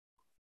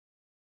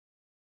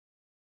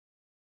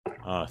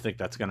I think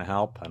that's going to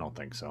help. I don't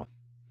think so.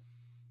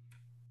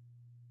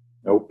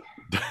 Nope.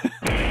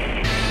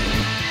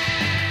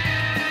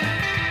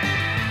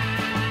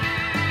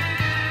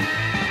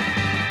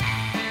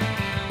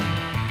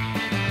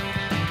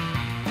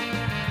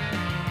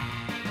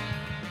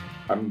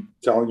 I'm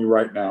telling you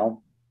right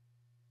now,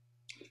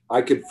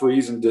 I could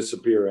freeze and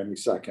disappear any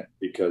second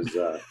because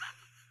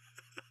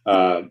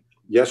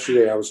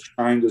yesterday I was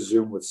trying to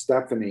Zoom with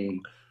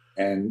Stephanie,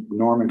 and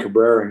Norman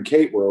Cabrera and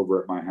Kate were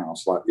over at my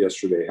house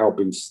yesterday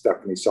helping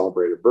Stephanie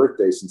celebrate her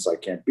birthday since I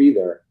can't be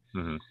there.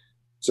 Mm-hmm.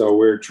 So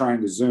we're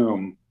trying to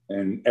Zoom,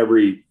 and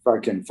every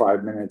fucking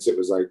 5 minutes it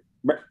was like,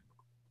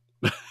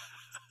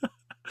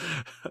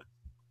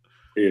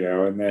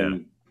 and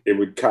then it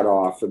would cut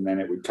off, and then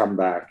it would come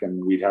back,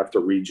 and we'd have to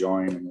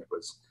rejoin. And it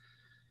was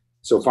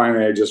so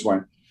finally I just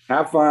went,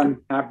 have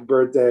fun, happy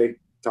birthday,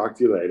 talk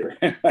to you later.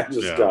 And I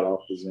just got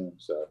off the Zoom.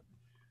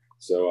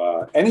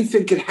 So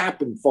anything could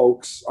happen,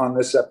 folks, on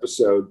this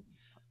episode.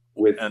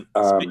 With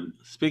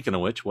speaking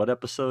of which, what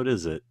episode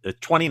is it?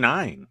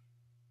 29.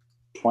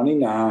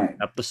 29.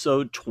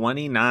 Episode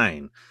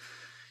 29.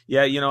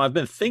 Yeah, I've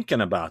been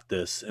thinking about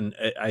this, and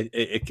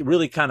it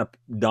really kind of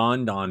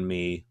dawned on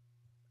me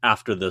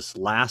after this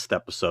last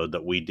episode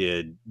that we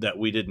did that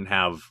we didn't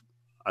have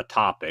a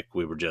topic.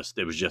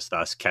 It was just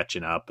us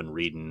catching up and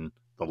reading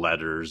the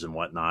letters and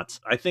whatnot.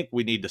 I think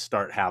we need to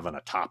start having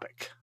a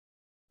topic.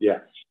 Yeah.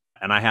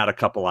 And I had a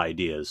couple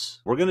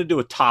ideas. We're going to do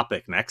a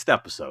topic next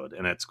episode,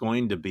 and it's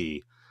going to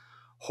be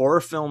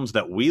horror films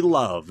that we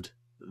loved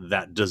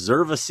that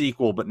deserve a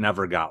sequel but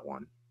never got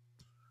one.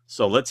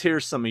 So let's hear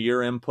some of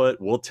your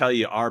input. We'll tell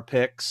you our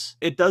picks.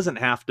 It doesn't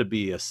have to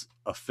be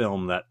a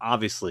film that,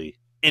 obviously,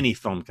 any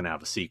film can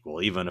have a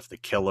sequel, even if the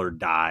killer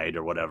died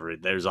or whatever.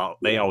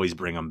 They always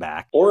bring them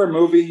back. Or a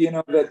movie,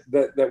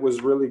 that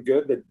was really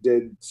good, that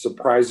did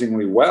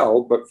surprisingly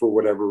well, but for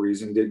whatever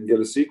reason didn't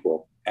get a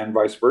sequel, and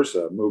vice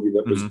versa. A movie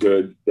that was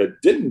good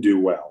that didn't do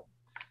well,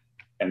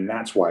 and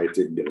that's why it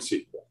didn't get a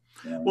sequel.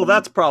 Well,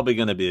 that's probably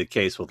going to be the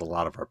case with a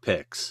lot of our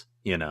picks.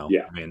 Yeah.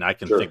 I mean, I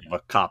can think of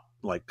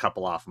a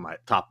couple off my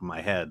top of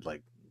my head,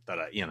 like that.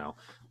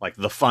 Like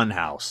The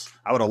Funhouse.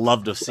 I would have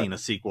loved to have seen a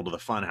sequel to The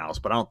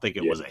Funhouse, but I don't think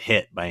it was a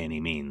hit by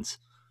any means.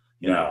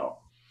 No.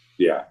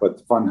 Yeah, but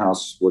The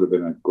Funhouse would have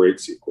been a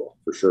great sequel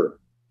for sure.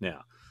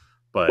 Yeah.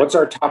 But what's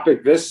our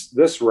topic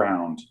this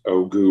round?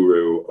 Oh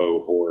guru,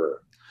 oh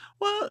horror.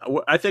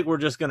 Well, I think we're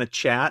just going to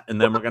chat,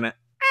 and then we're going to.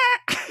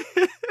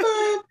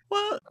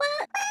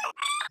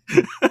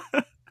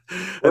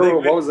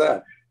 What was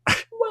that?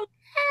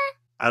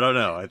 I don't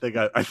know. I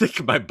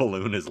think my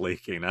balloon is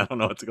leaking. I don't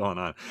know what's going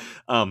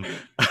on.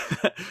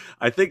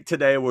 I think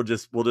today we'll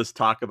just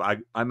talk about.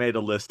 I made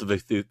a list of a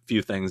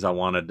few things I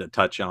wanted to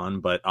touch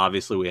on, but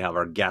obviously we have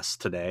our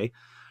guest today,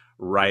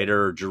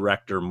 writer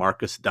director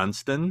Marcus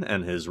Dunston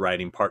and his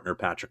writing partner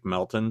Patrick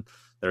Melton.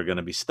 They're going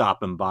to be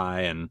stopping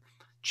by and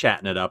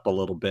chatting it up a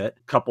little bit.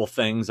 Couple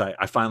things.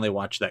 I finally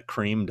watched that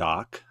Cream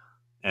doc,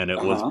 and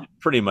it was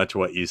pretty much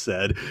what you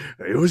said.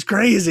 It was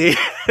crazy.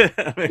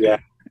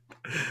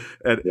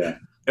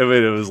 I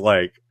mean, it was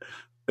like,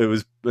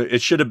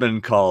 it should have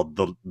been called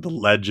the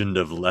Legend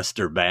of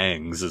Lester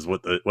Bangs is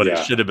what it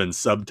should have been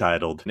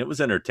subtitled. And it was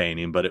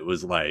entertaining, but it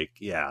was like,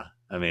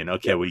 I mean,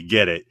 okay, we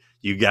get it.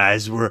 You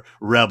guys were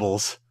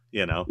rebels,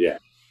 Yeah.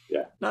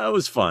 No, it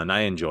was fun.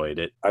 I enjoyed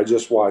it. I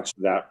just watched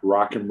that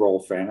Rock and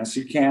Roll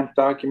Fantasy Camp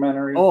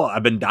documentary. Oh,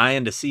 I've been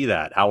dying to see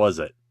that. How was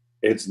it?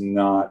 It's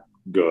not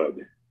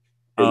good.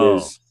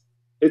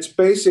 It's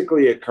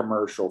basically a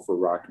commercial for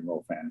Rock and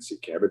Roll Fantasy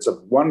Camp. It's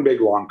one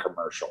big long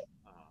commercial.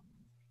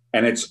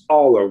 And it's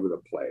all over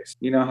the place.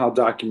 You know how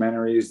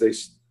documentaries,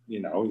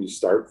 you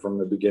start from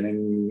the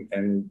beginning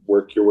and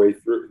work your way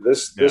through.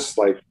 This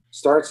like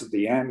starts at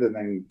the end and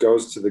then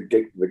goes to the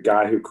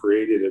guy who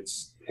created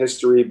its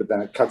history, but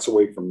then it cuts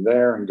away from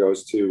there and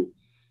goes to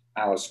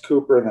Alice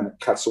Cooper, and then it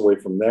cuts away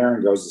from there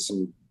and goes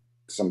to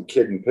some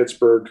kid in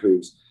Pittsburgh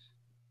who's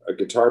a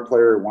guitar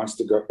player who wants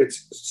to go.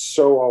 It's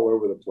so all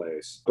over the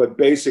place. But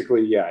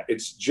basically,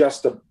 it's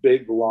just a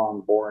big,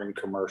 long, boring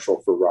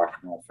commercial for Rock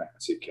and Roll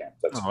Fantasy Camp.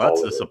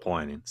 That's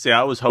disappointing. See,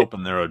 I was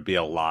hoping there would be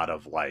a lot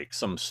of like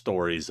some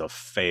stories of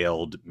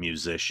failed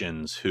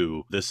musicians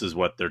who this is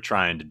what they're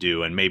trying to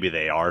do, and maybe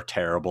they are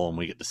terrible, and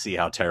we get to see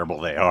how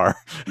terrible they are.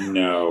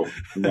 No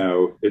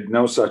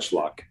such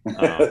luck.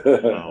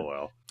 Oh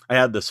well. I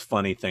had this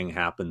funny thing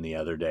happen the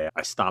other day.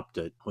 I stopped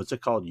at, what's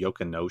it called?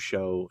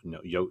 Yokonosho? No,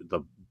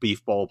 the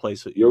beef bowl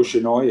place.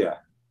 Yoshinoya.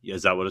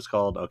 Is that what it's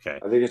called? Okay.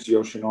 I think it's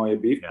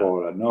Yoshinoya Beef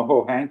Bowl.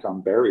 NoHo Hank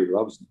on Barry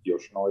loves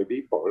Yoshinoya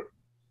Beef Bowl.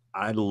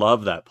 I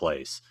love that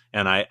place.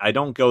 And I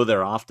don't go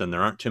there often.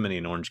 There aren't too many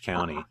in Orange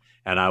County.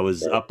 And I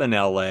was up in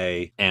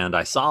LA and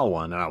I saw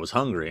one and I was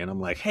hungry. And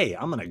I'm like, hey,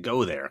 I'm going to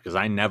go there because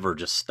I never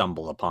just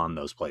stumble upon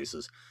those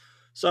places.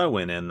 So I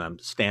went in, I'm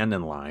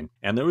standing in line,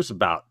 and there was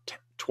about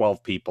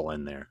 12 people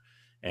in there.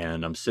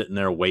 And I'm sitting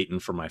there waiting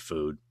for my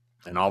food.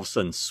 And all of a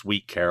sudden,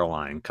 Sweet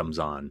Caroline comes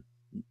on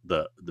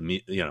and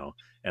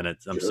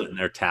I'm sitting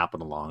there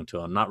tapping along to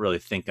it. I'm not really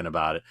thinking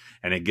about it.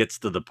 And it gets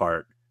to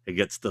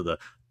the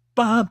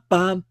ba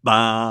ba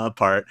ba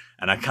part,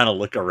 and I kind of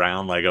look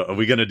around like, are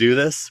we gonna do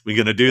this? We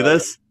gonna do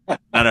this?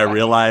 And I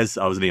realized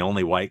I was the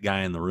only white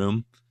guy in the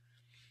room.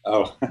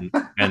 Oh,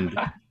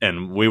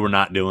 and we were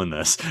not doing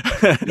this.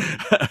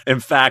 In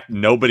fact,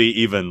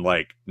 nobody even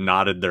like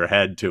nodded their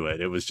head to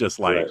it. It was just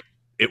like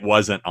it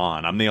wasn't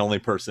on. I'm the only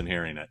person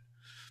hearing it.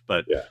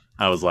 But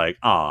I was like,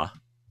 oh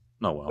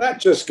well. That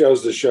just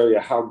goes to show you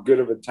how good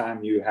of a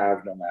time you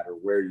have no matter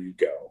where you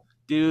go.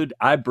 Dude,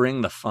 I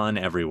bring the fun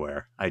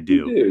everywhere. I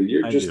do. You do.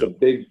 You're just a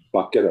big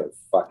bucket of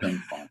fucking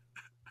fun.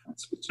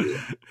 That's what you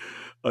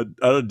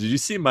are. Did you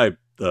see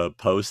the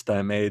post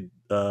I made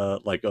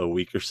like a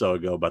week or so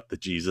ago about the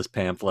Jesus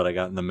pamphlet I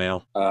got in the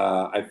mail?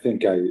 I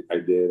think I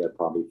did. I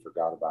probably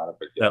forgot about it,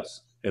 but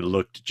yes. It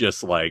looked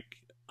just like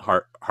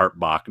Hart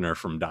Bachner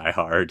from Die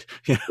Hard.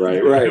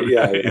 Right.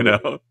 Yeah. You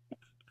know?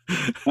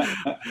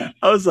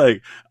 I was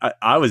like,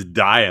 I was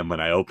dying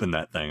when I opened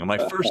that thing. I'm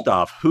like, first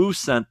off, who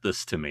sent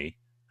this to me?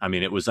 I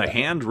mean, it was a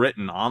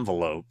handwritten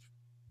envelope,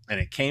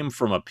 and it came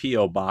from a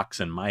P.O. box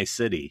in my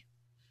city.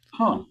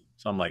 Huh.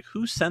 So I'm like,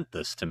 who sent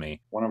this to me?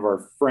 One of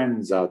our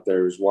friends out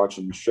there who's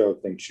watching the show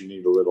thinks you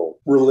need a little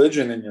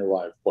religion in your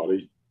life,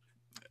 buddy.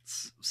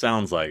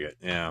 Sounds like it.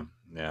 Yeah.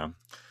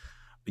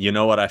 You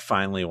know what I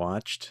finally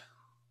watched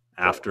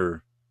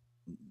after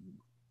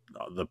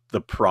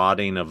the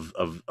prodding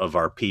of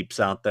our peeps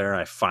out there?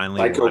 I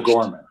finally watched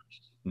Gorman.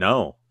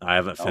 No, I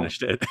haven't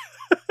finished it.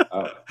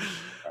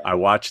 I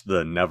watched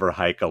the Never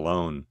Hike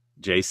Alone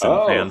Jason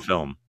fan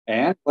film.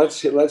 And let's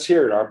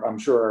hear it. I'm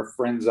sure our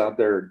friends out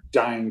there are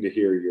dying to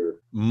hear your...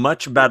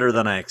 Much better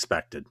than I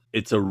expected.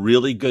 It's a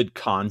really good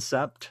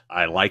concept.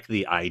 I like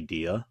the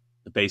idea.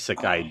 The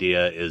basic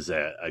idea is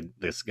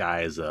this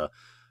guy is a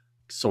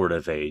sort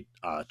of a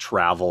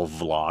travel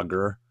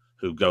vlogger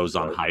who goes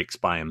on hikes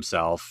by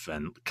himself,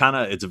 and kind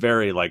of, it's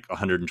very like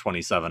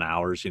 127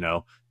 hours,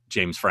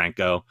 James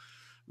Franco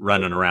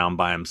running around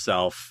by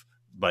himself,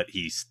 but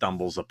he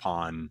stumbles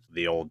upon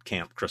the old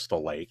Camp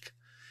Crystal Lake.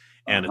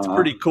 And it's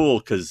pretty cool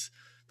because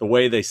the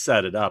way they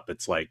set it up,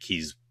 it's like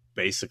he's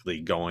basically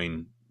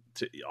going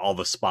to all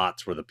the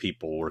spots where the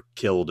people were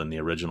killed in the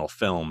original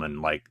film. And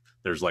like,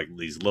 there's like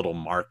these little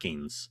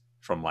markings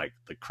from like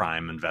the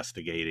crime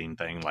investigating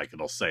thing. Like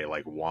it'll say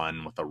like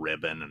 1 with a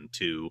ribbon and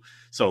 2.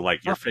 So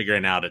like you're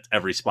figuring out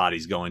every spot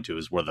he's going to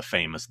is where the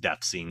famous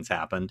death scenes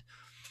happened.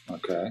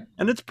 Okay.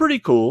 And it's pretty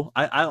cool.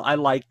 I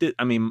liked it.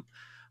 I mean,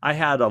 I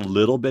had a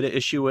little bit of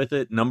issue with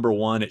it. Number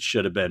one, it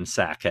should have been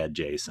Sackhead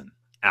Jason.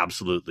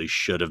 Absolutely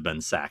should have been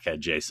Sackhead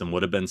Jason.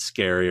 Would have been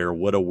scarier,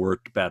 would have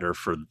worked better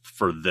for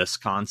this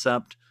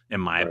concept,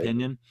 in my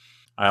opinion.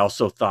 I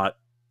also thought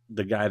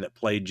the guy that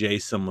played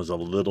Jason was a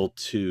little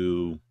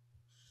too,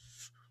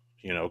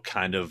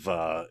 kind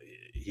of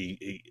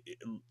he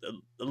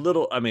a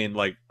little, I mean,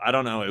 like, I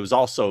don't know, it was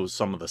also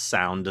some of the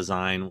sound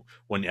design.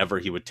 Whenever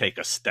he would take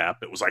a step,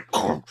 it was like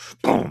boom,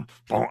 boom,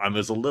 boom. I mean,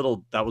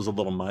 that was a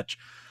little much.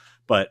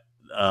 But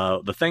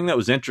the thing that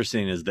was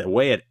interesting is the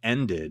way it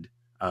ended.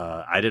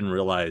 I didn't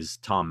realize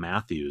Tom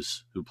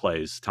Matthews, who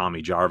plays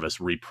Tommy Jarvis,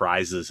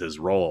 reprises his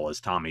role as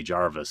Tommy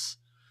Jarvis.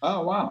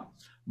 Oh, wow.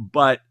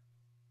 But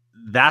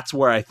that's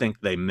where I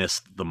think they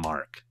missed the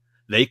mark.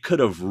 They could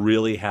have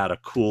really had a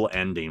cool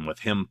ending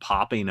with him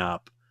popping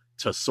up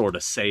to sort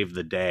of save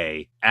the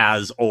day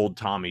as old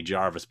Tommy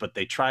Jarvis. But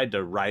they tried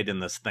to write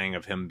in this thing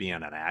of him being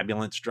an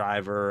ambulance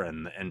driver,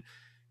 and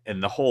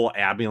the whole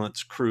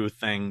ambulance crew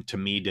thing to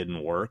me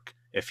didn't work.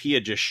 If he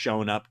had just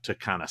shown up to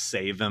kind of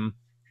save him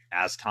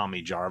as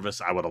Tommy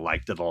Jarvis, I would have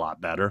liked it a lot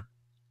better.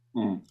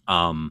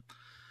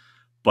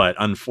 But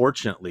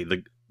unfortunately,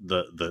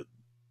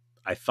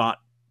 I thought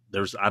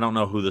I don't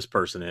know who this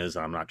person is.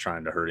 I'm not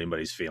trying to hurt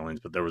anybody's feelings,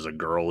 but there was a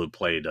girl who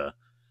played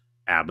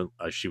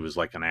she was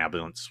like an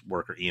ambulance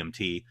worker,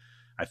 EMT.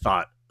 I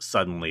thought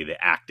suddenly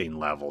the acting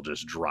level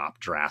just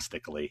dropped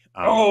drastically.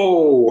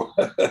 Well,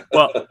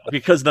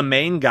 because the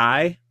main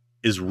guy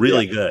is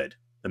really good.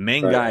 The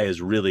main guy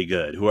is really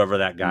good. Whoever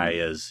that guy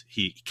is,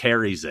 he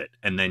carries it.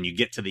 And then you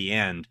get to the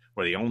end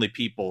where the only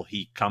people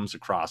he comes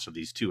across are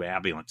these 2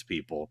 ambulance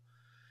people.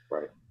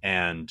 Right.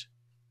 And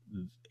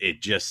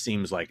it just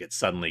seems like it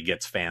suddenly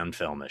gets fan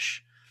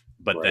filmish.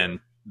 But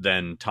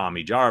then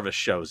Tommy Jarvis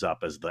shows up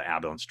as the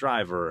ambulance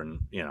driver.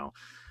 And,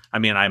 I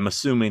mean, I'm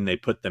assuming they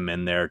put them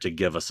in there to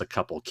give us a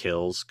couple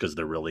kills because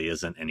there really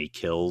isn't any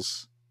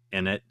kills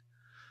in it.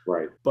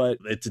 Right. But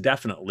it's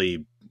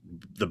definitely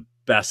the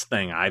best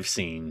thing I've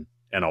seen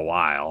in a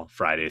while.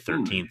 Friday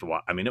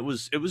 13th. I mean, it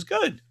was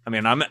good. I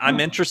mean, I'm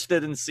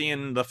interested in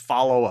seeing the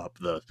follow up,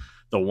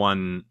 the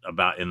one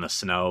about in the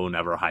snow,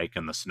 Never Hike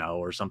in the Snow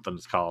or something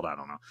it's called. I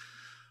don't know.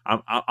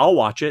 I'll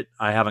watch it.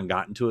 I haven't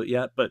gotten to it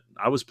yet, but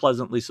I was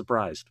pleasantly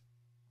surprised.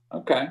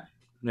 Okay.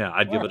 Yeah,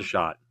 I'd give it a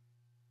shot.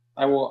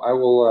 I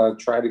will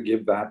try to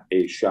give that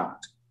a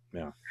shot.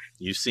 Yeah.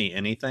 You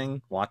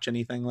watch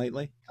anything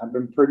lately? I've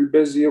been pretty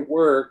busy at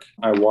work.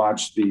 I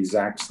watched the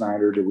Zack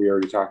Snyder. Did we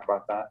already talk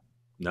about that?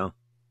 No.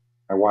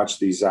 I watched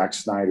the Zack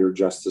Snyder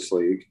Justice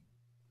League.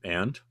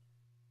 And?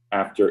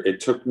 After it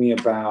took me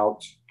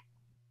about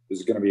this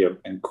is going to be an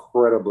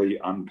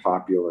incredibly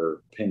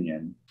unpopular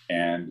opinion,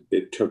 and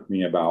it took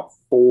me about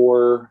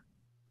 4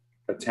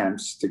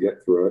 attempts to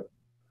get through it.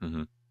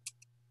 Mm-hmm.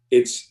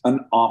 It's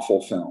an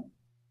awful film.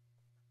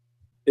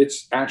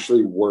 It's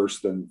actually worse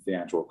than the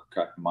theatrical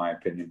cut, in my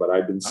opinion. But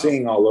I've been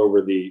seeing all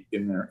over the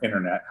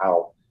internet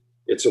how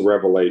it's a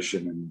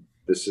revelation, and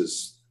this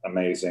is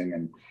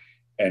amazing,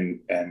 and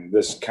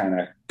this kind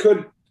of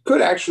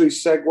could actually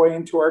segue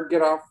into our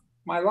Get Off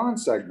My Lawn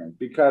segment,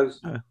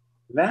 because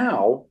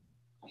now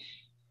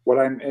what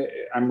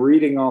I'm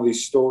reading all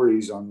these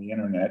stories on the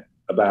internet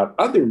about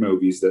other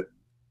movies that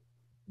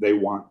they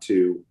want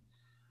to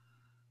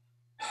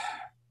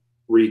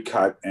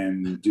recut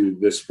and do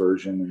this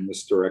version and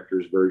this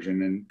director's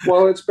version. And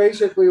well, it's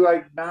basically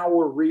like now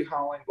we're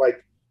rehauling,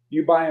 like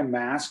you buy a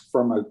mask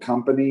from a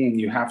company and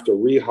you have to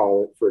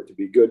rehaul it for it to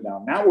be good.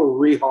 Now we're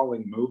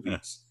rehauling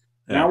movies.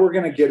 Yeah. Now we're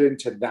going to get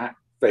into that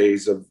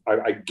phase of,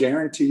 I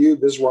guarantee you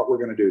this is what we're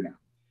going to do now.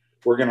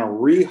 We're going to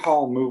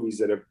rehaul movies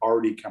that have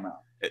already come out.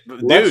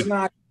 Let's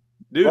not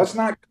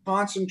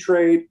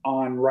concentrate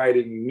on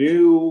writing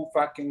new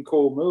fucking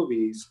cool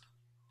movies.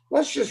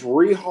 Let's just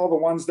rehaul the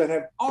ones that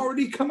have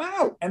already come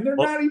out. And they're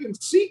not even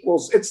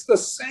sequels. It's the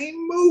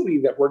same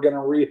movie that we're going to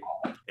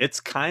rehaul. It's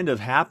kind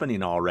of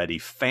happening already.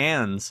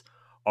 Fans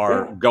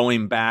are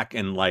going back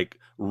and like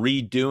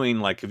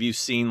redoing, like, have you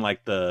seen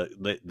like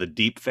the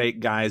deep fake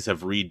guys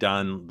have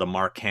redone the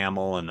Mark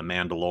Hamill and the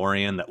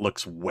Mandalorian that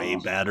looks way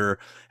better,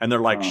 and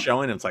they're like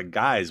showing it's like,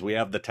 guys, we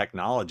have the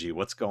technology,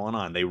 what's going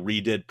on? They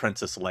redid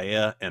Princess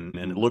Leia and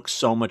it looks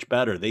so much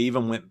better. They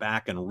even went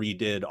back and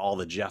redid all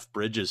the Jeff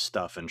Bridges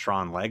stuff in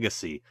Tron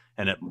Legacy,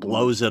 and it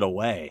blows it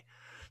away.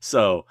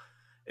 So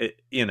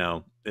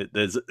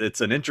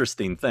it's an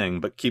interesting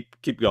thing, but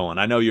keep going.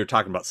 I know you're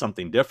talking about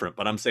something different,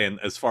 but I'm saying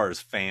as far as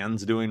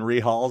fans doing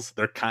rehauls,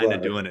 they're kind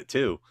of doing it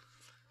too.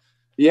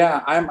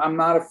 Yeah, I'm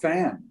not a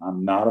fan.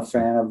 I'm not a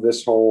fan of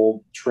this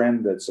whole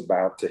trend that's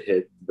about to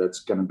hit. That's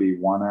going to be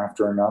one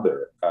after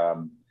another.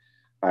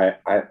 I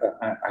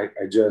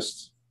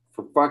just,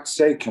 for fuck's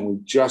sake, can we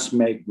just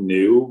make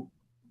new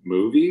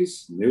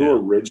movies,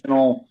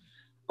 original,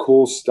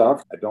 cool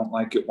stuff? I don't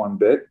like it one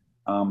bit.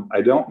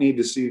 I don't need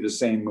to see the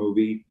same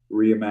movie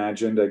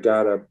reimagined. I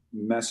got a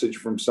message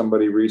from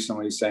somebody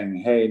recently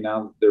saying, hey,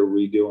 now that they're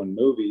redoing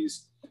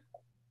movies,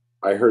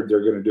 I heard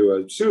they're going to do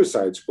a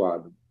Suicide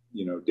Squad,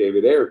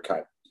 David Ayer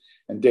cut.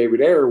 And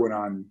David Ayer went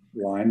online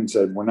and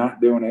said, we're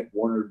not doing it.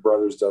 Warner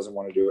Brothers doesn't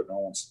want to do it. No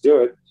one wants to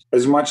do it.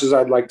 As much as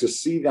I'd like to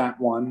see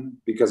that one,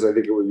 because I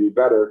think it would be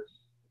better,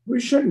 we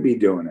shouldn't be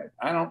doing it.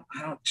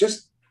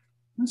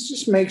 Let's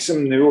just make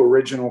some new,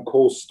 original,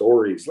 cool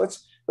stories.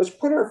 Let's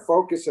put our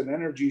focus and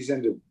energies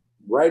into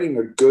writing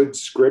a good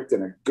script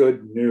and a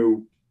good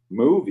new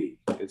movie.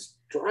 It's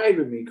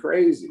driving me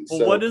crazy.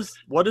 Well,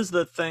 what is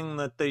the thing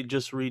that they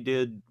just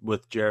redid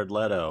with Jared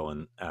Leto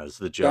and as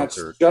the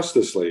Joker? That's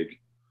Justice League.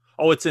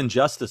 Oh, it's in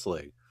Justice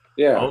League.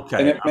 Yeah. Okay.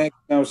 And it makes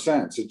no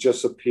sense. It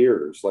just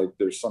appears like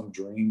there's some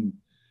dream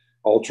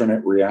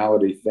alternate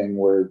reality thing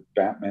where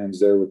Batman's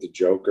there with the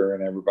Joker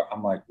and everybody.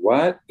 I'm like,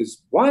 what?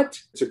 It's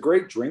a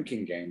great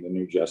drinking game, the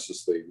new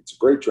Justice League. It's a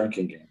great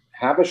drinking game.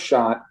 Have a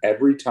shot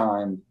every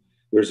time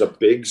there's a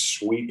big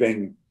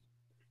sweeping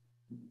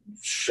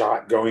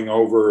shot going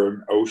over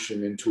an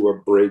ocean into a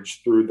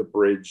bridge, through the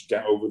bridge,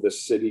 down over the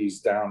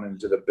cities, down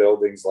into the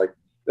buildings. Like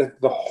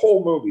the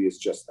whole movie is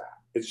just that.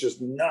 It's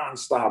just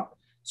nonstop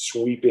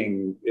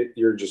sweeping.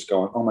 You're just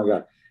going, oh my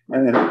God.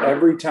 And then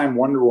every time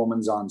Wonder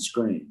Woman's on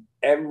screen,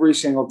 every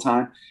single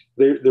time,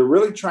 they're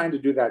really trying to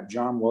do that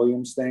John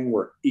Williams thing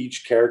where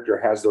each character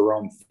has their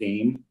own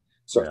theme.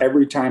 So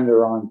every time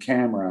they're on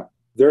camera,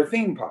 their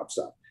theme pops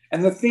up.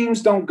 And the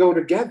themes don't go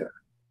together.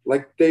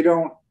 Like they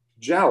don't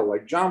gel.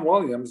 Like John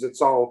Williams,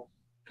 it's all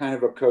kind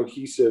of a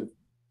cohesive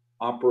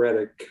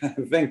operatic kind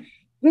of thing.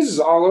 This is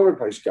all over the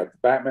place. You got the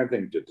Batman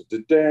thing,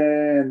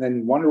 and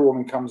then Wonder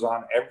Woman comes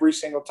on every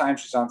single time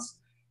she's on.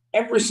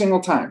 Every single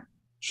time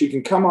she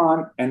can come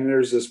on, and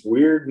there's this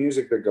weird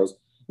music that goes,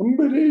 and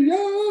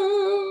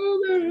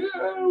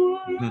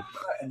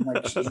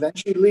like then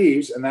she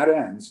leaves, and that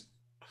ends.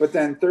 But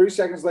then 30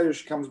 seconds later,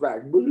 she comes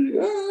back,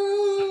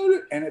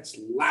 and it's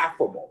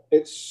laughable.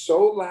 It's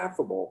so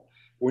laughable.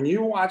 When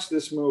you watch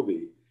this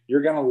movie,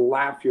 you're going to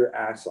laugh your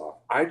ass off.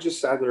 I just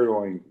sat there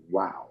going,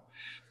 wow.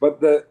 But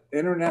the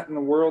internet and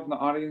the world and the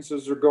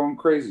audiences are going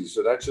crazy.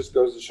 So that just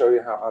goes to show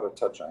you how out of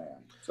touch I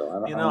am. So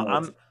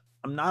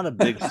I'm not a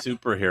big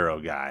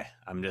superhero guy.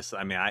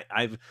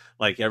 I've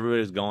like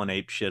everybody's going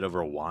ape shit over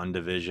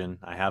WandaVision.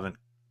 I haven't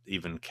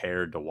even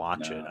cared to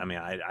watch it. I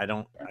mean,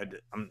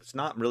 it's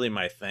not really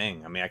my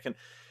thing.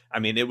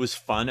 It was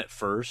fun at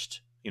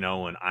first,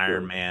 when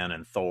Iron Man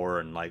and Thor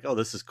and like, oh,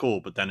 this is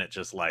cool. But then it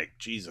just like,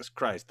 Jesus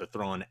Christ, they're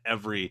throwing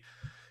every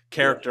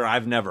character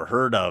I've never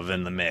heard of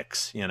in the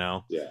mix,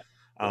 Yeah.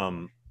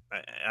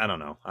 I don't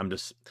know.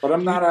 But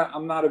I'm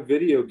not a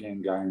video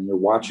game guy, and you're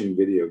watching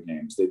video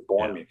games. They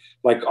bore me.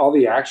 Like all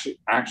the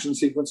action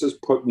sequences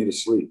put me to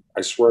sleep.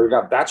 I swear to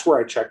God, that's where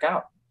I check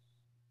out.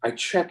 I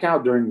check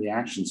out during the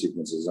action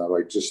sequences. I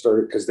like just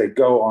start because they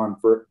go on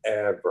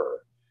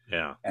forever.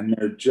 Yeah. And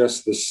they're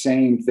just the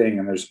same thing.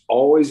 And there's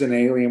always an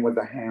alien with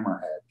a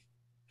hammerhead.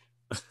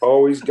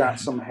 Always got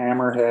some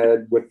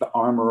hammerhead with the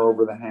armor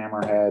over the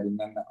hammerhead, and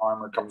then the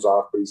armor comes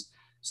off, but he's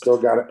still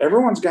got it.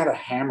 Everyone's got a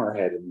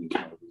hammerhead in these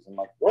movies. I'm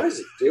like, what is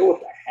the deal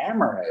with the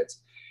hammerheads?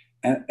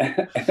 And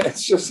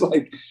it's just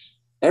like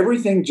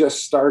everything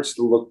just starts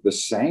to look the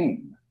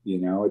same.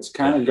 It's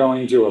kind of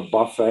going to a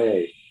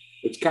buffet.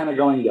 It's kind of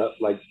going to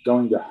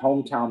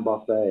hometown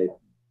buffet,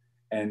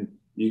 and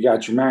you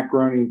got your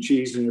macaroni and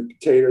cheese and your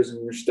potatoes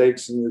and your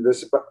steaks and your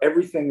this, but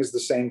everything is the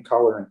same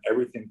color and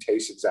everything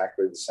tastes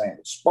exactly the same.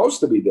 It's supposed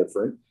to be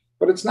different,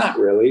 but it's not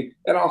really.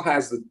 It all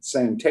has the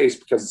same taste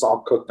because it's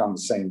all cooked on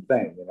the same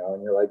thing,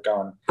 and you're like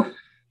going,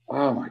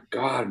 oh my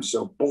God, I'm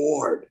so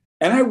bored.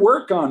 And I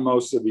work on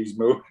most of these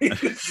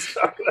movies. So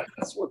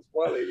that's what's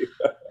funny.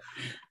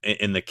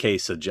 In the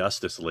case of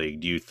Justice League,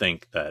 do you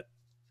think that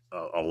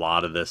a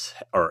lot of this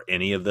or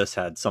any of this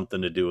had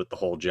something to do with the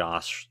whole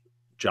Joss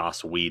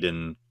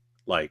Whedon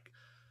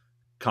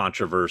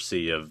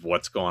controversy of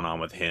what's going on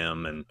with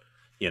him? And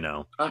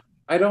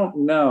I don't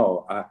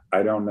know.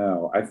 I don't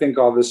know. I think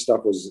all this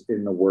stuff was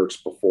in the works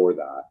before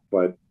that,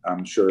 but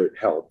I'm sure it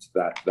helped.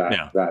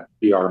 That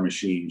PR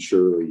machine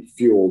surely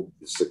fueled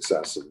the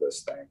success of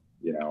this thing,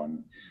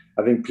 and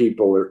I think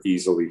people are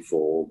easily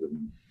fooled,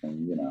 and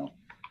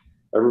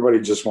everybody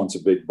just wants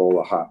a big bowl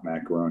of hot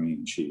macaroni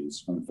and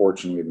cheese.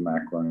 Unfortunately, the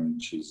macaroni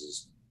and cheese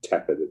is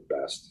tepid at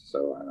best.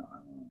 So I don't know.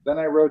 Then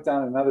I wrote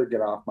down another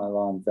get off my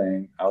lawn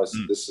thing.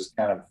 This is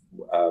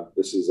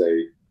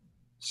a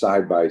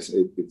side by.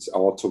 It's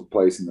all took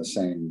place in the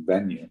same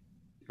venue.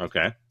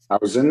 Okay. I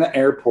was in the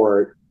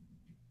airport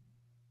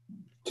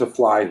to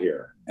fly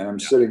here, and I'm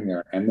sitting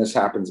there, and this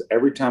happens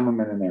every time I'm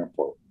in an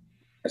airport.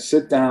 I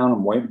sit down,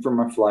 I'm waiting for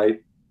my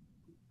flight,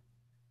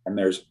 and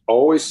there's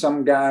always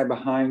some guy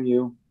behind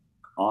you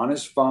on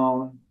his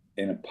phone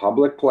in a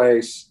public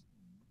place,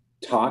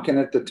 talking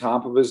at the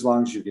top of his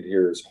lungs. You could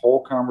hear his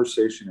whole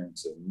conversation, and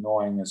it's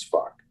annoying as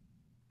fuck.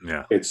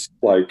 Yeah. It's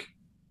like,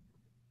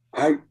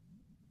 I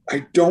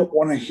don't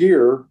want to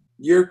hear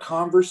your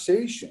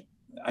conversation.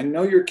 I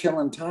know you're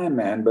killing time,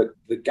 man, but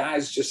the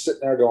guy's just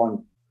sitting there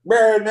going,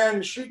 and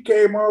then she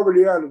came over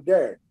the other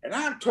day, and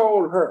I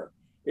told her,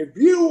 if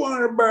you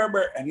want a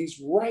burger, and he's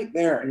right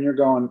there, and you're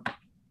going,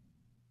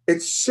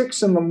 it's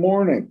 6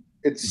 a.m.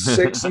 It's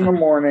 6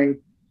 a.m.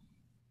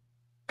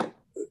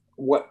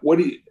 What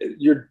do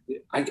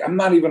I'm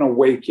not even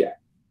awake yet.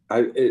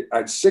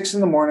 At 6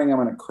 a.m,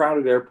 I'm in a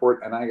crowded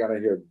airport, and I got to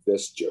hear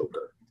this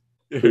joker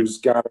who's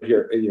got to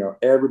hear,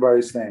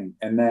 everybody's thing.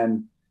 And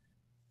then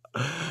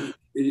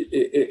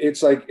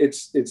it's like,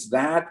 it's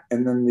that.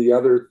 And then the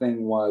other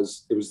thing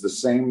was, it was the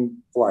same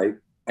flight.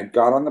 I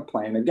got on the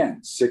plane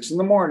again, 6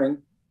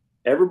 a.m.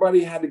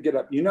 Everybody had to get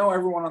up.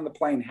 Everyone on the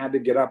plane had to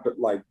get up at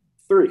like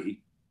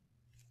 3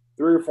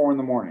 or 4 in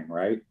the morning,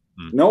 right?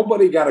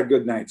 Nobody got a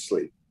good night's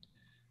sleep.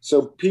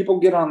 So people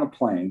get on the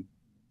plane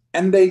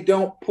and they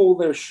don't pull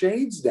their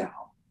shades down.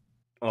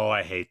 Oh,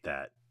 I hate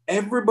that.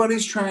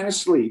 Everybody's trying to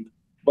sleep,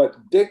 but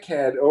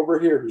dickhead over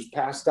here who's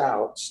passed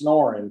out,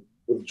 snoring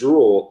with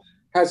drool,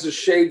 has his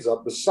shades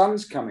up. The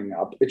sun's coming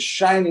up. It's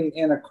shining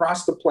in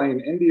across the plane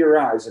into your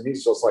eyes. And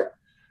he's just like,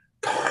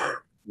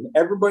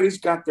 everybody's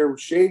got their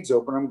shades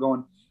open. I'm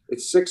going,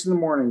 it's 6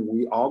 a.m.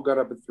 We all got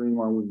up at 3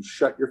 a.m.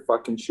 Shut your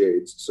fucking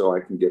shades so I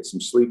can get some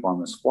sleep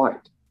on this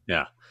flight.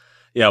 Yeah.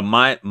 Yeah.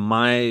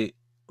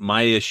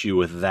 My issue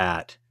with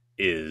that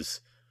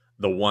is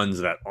the ones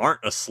that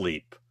aren't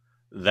asleep,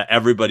 that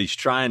everybody's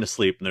trying to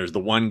sleep, and there's the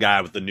one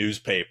guy with the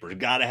newspaper.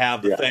 Got to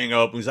have the thing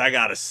open because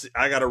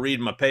I gotta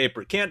read my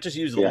paper. Can't just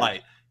use the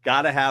light.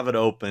 Got to have it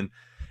open,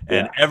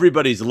 and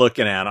everybody's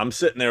looking at it. I'm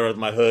sitting there with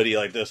my hoodie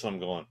like this. And I'm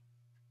going,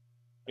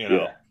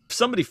 if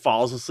somebody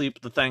falls asleep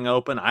with the thing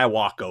open, I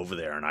walk over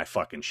there and I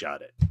fucking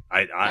shut it.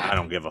 I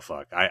don't give a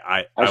fuck.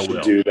 I should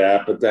will do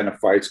that, but then a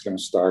fight's going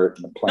to start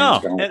and the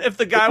plane's going. And if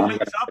the guy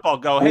wakes up, I'll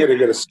go. I'm going to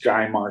get a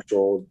sky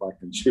marshal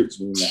fucking shoots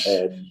me in the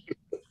head.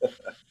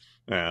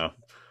 Yeah,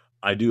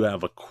 I do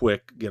have a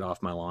quick get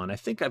off my lawn. I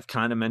think I've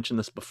kind of mentioned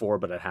this before,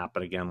 but it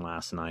happened again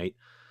last night.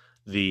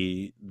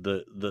 The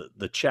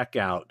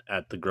checkout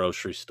at the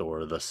grocery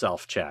store, the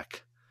self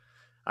check.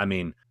 I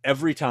mean,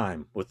 every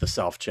time with the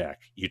self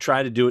check, you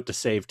try to do it to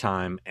save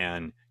time,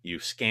 and you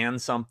scan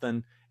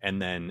something, and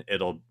then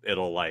it'll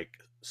like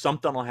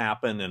something will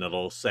happen, and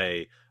it'll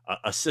say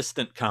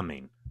assistant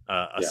coming,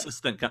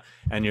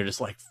 and you're just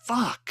like,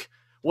 fuck.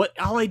 What?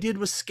 All I did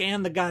was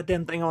scan the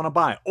goddamn thing I want to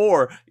buy,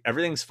 or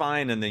everything's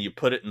fine, and then you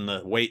put it in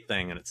the wait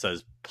thing, and it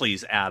says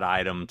please add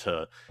item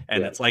to,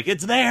 and it's like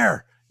it's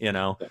there, And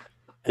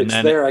it's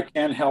then there. I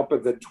can't help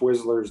it that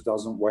Twizzlers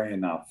doesn't weigh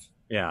enough.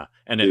 Yeah,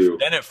 and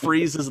then it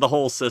freezes the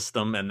whole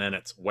system, and then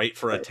it's wait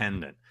for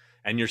attendant,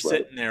 and you're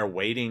sitting there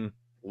waiting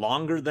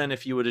longer than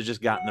if you would have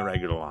just gotten the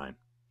regular line.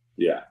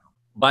 Yeah.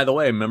 By the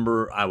way,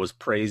 remember I was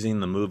praising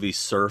the movie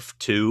Surf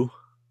 2?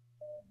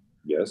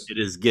 Yes. It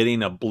is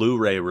getting a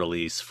Blu-ray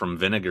release from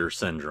Vinegar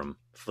Syndrome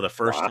for the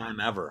first time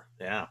ever.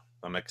 Yeah,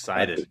 I'm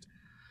excited.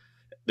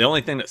 The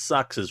only thing that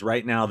sucks is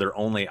right now they're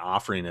only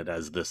offering it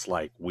as this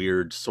like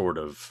weird sort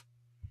of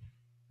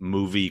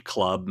movie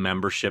club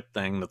membership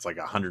thing that's like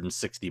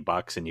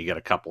 $160 and you get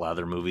a couple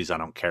other movies I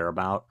don't care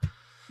about.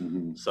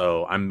 Mm-hmm.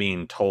 So I'm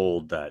being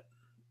told that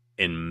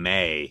in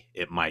May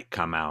it might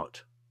come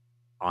out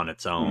on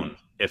its own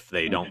if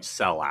they don't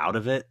sell out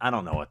of it. I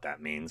don't know what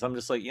that means. I'm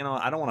just like,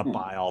 I don't want to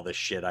buy all this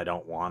shit I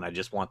don't want. I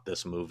just want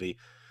this movie.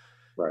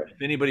 Right.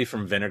 If anybody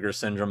from Vinegar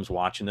Syndrome's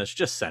watching this,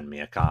 just send me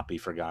a copy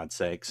for God's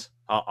sakes.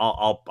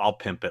 I'll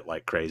pimp it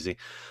like crazy.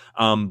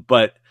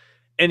 But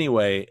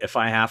anyway, if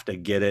I have to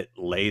get it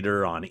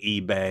later on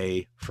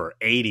eBay for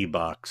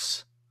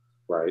 $80,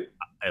 right,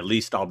 at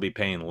least I'll be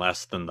paying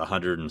less than the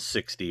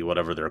 160,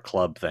 whatever their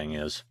club thing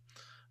is.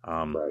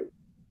 Right.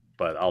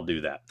 But I'll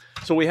do that.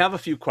 So we have a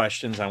few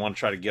questions. I want to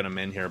try to get them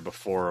in here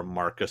before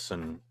Marcus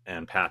and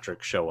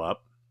Patrick show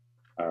up.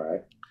 All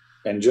right.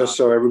 And just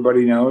so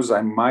everybody knows,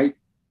 I might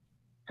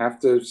have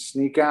to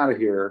sneak out of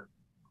here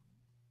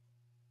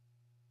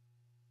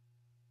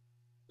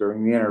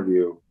during the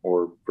interview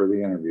or for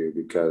the interview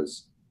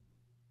because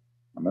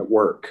I'm at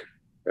work,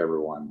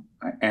 everyone.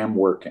 I am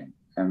working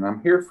and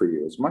I'm here for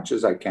you as much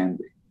as I can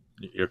be.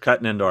 You're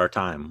cutting into our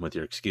time with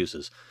your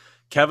excuses.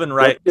 Kevin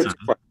Wrightson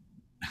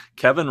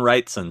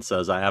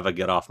says, I have a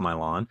get off my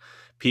lawn.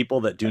 People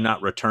that do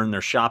not return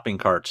their shopping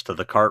carts to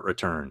the cart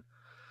return.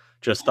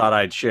 Just thought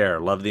I'd share.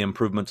 Love the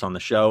improvements on the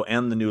show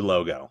and the new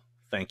logo.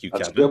 Thank you,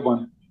 Kevin. That's a good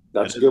one.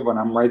 That's a good one.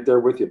 I'm right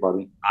there with you,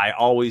 buddy. I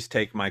always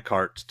take my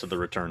carts to the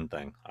return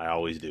thing. I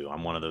always do.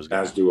 I'm one of those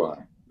guys. As do I.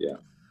 Yeah.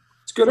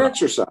 It's good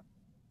exercise.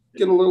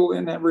 Get a little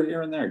in every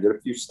here and there. Get a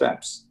few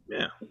steps.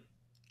 Yeah.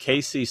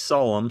 Casey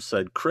Solom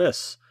said,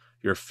 Chris,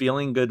 your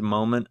feeling good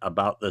moment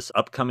about this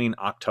upcoming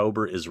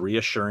October is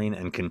reassuring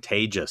and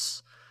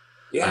contagious.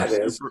 Yeah,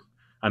 it is.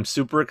 I'm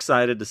super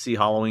excited to see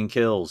Halloween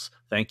Kills.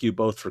 Thank you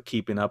both for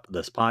keeping up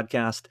this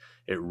podcast.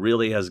 It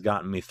really has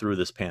gotten me through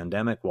this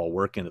pandemic while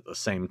working at the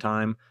same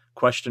time.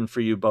 Question for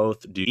you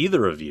both. Do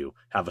either of you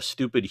have a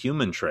stupid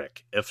human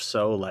trick? If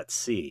so, let's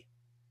see.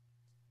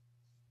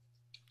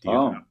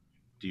 Do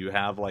you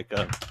have like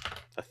a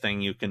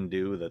thing you can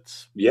do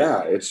that's...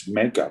 Yeah, it's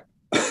makeup.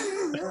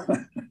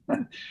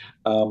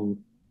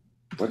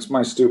 What's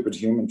my stupid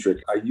human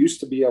trick? I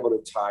used to be able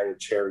to tie a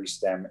cherry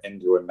stem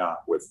into a knot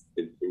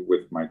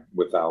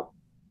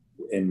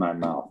in my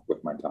mouth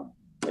with my tongue.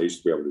 I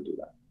used to be able to do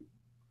that.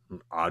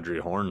 Audrey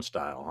Horne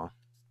style, huh?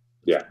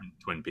 Yeah.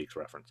 Twin Peaks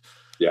reference.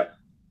 Yeah.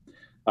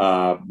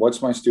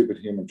 What's my stupid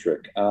human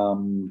trick?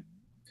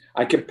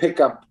 I can pick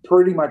up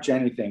pretty much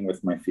anything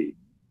with my feet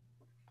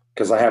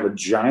because I have a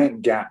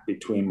giant gap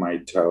between my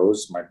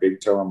toes, my big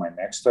toe and my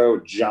next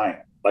toe. Giant,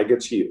 like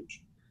it's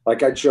huge.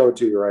 Like I'd show it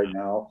to you right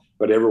now,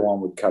 but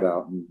everyone would cut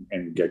out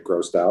and get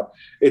grossed out.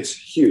 It's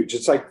huge.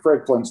 It's like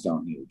Fred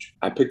Flintstone huge.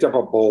 I picked up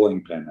a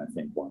bowling pin, I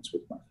think, once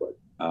with my foot.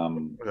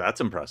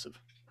 That's impressive.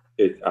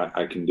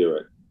 I can do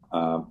it.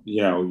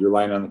 You're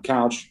lying on the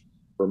couch,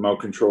 remote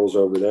controls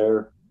over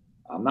there.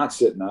 I'm not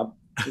sitting up.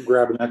 I'm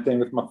grabbing that thing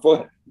with my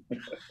foot.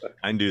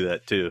 I can do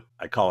that too.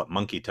 I call it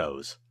monkey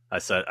toes.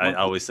 I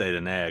always say to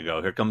Nay, I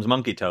go, here comes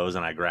monkey toes,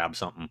 and I grab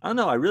something. I don't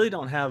know. I really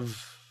don't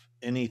have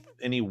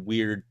any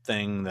weird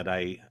thing that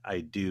I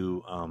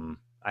do.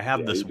 I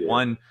have this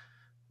one.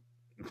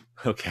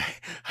 Okay.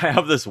 I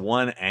have this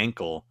one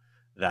ankle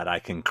that I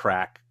can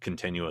crack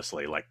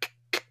continuously. Like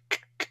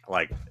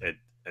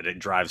it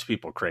drives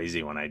people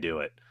crazy when I do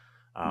it.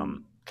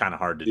 Kind of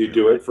hard to do. Do you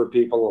do it for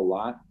people a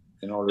lot?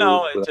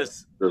 No, it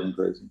just driven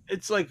crazy.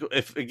 It's like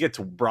if it gets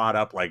brought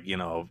up, like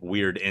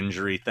weird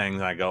injury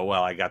things. I go,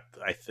 well,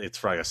 it's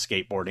for like a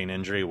skateboarding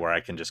injury where I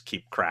can just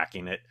keep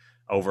cracking it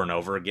over and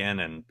over again,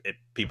 and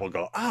people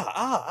go,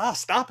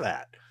 stop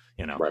that.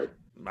 Right.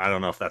 I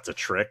don't know if that's a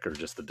trick or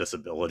just a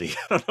disability.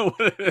 I don't know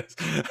what it is.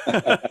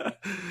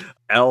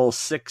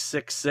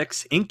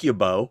 L666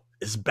 Incubo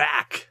is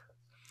back.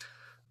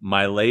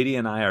 My lady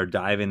and I are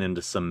diving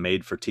into some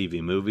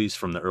made-for-TV movies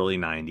from the early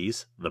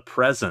 90s. The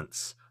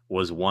Presence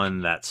was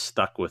one that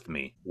stuck with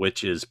me,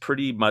 which is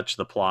pretty much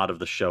the plot of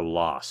the show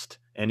Lost.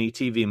 Any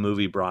TV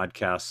movie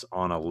broadcasts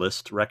on a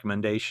list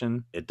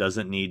recommendation? It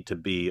doesn't need to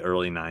be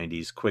early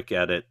 90s. Quick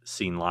edit.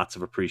 Seen lots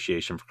of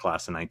appreciation for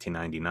class of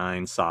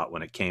 1999. Saw it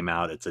when it came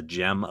out. It's a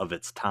gem of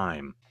its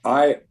time.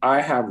 I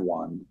have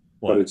one,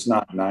 but it's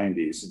not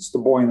 90s. It's The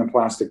Boy in the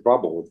Plastic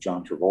Bubble with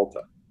John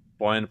Travolta.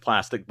 Boy in a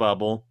Plastic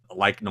Bubble,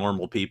 Like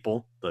Normal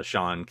People, the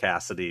Sean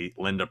Cassidy,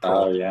 Linda Pearl.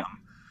 Oh, yeah.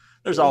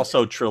 There's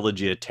also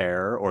Trilogy of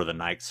Terror or The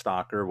Night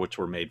Stalker, which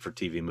were made for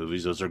TV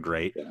movies. Those are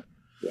great.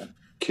 Yeah.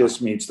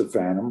 Kiss Meets the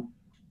Phantom.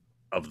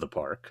 Of the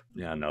Park.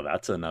 Yeah, no,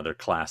 that's another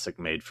classic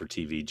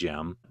made-for-TV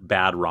gem.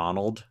 Bad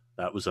Ronald,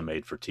 that was a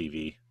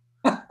made-for-TV.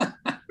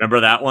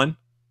 Remember that one?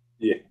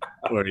 Yeah.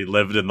 Where he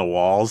lived in the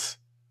walls?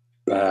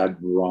 Bad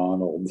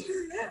Ronald.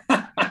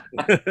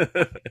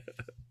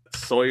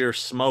 Sawyer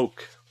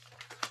Smoke.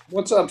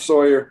 What's up,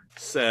 Sawyer?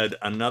 Said,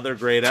 another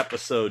great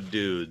episode,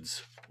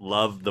 dudes.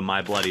 Love the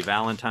My Bloody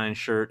Valentine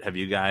shirt. Have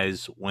you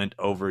guys went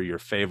over your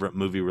favorite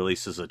movie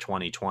releases of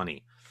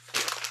 2020?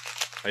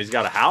 He's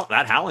got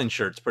that Howling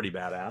shirt's pretty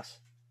badass.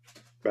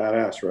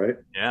 Badass, right?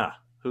 Yeah.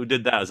 Who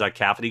did that? Is that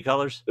Cafferty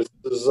Colors? This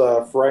is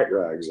Fright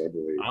Rags, I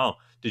believe. Oh,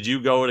 Did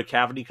you go to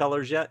Cavity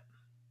Colors yet?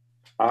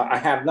 I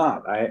have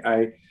not.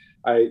 I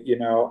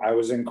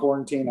was in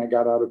quarantine. I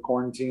got out of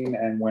quarantine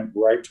and went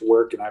right to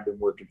work, and I've been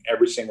working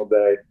every single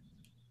day,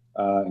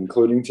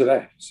 including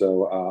today.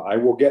 So I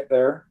will get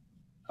there.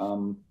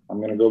 I'm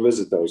going to go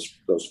visit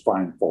those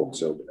fine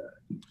folks over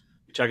there.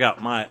 Check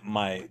out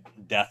my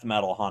death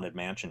metal haunted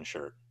mansion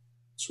shirt.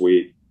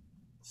 Sweet. It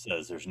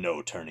says there's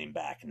no turning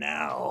back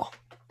now.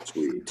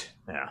 Sweet.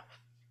 Yeah.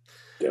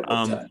 Devil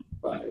Time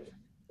 5.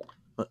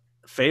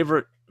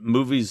 Favorite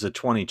movies of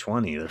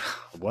 2020?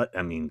 What,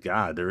 I mean,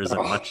 God, there isn't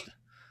much.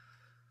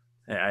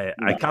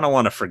 I kind of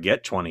want to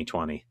forget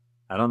 2020.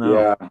 I don't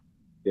know.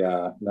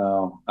 Yeah.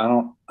 No, I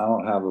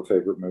don't have a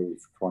favorite movie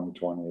for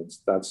 2020.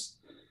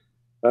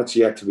 That's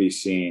yet to be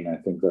seen. I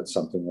think that's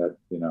something that,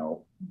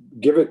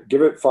 give it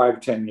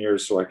 5-10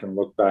 years so I can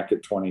look back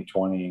at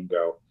 2020 and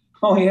go,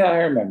 oh yeah, I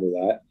remember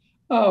that.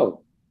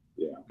 Oh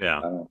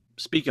yeah.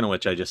 Speaking of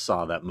which, I just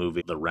saw that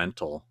movie, The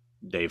Rental,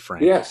 Dave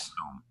Franco. Yes.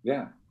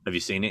 Yeah. Have you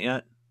seen it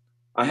yet?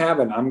 I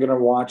haven't. I'm gonna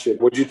watch it.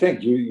 What'd you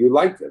think? You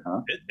liked it,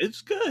 huh?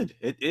 It's good.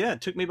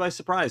 It took me by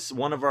surprise.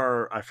 One of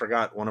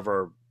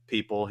our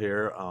people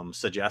here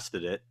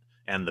suggested it,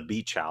 and The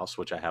Beach House,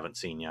 which I haven't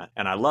seen yet.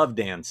 And I love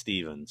Dan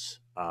Stevens.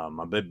 I'm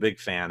a big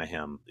fan of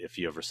him. If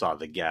you ever saw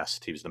The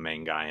Guest, he was the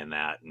main guy in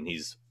that, and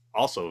he's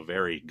also a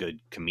very good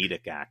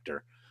comedic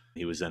actor.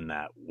 He was in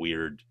that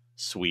weird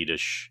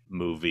Swedish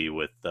movie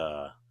with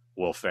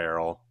Will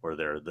Ferrell, where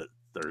they're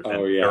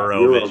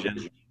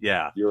Eurovision.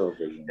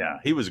 Eurovision. Yeah,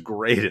 he was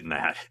great in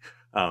that.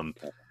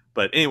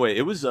 But anyway,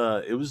 it was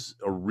a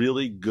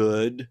really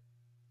good,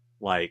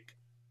 like,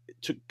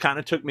 kind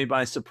of took me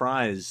by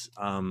surprise.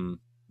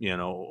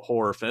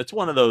 Horror film. It's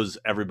one of those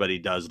everybody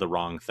does the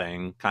wrong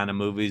thing kind of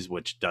movies,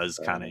 which does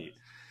kind of,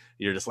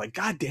 you're just like,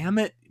 God damn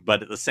it.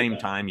 But at the same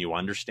time, you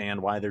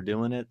understand why they're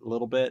doing it a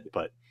little bit.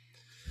 But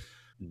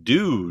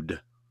dude,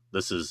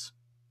 it's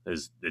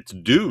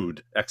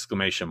dude, !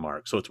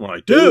 So it's more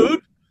like,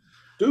 dude.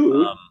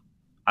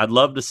 I'd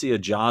love to see a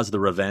Jaws the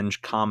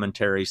Revenge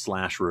commentary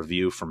 /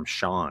 review from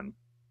Sean.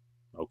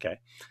 Okay.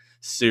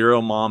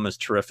 Serial Mom is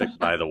terrific,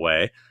 by the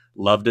way.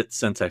 Loved it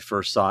since I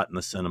first saw it in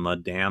the cinema.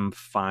 Damn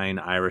fine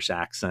Irish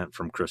accent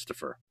from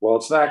Christopher. Well,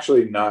 it's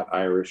actually not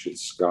Irish,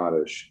 it's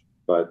Scottish.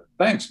 But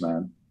thanks,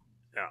 man.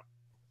 Yeah.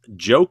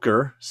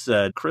 Joker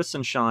said, Chris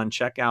and Sean,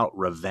 check out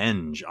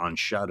Revenge on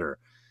Shudder.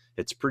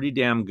 It's pretty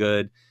damn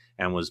good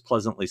and was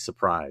pleasantly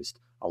surprised.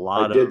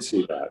 I did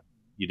see that.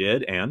 You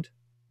did? And?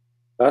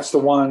 That's the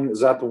one. Is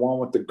that the one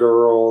with the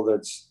girl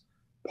that's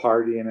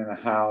partying in a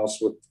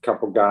house with a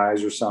couple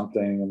guys or something,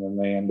 and then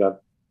they end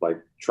up like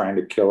trying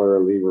to kill her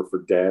or leave her for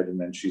dead, and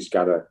then she's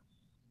got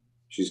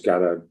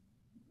to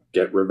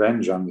get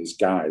revenge on these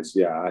guys.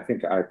 Yeah, I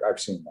think I've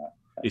seen that.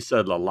 He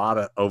said a lot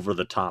of over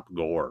the top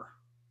gore.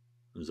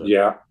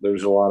 Yeah,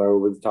 there's a lot of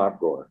over the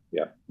top gore.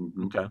 Yeah.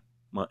 Mm-hmm. Okay.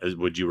 Well,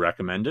 would you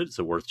recommend it? Is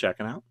it worth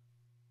checking out?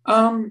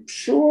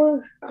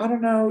 Sure. I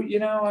don't know.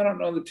 I don't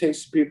know the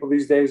taste of people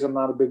these days. I'm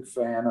not a big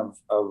fan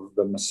of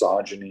the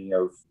misogyny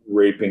of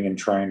raping and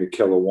trying to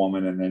kill a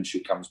woman, and then she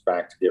comes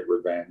back to get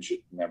revenge.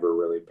 It never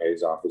really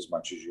pays off as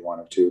much as you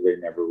want it to. They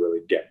never really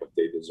get what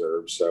they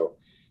deserve. So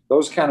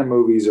those kind of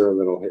movies are a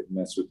little hit and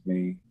miss with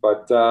me.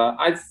 But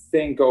I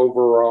think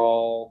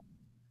overall,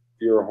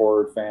 if you're a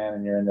horror fan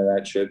and you're into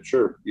that shit,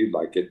 sure, you'd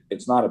like it.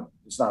 It's not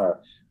a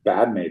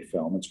bad made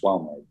film. It's well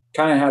made.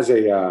 Kind of has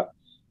a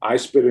I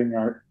spit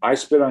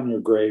on your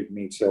grave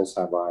meets Hills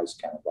Have Eyes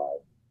kind of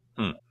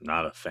vibe.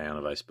 Not a fan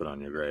of I Spit on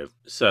Your Grave.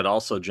 Said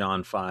also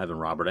John 5 and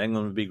Robert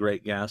Englund would be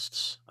great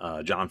guests.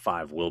 John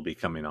 5 will be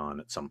coming on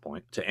at some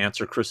point. To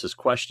answer Chris's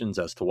questions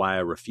as to why I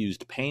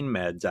refused pain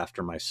meds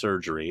after my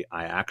surgery,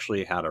 I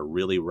actually had a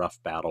really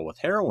rough battle with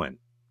heroin.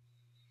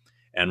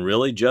 And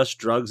really just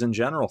drugs in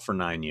general for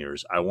 9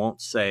 years. I won't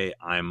say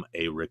I'm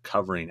a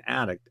recovering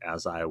addict,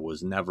 as I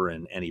was never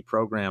in any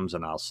programs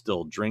and I'll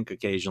still drink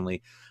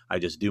occasionally. I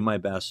just do my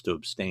best to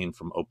abstain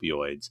from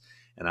opioids.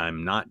 And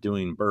I'm not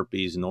doing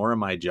burpees, nor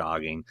am I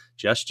jogging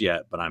just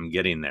yet, but I'm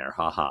getting there.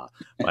 Haha.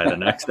 By the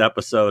next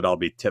episode, I'll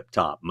be tip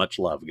top. Much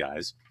love,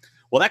 guys.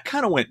 Well, that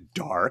kind of went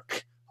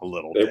dark a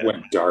little bit. It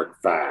went dark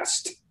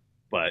fast.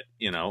 But,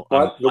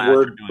 But the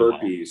word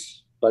burpees.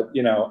 Well. But,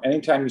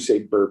 anytime you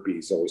say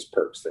burpees, always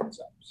perks things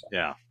up. So.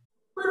 Yeah.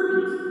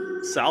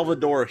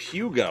 Salvador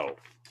Hugo.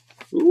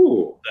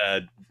 Ooh.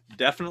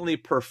 Definitely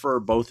prefer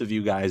both of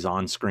you guys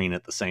on screen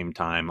at the same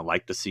time. I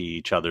like to see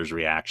each other's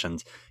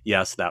reactions.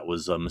 Yes, that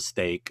was a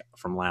mistake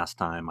from last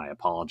time. I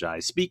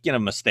apologize. Speaking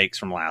of mistakes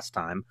from last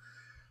time,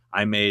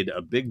 I made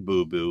a big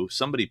boo-boo.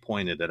 Somebody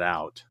pointed it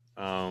out.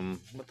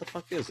 What the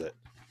fuck is it?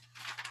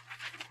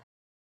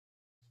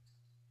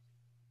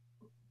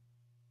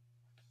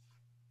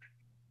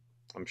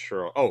 I'm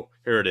sure. Oh,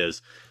 here it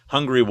is.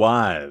 Hungry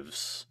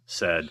Wives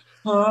said,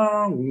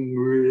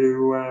 Hungry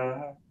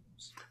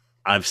Wives.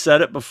 I've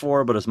said it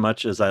before, but as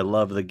much as I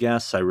love the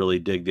guests, I really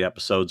dig the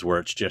episodes where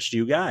it's just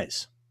you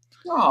guys.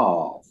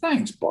 Oh,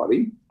 thanks,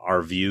 buddy.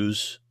 Our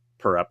views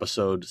per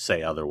episode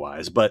say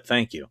otherwise, but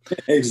thank you.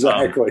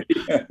 Exactly.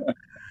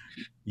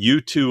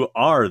 You two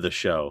are the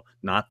show,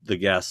 not the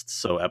guests,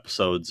 so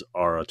episodes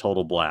are a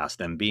total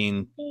blast. And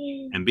being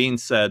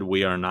said,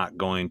 we are not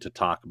going to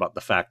talk about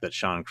the fact that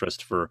Sean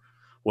Christopher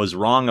was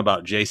wrong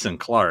about Jason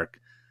Clarke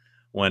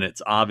when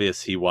it's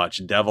obvious he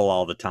watched Devil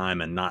All the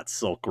Time and not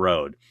Silk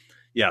Road.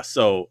 Yeah,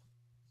 so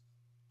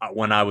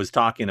when I was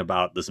talking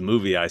about this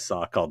movie I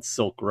saw called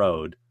Silk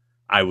Road,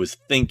 I was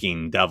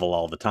thinking Devil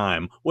All the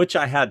Time, which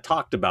I had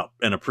talked about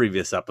in a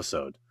previous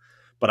episode.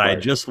 But I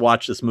just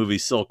watched this movie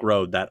Silk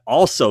Road that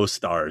also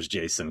stars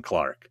Jason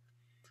Clarke.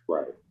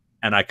 Right.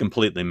 And I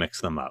completely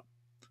mixed them up.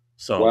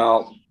 So,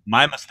 well,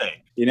 my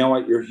mistake. You know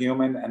what? You're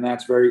human, and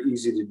that's very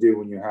easy to do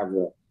when you have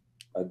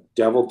a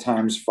Devil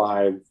times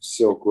 5,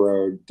 Silk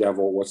Road,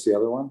 Devil. What's the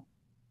other one?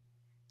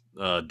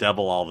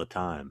 Devil All the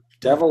Time.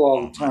 Devil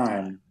All the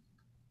Time,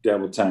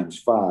 Devil times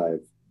 5,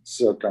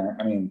 Silk.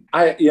 I mean,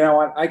 you know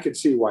what? I could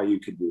see why you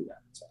could do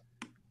that. So.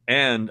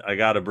 And I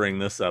got to bring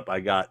this up.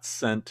 I got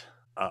sent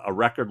a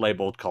record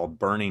label called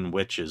Burning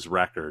Witches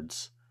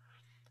Records.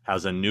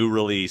 Has a new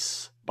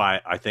release by,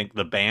 I think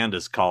the band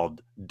is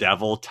called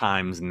Devil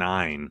Times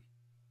 9.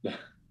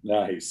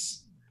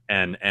 Nice.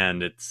 And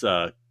it's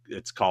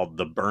called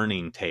The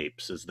Burning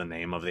Tapes is the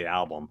name of the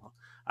album.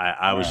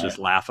 I was just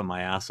laughing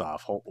my ass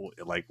off.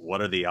 Like,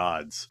 what are the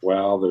odds?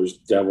 Well, there's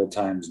Devil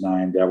Times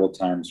 9, Devil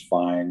Times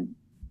 5,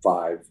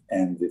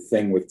 and the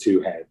thing with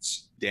 2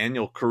 heads.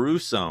 Daniel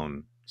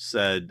Caruso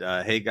said,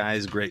 hey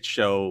guys, great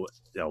show.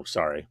 Oh,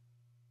 sorry.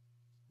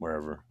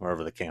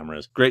 Wherever the camera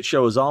is. Great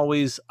show as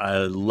always. I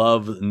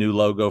love the new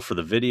logo for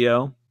the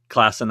video.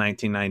 Class of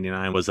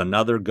 1999 was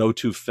another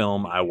go-to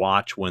film I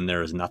watch when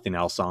there is nothing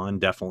else on.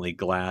 Definitely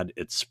glad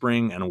it's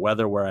spring and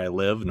weather where I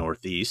live,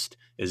 Northeast,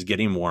 is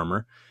getting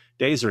warmer.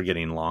 Days are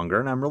getting longer,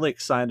 and I'm really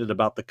excited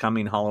about the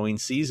coming Halloween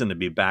season to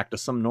be back to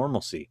some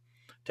normalcy.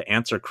 To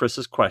answer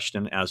Chris's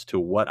question as to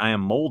what I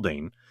am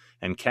molding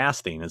and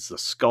casting is the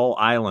Skull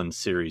Island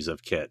series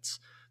of kits.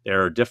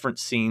 There are different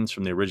scenes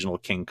from the original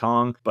King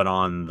Kong, but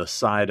on the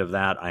side of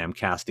that, I am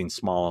casting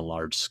small and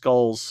large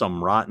skulls,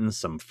 some rotten,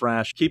 some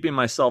fresh, keeping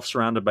myself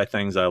surrounded by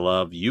things I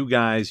love. You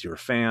guys, your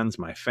fans,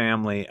 my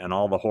family, and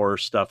all the horror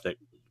stuff that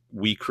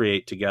we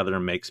create together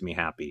makes me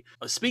happy.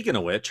 Speaking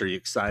of which, are you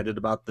excited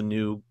about the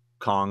new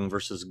Kong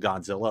versus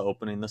Godzilla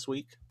opening this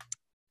week?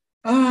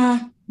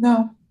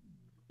 No.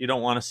 You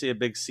don't want to see a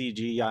big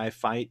CGI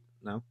fight?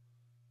 No?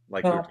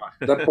 No,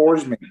 that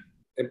bores me.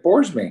 It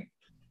bores me.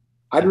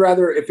 I'd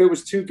rather, if it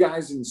was 2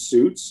 guys in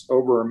suits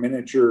over a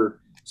miniature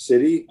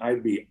city,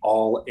 I'd be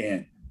all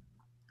in.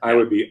 I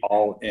would be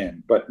all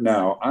in. But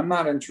no, I'm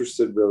not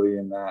interested really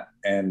in that.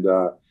 And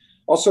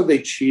also, they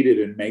cheated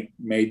and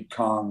made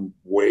Kong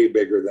way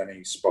bigger than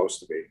he's supposed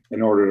to be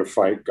in order to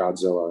fight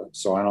Godzilla.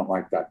 So I don't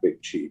like that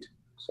big cheat.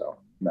 So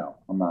no,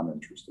 I'm not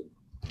interested.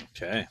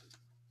 Okay.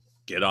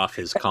 Get off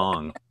his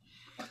Kong.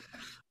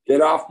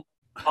 Get off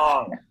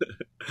Kong.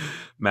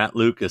 Matt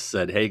Lucas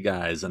said, hey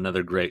guys,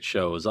 another great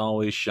show. As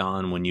always,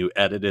 Sean, when you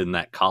edited in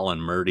that Colin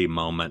Murdy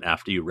moment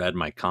after you read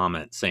my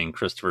comment saying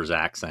Christopher's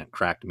accent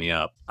cracked me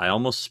up. I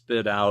almost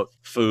spit out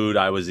food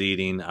I was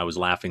eating. I was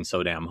laughing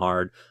so damn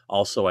hard.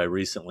 Also, I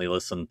recently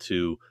listened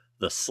to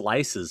the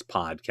Slices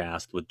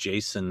podcast with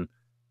Jason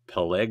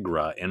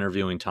Pellegra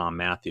interviewing Tom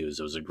Matthews.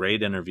 It was a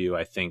great interview.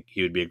 I think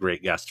he would be a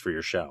great guest for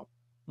your show.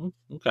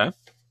 Okay.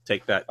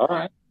 Take that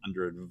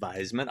under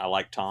advisement. I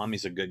like Tom.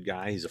 He's a good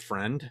guy. He's a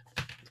friend.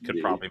 Could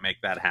probably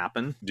make that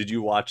happen. Did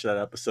you watch that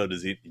episode?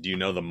 Do you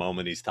know the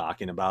moment he's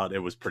talking about? It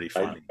was pretty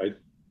funny.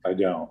 I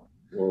don't.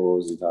 What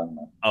was he talking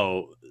about?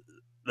 Oh,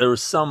 there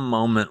was some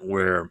moment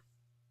where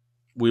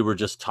we were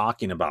just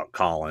talking about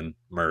Colin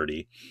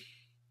Murdy.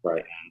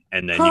 Right.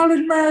 And then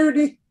Colin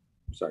Murdy.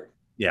 Sorry.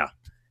 Yeah.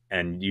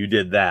 And you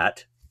did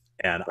that.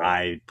 And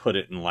I put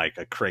it in like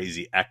a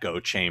crazy echo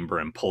chamber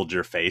and pulled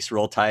your face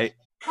real tight.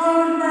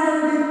 Colin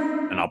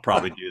Murdy. And I'll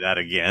probably do that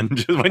again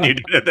just when you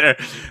did it there.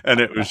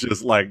 And it was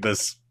just like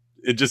this.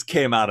 It just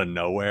came out of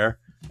nowhere,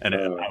 and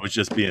I was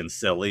just being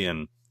silly,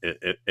 and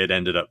it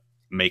ended up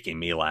making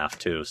me laugh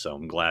too. So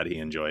I'm glad he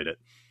enjoyed it.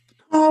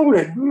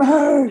 Colin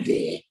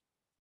Murdy.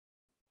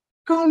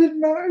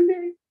 Colin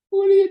Murdy.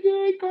 What are you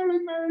doing,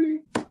 Colin Murdy?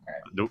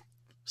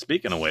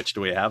 Speaking of which,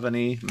 do we have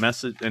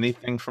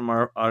anything from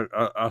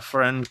our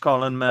friend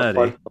Colin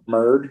Murdy? The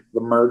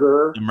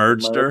murderer. The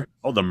murdster.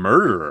 Oh, the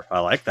murderer.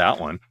 I like that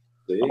one.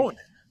 See? Oh,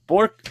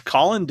 boy,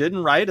 Colin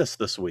didn't write us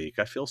this week.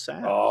 I feel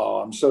sad.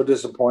 Oh, I'm so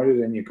disappointed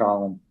in you,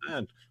 Colin.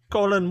 Man,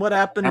 Colin, what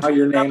happened? Now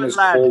your name is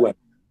Colin.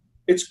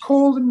 It's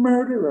Colin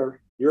Murderer.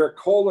 You're a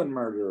colon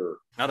murderer.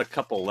 Got a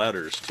couple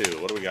letters,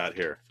 too. What do we got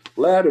here?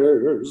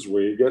 Letters.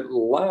 We get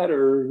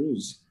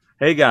letters.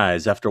 Hey,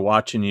 guys. After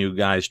watching you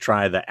guys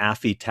try the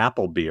Affy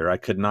Tapple beer, I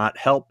could not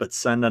help but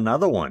send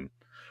another one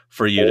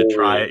for you to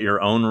try at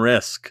your own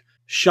risk.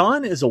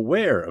 Sean is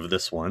aware of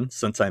this one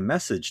since I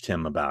messaged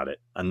him about it.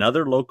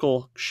 Another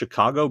local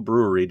Chicago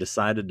brewery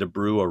decided to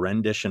brew a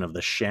rendition of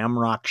the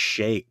Shamrock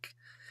Shake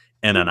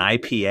in an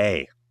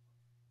IPA.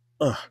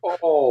 Ugh.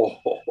 Oh.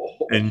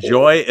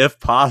 Enjoy, if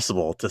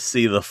possible, to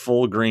see the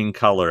full green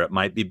color. It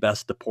might be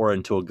best to pour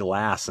into a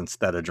glass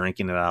instead of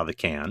drinking it out of the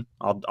can.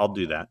 I'll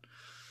do that.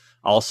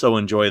 Also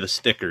enjoy the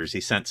stickers.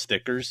 He sent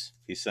stickers.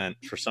 He sent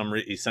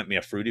he sent me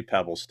a Fruity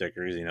Pebbles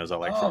stickers. He knows I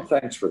like. Oh,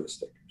 thanks for the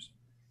stickers.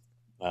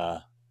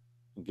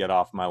 Get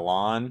off my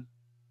lawn.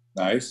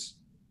 Nice.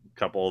 A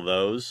couple of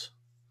those.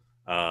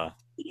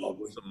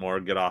 Lovely. Some more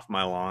get off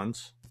my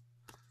lawns.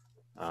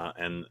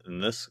 And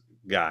this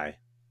guy.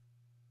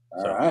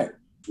 All right.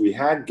 We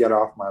had get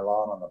off my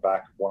lawn on the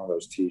back of one of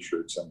those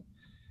t-shirts, and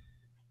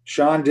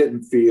Sean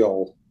didn't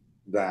feel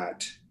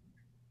that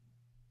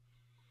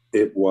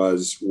it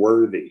was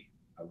worthy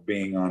of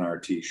being on our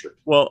t-shirt.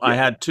 Well, I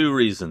had two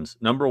reasons.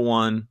 Number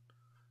one,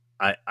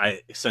 I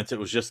since it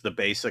was just the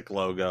basic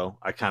logo,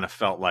 I kind of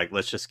felt like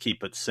let's just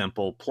keep it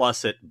simple.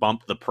 Plus, it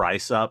bumped the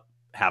price up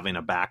having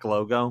a back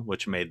logo,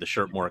 which made the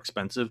shirt more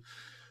expensive.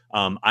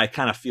 I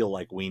kind of feel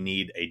like we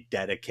need a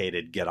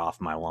dedicated "Get Off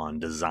My Lawn"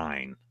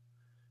 design,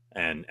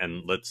 and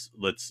let's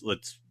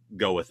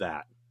go with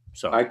that.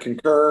 So I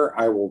concur.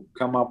 I will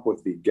come up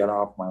with the "Get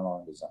Off My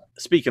Lawn" design.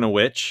 Speaking of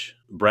which,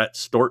 Brett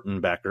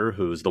Stortenbecker,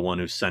 who's the one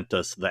who sent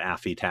us the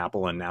Affy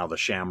Tapple and now the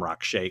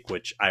Shamrock Shake,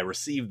 which I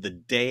received the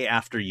day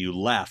after you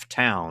left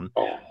town.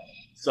 Oh.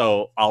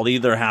 So I'll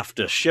either have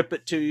to ship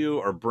it to you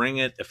or bring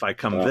it if I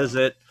come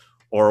visit,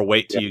 or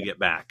wait till you get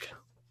back.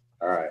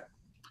 All right.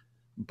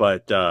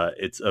 But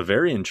it's a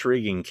very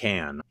intriguing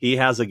can. He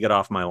has a "Get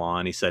Off My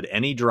Lawn." He said,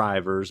 any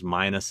drivers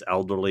minus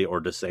elderly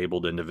or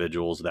disabled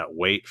individuals that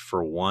wait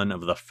for one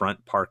of the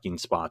front parking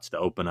spots to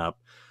open up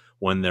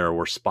when there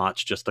were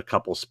spots just a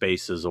couple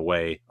spaces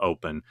away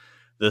open.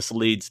 This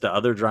leads to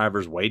other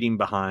drivers waiting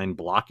behind,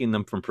 blocking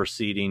them from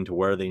proceeding to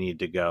where they need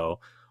to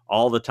go.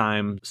 All the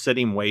time,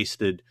 sitting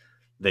wasted.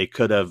 They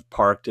could have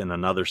parked in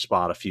another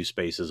spot a few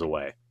spaces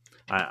away.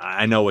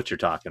 I know what you're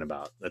talking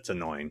about. That's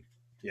annoying.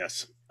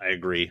 Yes, I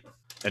agree.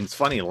 And it's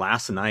funny,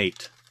 last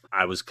night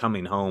I was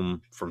coming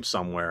home from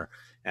somewhere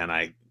and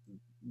I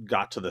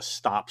got to the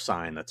stop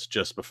sign that's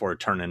just before it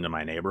turned into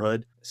my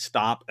neighborhood.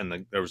 Stop,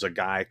 and there was a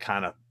guy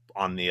kind of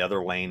on the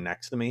other lane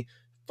next to me,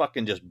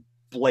 fucking just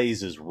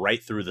blazes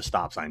right through the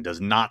stop sign, does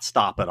not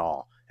stop at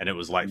all. And it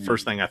was like,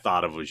 first thing I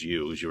thought of was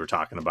you, as you were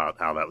talking about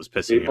how that was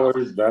pissing me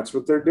off. That's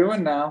what they're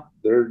doing now.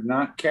 They're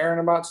not caring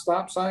about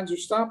stop signs or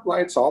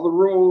stoplights, all the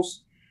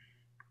rules.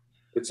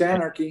 It's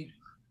anarchy.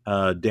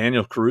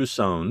 Daniel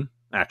Caruso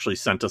actually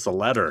sent us a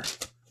letter.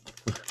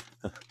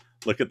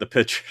 Look at the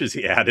pictures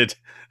he added.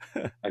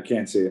 I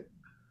can't see it.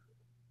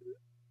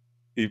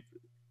 You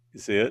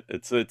see it?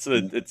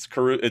 It's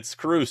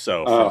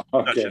Caruso. Oh,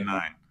 okay. Session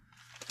 9.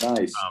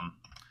 Nice.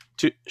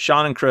 To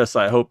Sean and Chris,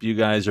 I hope you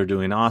guys are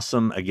doing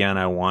awesome. Again,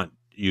 I want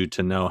you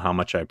to know how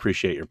much I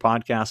appreciate your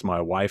podcast.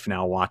 My wife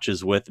now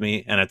watches with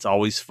me, and it's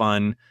always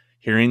fun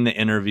hearing the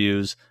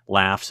interviews,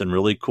 laughs, and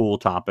really cool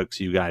topics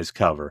you guys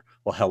cover.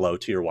 Well, hello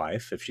to your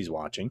wife if she's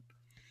watching.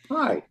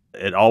 Hi.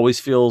 It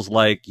always feels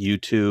like you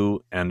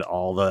two and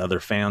all the other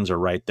fans are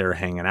right there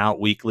hanging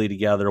out weekly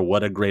together.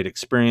 What a great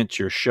experience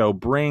your show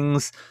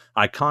brings.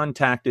 I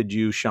contacted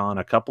you, Sean,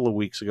 a couple of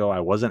weeks ago.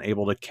 I wasn't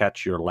able to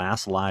catch your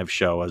last live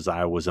show as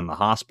I was in the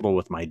hospital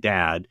with my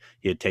dad.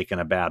 He had taken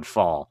a bad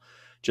fall.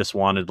 Just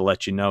wanted to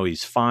let you know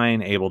he's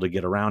fine, able to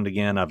get around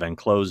again. I've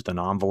enclosed an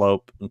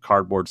envelope,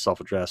 cardboard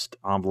self-addressed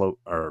envelope,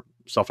 or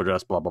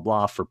self-addressed blah, blah,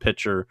 blah, for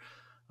picture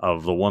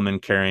of the woman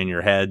carrying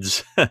your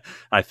heads.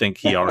 I think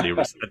he already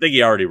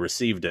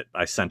received it.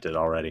 I sent it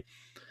already.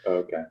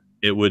 Okay.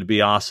 It would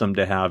be awesome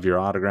to have your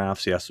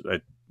autographs. Yes.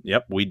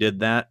 Yep. We did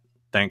that.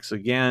 Thanks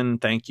again.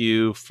 Thank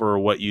you for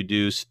what you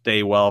do.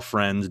 Stay well,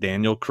 friends.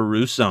 Daniel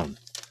Caruso.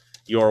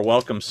 You're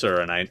welcome,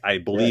 sir. And I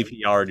believe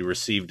he already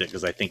received it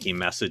because I think he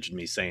messaged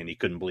me saying he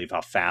couldn't believe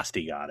how fast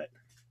he got it.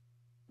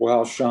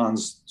 Well,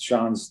 Sean's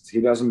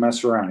he doesn't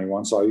mess around. He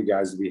wants all you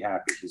guys to be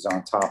happy. He's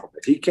on top of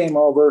it. He came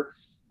over,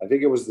 I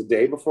think it was the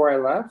day before I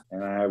left,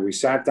 and we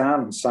sat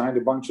down and signed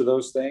a bunch of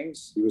those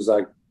things. He was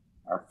like,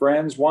 our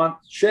friends want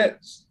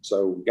shit,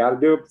 so we got to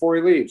do it before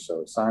he leaves.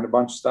 So signed a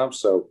bunch of stuff.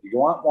 So if you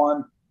want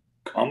one,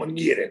 come and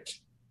get it.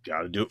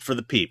 Got to do it for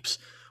the peeps.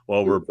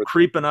 Well, we're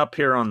creeping up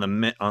here on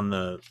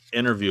the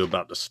interview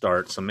about to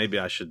start, so maybe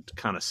I should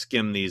kind of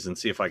skim these and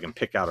see if I can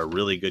pick out a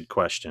really good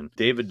question.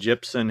 David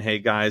Gibson, hey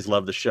guys,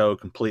 love the show,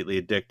 completely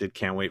addicted,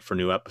 can't wait for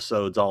new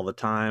episodes all the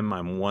time.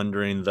 I'm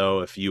wondering, though,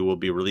 if you will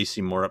be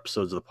releasing more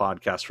episodes of the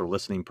podcast for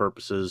listening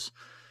purposes.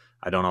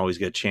 I don't always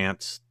get a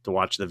chance to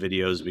watch the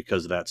videos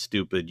because of that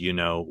stupid,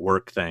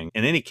 work thing.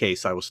 In any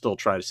case, I will still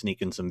try to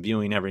sneak in some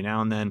viewing every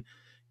now and then.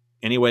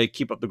 Anyway,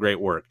 keep up the great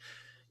work.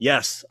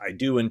 Yes, I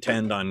do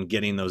intend on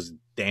getting those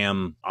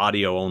damn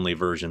audio only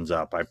versions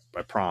up.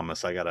 I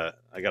promise. I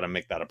gotta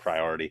make that a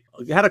priority.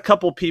 I had a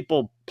couple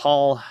people,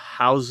 Paul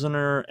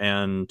Hausener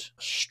and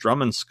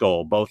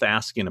Strummenskull, both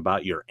asking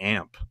about your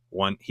amp.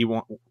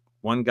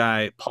 One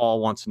guy, Paul,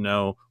 wants to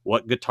know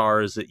what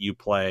guitars that you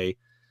play,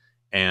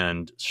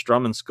 and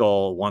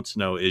Strummenskull wants to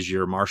know, is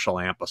your Marshall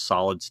amp a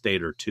solid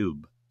state or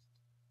tube?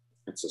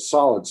 It's a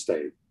solid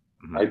state.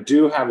 Mm-hmm. I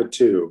do have a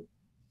tube.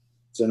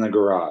 It's in the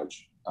garage.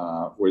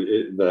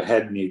 The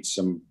head needs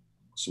some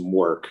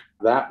work.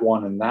 That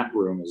one in that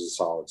room is a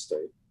solid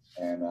state.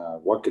 And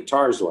what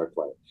guitars do I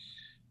play?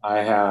 I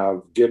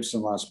have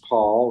Gibson Les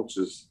Paul, which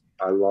is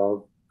I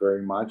love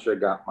very much. I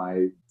got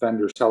my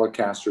Fender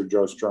Telecaster,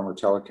 Joe Strummer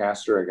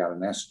Telecaster. I got an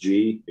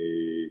SG,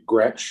 a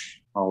Gretsch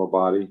hollow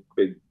body,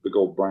 big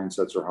old Brian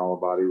Setzer hollow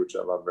body, which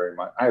I love very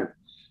much. I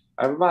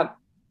have about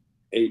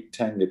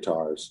 8-10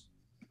 guitars,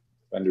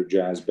 Fender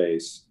jazz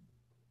bass.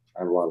 I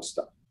have a lot of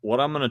stuff. What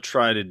I'm going to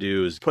try to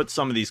do is put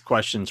some of these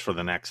questions for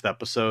the next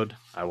episode.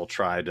 I will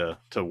try to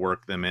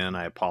work them in.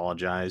 I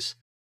apologize.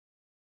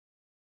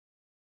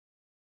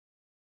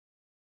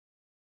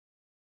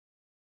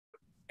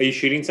 Are you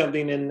shooting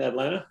something in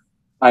Atlanta?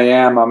 I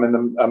am.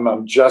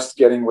 I'm just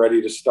getting ready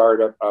to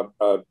start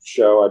a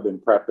show. I've been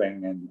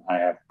prepping, and I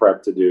have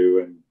prep to do,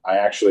 and I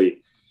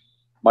actually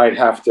might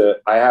have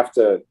to.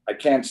 I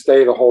can't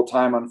stay the whole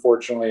time.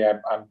 Unfortunately,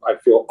 I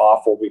feel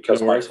awful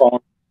because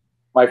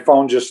my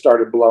phone just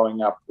started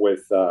blowing up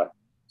with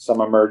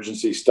some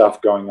emergency stuff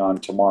going on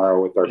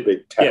tomorrow with our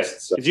big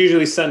tests. Yes, it's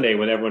usually Sunday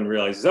when everyone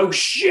realizes, oh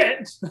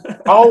shit!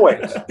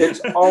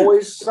 It's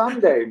always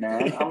Sunday,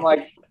 man. I'm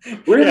like,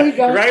 really,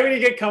 guys? Right when you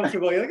get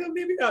comfortable, you're like, oh,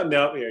 maybe not.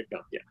 No, here it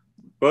comes. Yeah.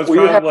 Well, it's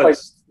probably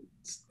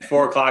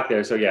 4 o'clock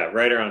there, so yeah,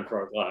 right around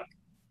 4 o'clock.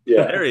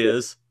 Yeah, there he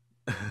is.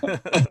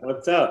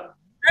 What's up?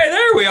 Hey,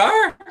 there we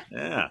are.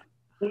 Yeah.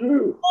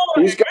 Oh,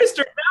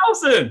 Mr.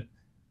 Nelson.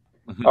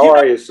 How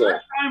are you, sir?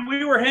 Last time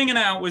we were hanging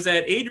out was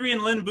at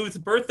Adrian Lynn Booth's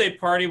birthday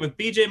party with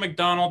BJ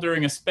McDonald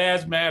during a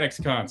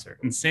Spasmatics concert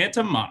in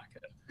Santa Monica.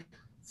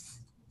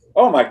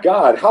 Oh my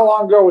God! How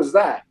long ago was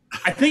that?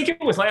 I think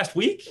it was last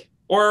week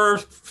or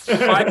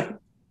 5.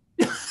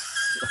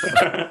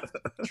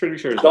 Pretty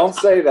sure. Don't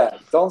say that.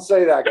 Don't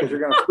say that because you're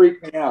gonna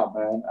freak me out,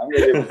 man. I'm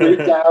gonna get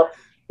freaked out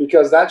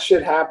because that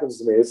shit happens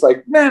to me. It's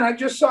like, man, I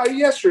just saw you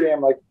yesterday. I'm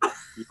like,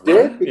 you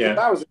did? Because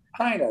I was in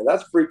China.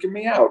 That's freaking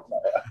me out,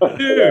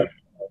 dude.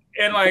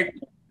 And like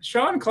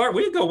Sean Clark,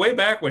 we go way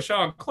back with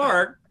Sean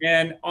Clark,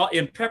 and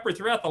in Pepper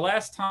throughout the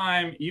last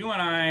time you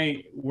and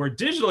I were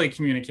digitally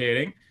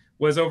communicating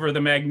was over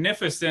the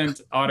magnificent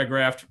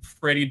autographed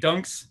Freddie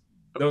Dunks.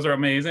 Those are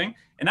amazing.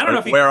 And I don't know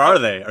if where are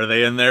they? Are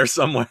they in there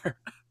somewhere?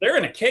 They're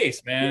in a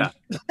case, man.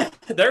 Yeah.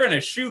 They're in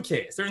a shoe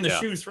case. They're in the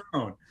shoe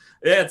throne.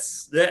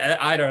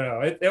 I don't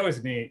know. It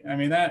was neat. I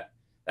mean, that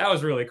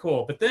was really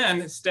cool. But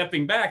then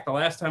stepping back, the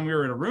last time we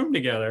were in a room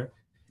together,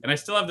 and I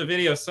still have the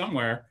video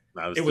somewhere.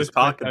 I was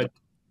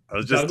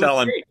just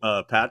telling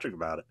Patrick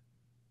about it.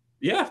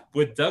 Yeah,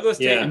 with Douglas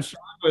Tate and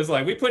Sean was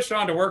like, we put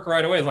Sean to work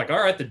right away. It's like, all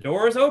right, the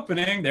door is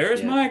opening.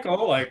 There's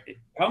Michael. Like,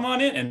 come on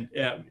in.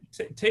 And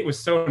Tate was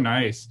so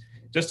nice,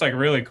 just like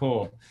really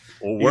cool.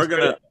 Well,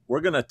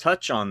 we're gonna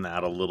touch on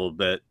that a little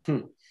bit.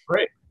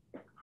 Great.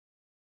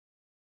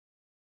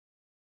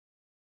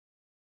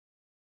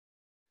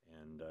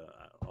 And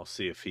I'll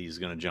see if he's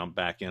gonna jump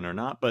back in or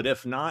not. But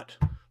if not,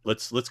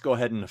 let's go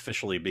ahead and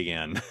officially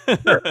begin.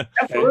 Sure.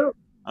 Absolutely.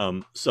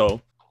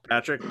 So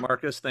Patrick,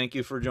 Marcus, thank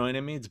you for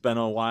joining me. It's been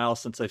a while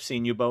since I've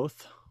seen you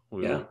both.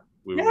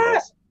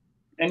 Yes.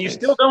 And you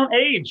still don't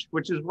age,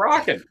 which is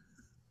rocking.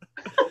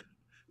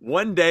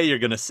 One day you're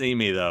going to see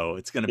me, though.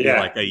 It's going to be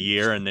like a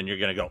year, and then you're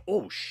going to go,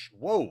 oh,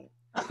 whoa,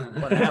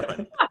 what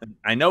happened?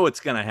 I know it's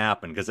going to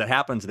happen because it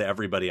happens to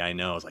everybody I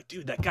know. It's like,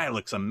 dude, that guy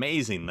looks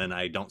amazing. Then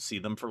I don't see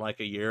them for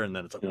like a year, and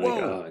then it's like, whoa,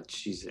 like, oh,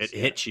 Jesus, it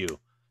hits you.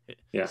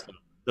 So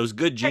those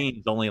good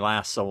genes only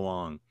last so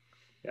long.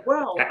 Yeah.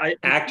 Well,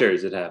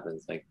 actors, it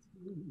happens, like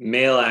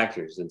male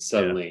actors, and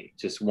suddenly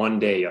just one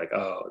day you're like,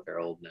 oh, they're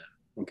old now.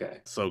 Okay.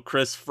 So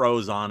Chris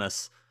froze on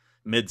us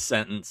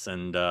mid-sentence,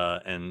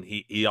 and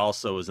he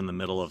also was in the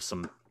middle of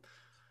some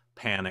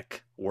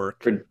panic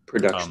work,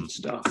 production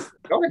stuff.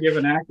 I want to give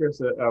an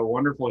actress a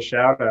wonderful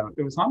shout out.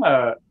 It was on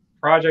a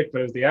project, but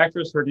it was the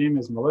actress. Her name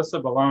is Melissa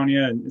Bologna,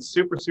 and it's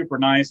super, super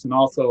nice, and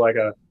also like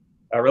a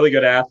really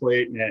good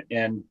athlete,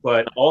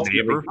 but also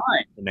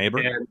neighbor.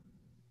 And,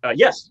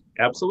 yes,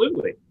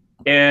 absolutely.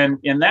 And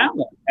in that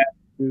one,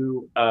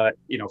 to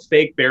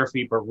fake bare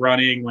feet, but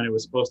running when it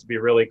was supposed to be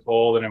really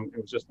cold, and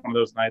it was just one of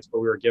those nights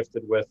where we were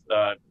gifted with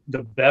the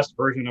best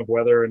version of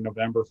weather in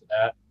November for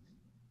that.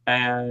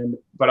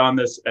 But on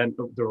this, and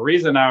the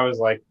reason I was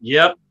like,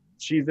 yep,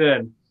 she's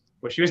in.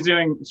 Well, she was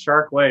doing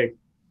Shark Lake,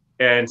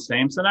 and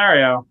same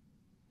scenario.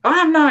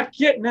 I'm not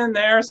getting in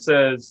there,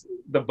 says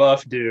the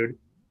buff dude.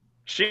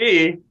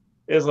 She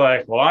is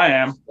like, well, I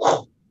am.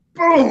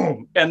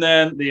 Boom! And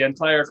then the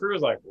entire crew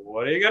is like,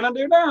 what are you going to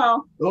do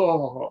now?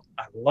 Oh,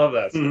 I love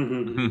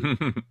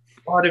that.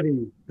 What of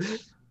you?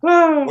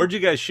 Where'd you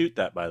guys shoot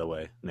that, by the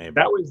way, neighbor?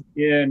 That was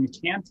in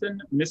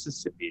Canton,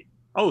 Mississippi.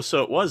 Oh,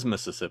 so it was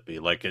Mississippi,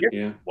 like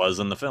it was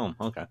in the film.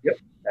 Okay. Yep,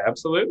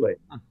 absolutely.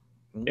 Okay.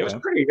 It was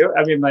pretty good.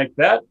 I mean, like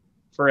that,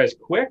 for as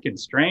quick and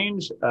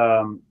strange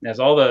as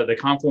all the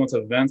confluence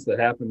of events that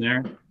happened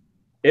there,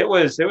 it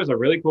was a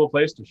really cool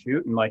place to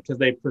shoot. And like, because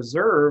they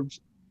preserved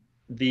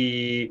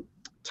the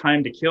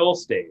Time to Kill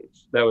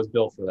stage that was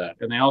built for that.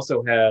 And they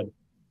also had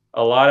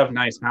a lot of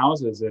nice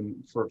houses and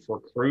for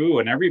crew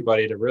and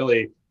everybody to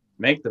really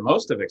make the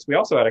most of it. So we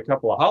also had a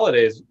couple of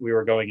holidays we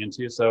were going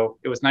into. So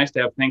it was nice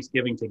to have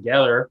Thanksgiving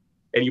together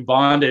and you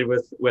bonded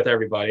with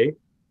everybody.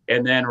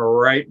 And then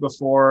right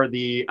before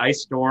the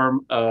ice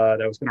storm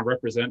that was going to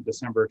represent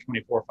December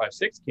 24, 5,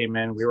 6 came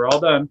in, we were all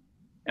done.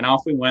 And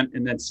off we went.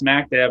 And then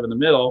smack dab in the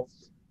middle,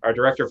 our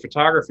director of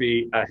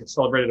photography had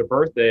celebrated a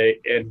birthday,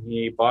 and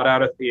he bought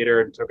out a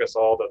theater and took us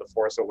all to The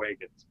Force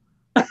Awakens.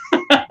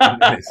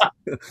 Nice.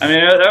 I mean,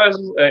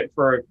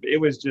 it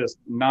was just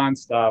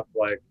nonstop.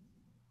 Like,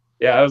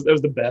 yeah, it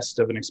was the best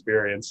of an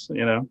experience,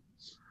 you know?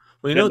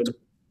 Well, you know what's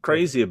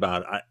crazy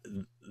about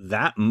it?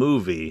 That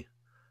movie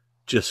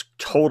just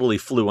totally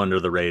flew under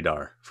the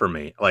radar for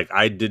me. Like,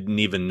 I didn't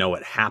even know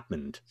it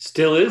happened.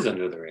 Still is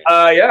under the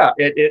radar. Yeah,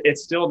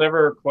 it's still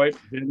never quite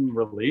been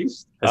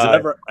released.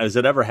 Has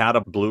it ever had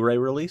a Blu-ray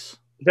release?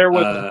 There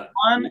was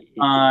one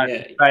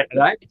that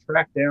I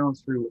tracked down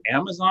through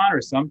Amazon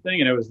or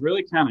something, and it was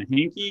really kind of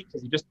hinky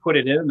because you just put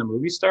it in and the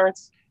movie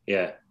starts.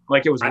 Yeah.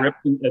 Like it was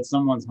ripped at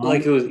someone's home.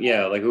 Like it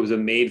was a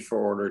made for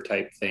order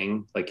type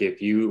thing. Like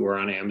if you were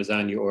on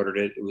Amazon, you ordered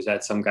it, it was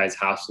at some guy's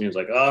house, and he was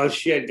like, "Oh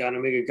shit, gotta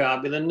make a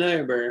copy of the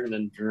neighbor," and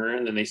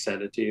then they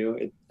send it to you.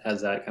 It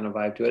has that kind of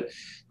vibe to it.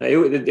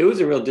 It was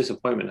a real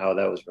disappointment how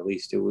that was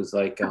released. It was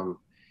like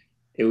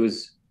who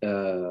was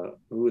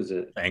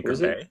it? Anchor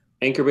Bay.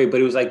 Anchor Bay,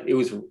 but it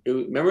was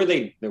remember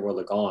they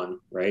were gone,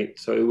 right?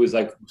 So it was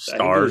like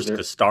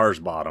the Stars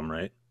bottom,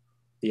 right?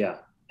 Yeah.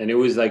 And it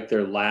was like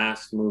their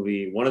last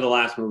movie, one of the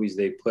last movies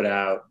they put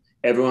out.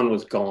 Everyone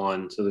was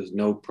gone, so there's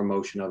no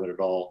promotion of it at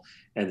all.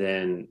 And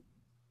then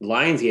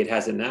Lionsgate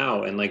has it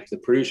now, and like the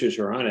producers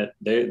who are on it,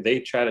 they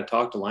try to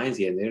talk to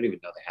Lionsgate, and they don't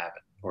even know they have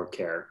it or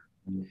care.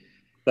 Mm-hmm.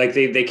 Like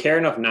they care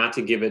enough not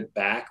to give it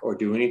back or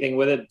do anything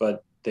with it,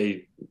 but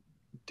they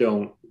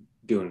don't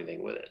do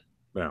anything with it,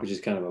 which is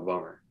kind of a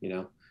bummer, you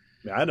know?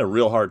 I had a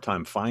real hard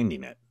time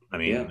finding it. I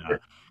mean,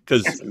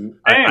 because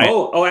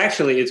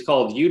actually, it's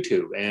called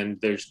YouTube, and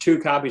there's 2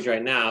 copies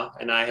right now,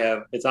 and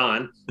it's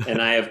on,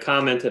 and I have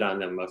commented on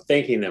them of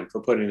thanking them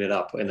for putting it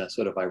up in a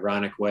sort of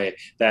ironic way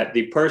that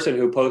the person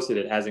who posted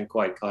it hasn't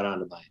quite caught on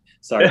to my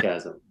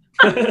sarcasm.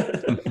 But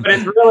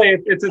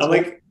it's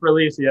like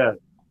release yet.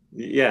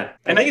 Yeah,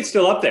 I think it's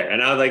still up there,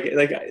 and I was like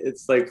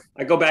it's like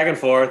I go back and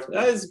forth.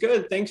 That is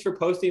good. Thanks for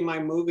posting my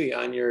movie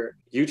on your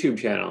YouTube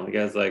channel. The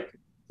guy's like,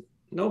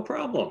 no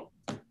problem.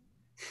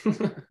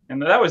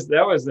 And that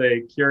was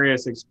a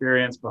curious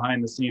experience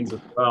behind the scenes as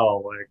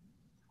well.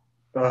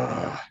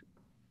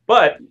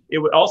 But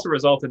it also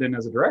resulted in,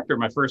 as a director,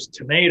 my first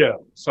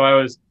tomato. So I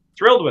was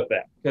thrilled with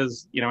that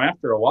because, you know,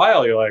 after a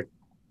while, you're like,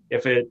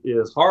 if it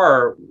is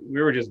horror,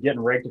 we were just getting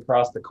raked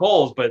across the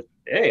coals. But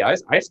hey,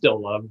 I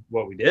still love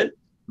what we did.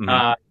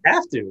 Mm-hmm.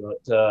 Have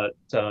to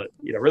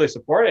you know, really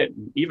support it.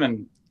 And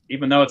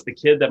even though it's the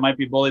kid that might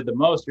be bullied the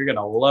most, you're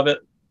gonna love it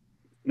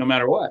no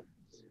matter what.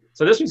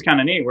 So this was kind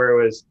of neat, where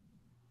it was.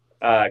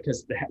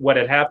 Because what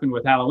had happened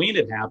with Halloween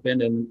had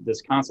happened, and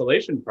this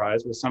consolation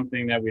prize was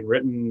something that we'd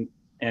written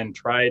and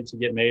tried to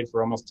get made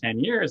for almost 10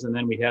 years. And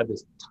then we had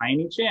this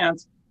tiny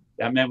chance.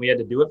 That meant we had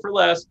to do it for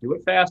less, do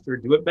it faster,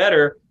 do it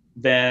better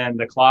than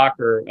the clock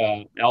or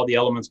all the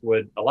elements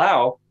would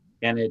allow.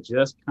 And it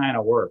just kind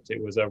of worked.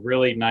 It was a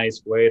really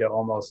nice way to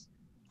almost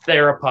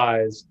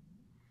therapize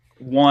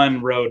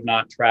one road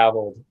not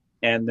traveled,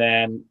 and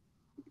then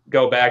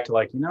go back to,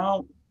 like, you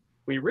know,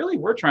 we really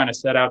were trying to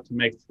set out to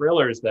make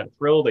thrillers that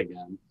thrilled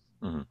again.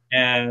 Mm-hmm.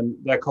 And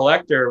The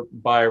Collector,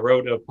 by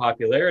rote of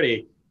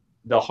popularity,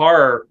 the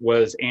horror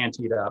was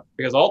anteed up,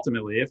 because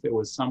ultimately, if it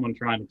was someone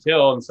trying to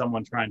kill and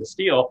someone trying to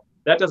steal,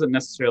 that doesn't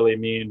necessarily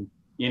mean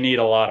you need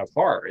a lot of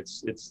horror.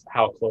 It's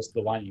how close to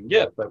the line you can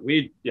get. But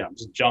we, you know,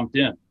 just jumped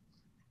in.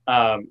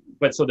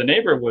 But so The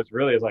Neighbor was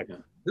really like,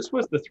 this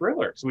was the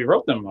thriller. So we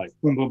wrote them like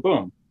boom, boom,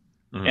 boom.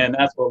 Mm-hmm. And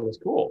that's what was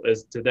cool,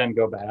 is to then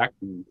go back,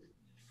 and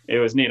it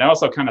was neat. I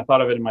also kind of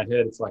thought of it in my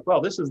head. It's like, well,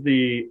 this is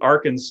the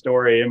Arkin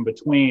story in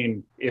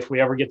between. If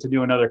we ever get to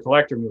do another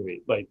Collector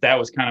movie, like, that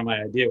was kind of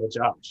my idea with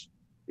Josh.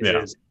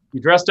 You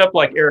dressed up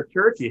like Eric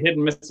Church, you hid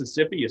in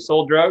Mississippi, you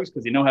sold drugs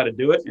because you know how to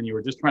do it, and you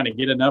were just trying to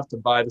get enough to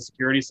buy the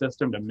security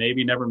system to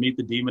maybe never meet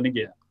the demon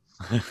again.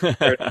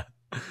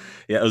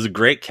 Yeah, it was a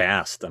great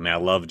cast. I mean, I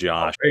love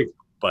Josh,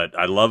 but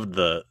I loved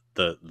the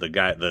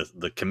guy,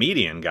 the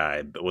comedian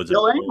guy. Was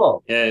Bill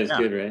Engvall. Yeah, it's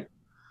good, right?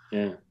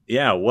 Yeah.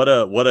 Yeah, what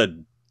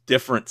a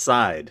different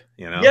side,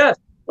 you know? Yes.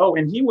 Oh,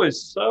 and he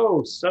was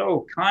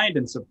so kind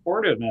and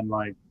supportive, and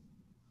like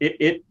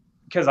it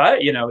because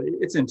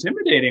it's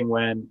intimidating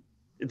when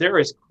there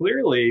is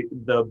clearly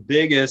the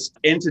biggest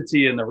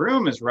entity in the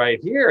room is right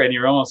here, and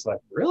you're almost like,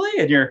 really?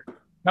 And you're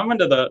coming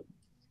to the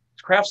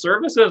craft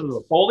services with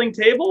a folding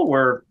table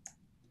where,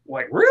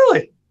 like,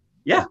 really?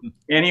 Yeah.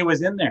 And he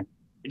was in there,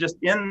 just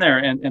in there,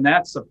 and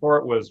that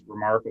support was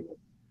remarkable.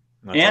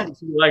 That's and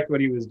awesome. He liked what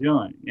he was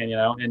doing,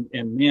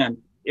 and man,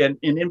 and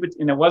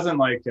it wasn't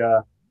like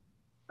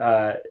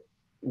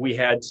we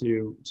had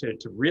to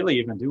really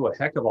even do a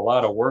heck of a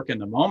lot of work in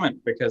the moment,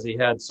 because he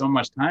had so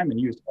much time and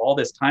used all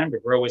this time to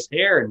grow his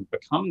hair and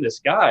become this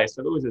guy.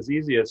 So it was as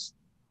easy as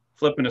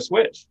flipping a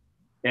switch.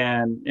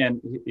 And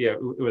it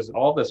was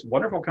all this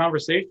wonderful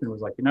conversation. It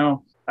was like,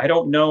 I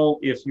don't know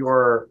if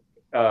you're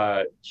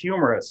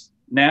humorous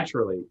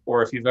naturally,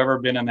 or if you've ever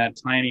been in that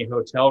tiny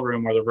hotel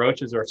room where the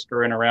roaches are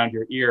scurrying around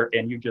your ear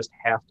and you just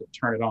have to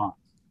turn it on.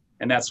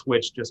 And that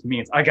switch just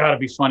means, I got to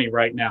be funny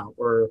right now.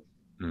 Or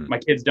My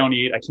kids don't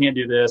eat. I can't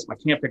do this. I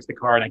can't fix the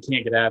car, and I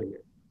can't get out of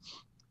here.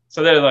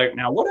 So they're like,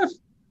 now what if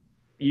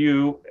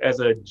you, as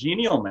a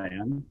genial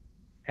man,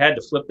 had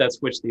to flip that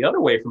switch the other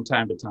way from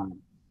time to time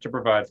to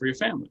provide for your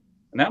family?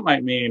 And that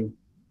might mean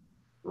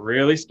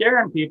really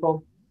scaring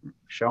people,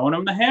 showing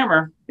them the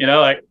hammer, you know,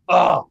 like,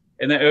 oh,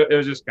 and then it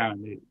was just kind of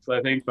neat. So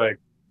I think like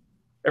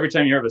every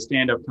time you have a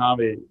stand-up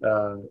comedy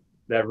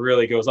that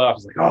really goes off,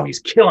 it's like, oh, he's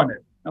killing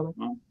it. I was like,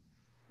 well,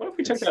 what if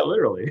we took that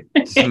literally?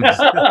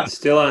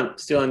 Still on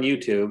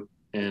YouTube,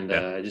 and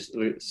just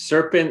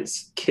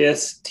Serpent's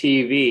Kiss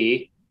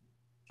TV.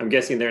 I'm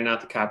guessing they're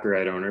not the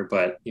copyright owner,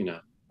 but you know,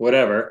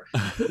 whatever.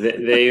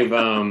 They've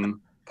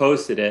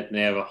posted it, and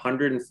they have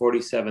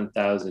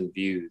 147,000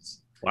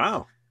 views.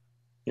 Wow.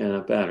 Yeah,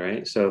 not bad,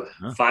 right? So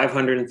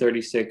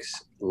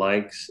 536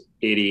 likes,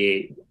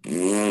 88.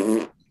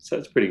 So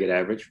that's pretty good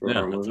average for a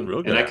horror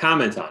movie. And I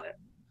comment on it.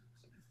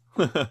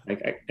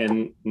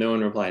 And no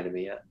one replied to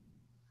me yet.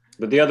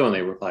 But the other one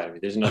they replied to me.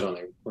 There's another one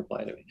they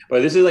replied to me.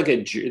 But this is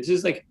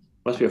like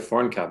must be a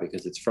foreign copy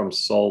because it's from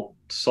Salt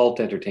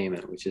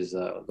Entertainment, which is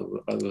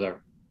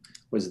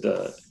was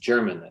the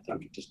German, I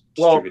think,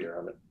 distributor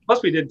of it.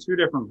 Plus, we did 2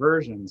 different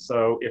versions.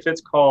 So if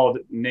it's called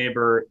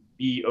Neighbor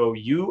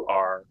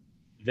BOUR,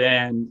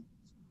 then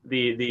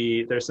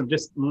there's some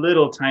just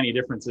little tiny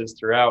differences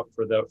throughout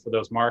for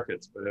those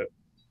markets. But it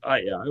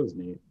was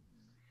neat.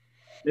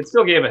 It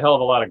still gave a hell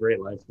of a lot of great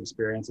life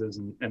experiences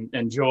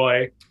and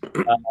joy.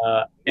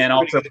 And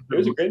also, it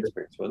was a great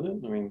experience,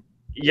 wasn't it? I mean,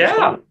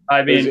 yeah,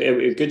 I mean, it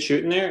was good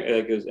shooting there.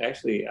 Like, it was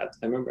actually, I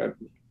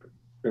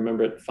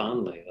remember it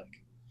fondly.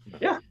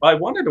 Like, yeah, I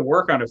wanted to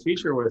work on a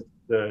feature with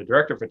the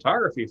director of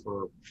photography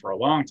for a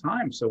long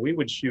time. So we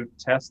would shoot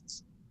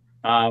tests.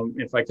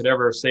 If I could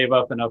ever save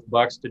up enough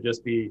bucks to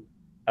just be,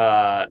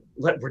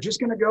 we're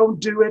just going to go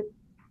do it.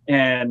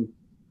 And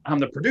I'm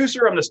the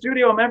producer, I'm the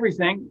studio, I'm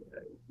everything.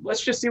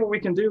 Let's just see what we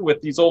can do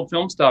with these old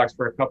film stocks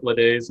for a couple of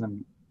days.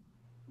 And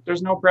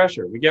there's no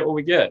pressure. We get what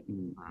we get.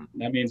 And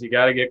that means you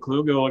got to get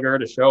Clu Gulager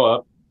to show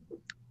up,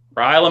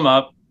 rile him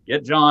up,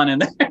 get John in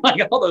there,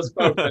 like all those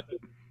folks.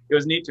 It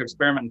was neat to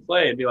experiment and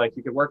play. It'd be like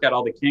you could work out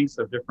all the kinks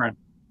of different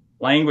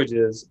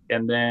languages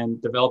and then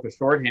develop a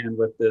shorthand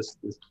with this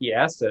key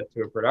asset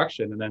to a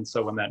production. And then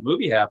so when that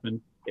movie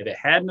happened, if it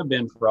hadn't have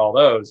been for all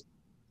those,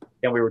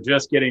 and we were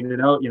just getting to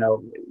know, you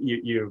know,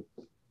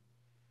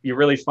 you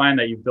really find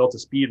that you've built a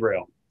speed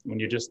rail when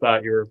you just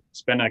thought you were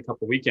spending a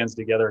couple of weekends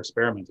together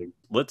experimenting.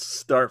 Let's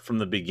start from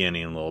the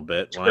beginning a little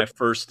bit. When I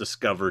first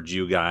discovered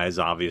you guys,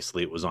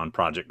 obviously it was on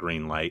Project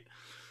Greenlight.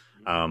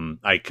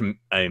 I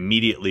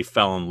immediately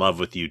fell in love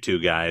with you two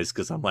guys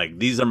because I'm like,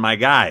 these are my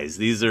guys.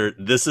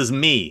 This is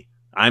me.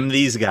 I'm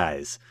these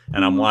guys.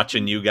 And I'm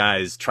watching you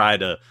guys try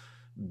to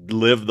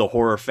live the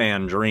horror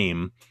fan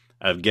dream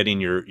of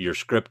getting your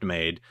script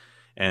made.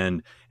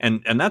 And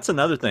that's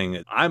another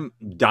thing. I'm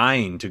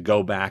dying to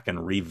go back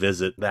and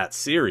revisit that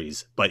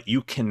series, but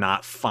you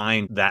cannot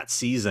find that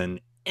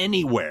season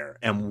anywhere.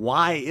 And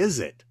why is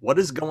it? What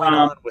is going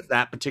on with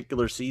that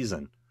particular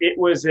season? It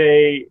was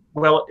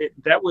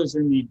that was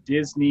in the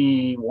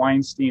Disney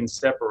Weinstein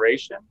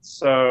separation.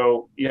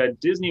 So yeah,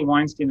 Disney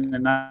Weinstein,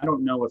 and I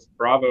don't know if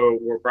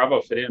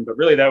Bravo fit in, but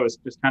really that was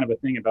just kind of a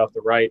thing about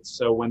the rights.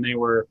 So when they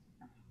were,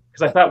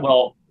 because I thought,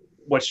 well,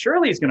 what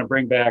Shirley is going to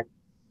bring back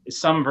is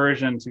some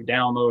version to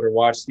download or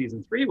watch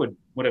season 3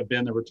 would have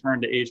been the return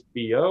to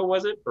HBO,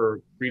 was it,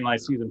 for Greenlight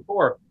season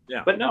 4?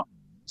 Yeah. But no.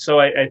 So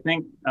I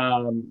think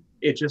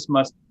it just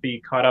must be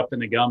caught up in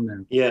the gum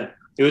then. Yeah.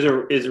 It was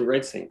a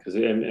rights thing because I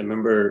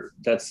remember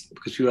that's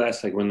because you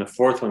asked, like, when the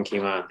 4th one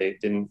came out, they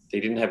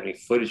didn't have any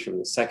footage from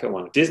the 2nd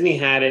one. Disney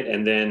had it,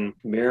 and then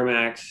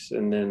Miramax,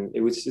 and then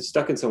it was just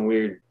stuck in some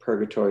weird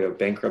purgatory of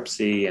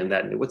bankruptcy. And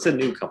that, what's the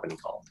new company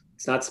called?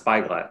 It's not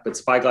Spyglass, but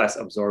Spyglass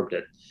absorbed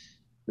it.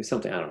 It was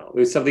something, I don't know. It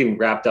was something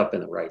wrapped up in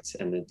the rights,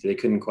 and they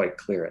couldn't quite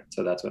clear it.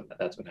 So that's what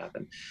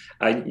happened.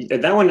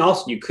 That one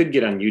also you could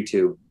get on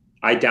YouTube.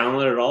 I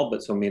downloaded it all,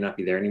 but so it may not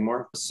be there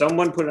anymore.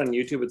 Someone put it on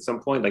YouTube at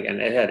some point, like,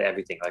 and it had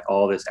everything, like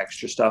all this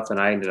extra stuff, and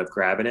I ended up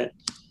grabbing it,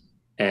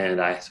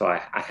 and I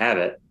have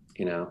it.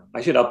 You know,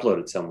 I should upload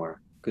it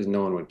somewhere because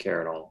no one would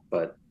care at all.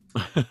 But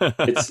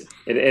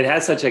it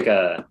has such like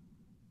a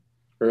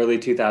early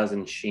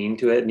 2000s sheen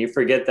to it, and you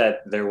forget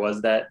that there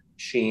was that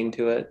sheen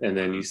to it, and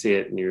then you see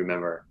it and you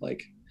remember,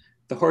 like,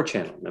 the Horror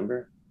Channel.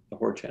 Remember the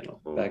Horror Channel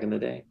back in the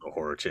day? The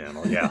Horror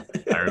Channel, yeah.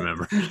 I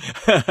remember.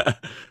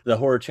 The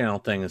Horror Channel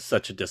thing is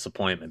such a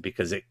disappointment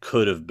because it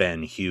could have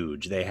been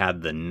huge. They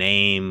had the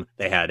name,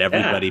 they had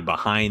everybody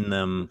behind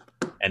them,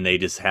 and they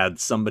just had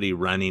somebody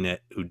running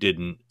it who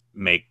didn't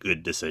make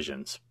good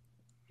decisions.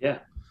 Yeah.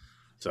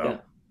 So,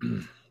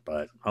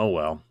 but oh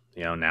well.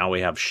 You know, now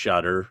we have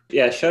Shudder.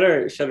 Yeah,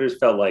 Shudder's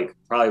felt like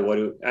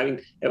probably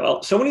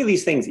so many of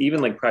these things,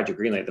 even like Project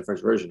Greenlight, the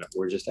first version,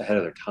 were just ahead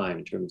of their time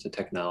in terms of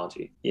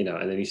technology. You know,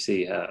 and then you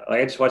see,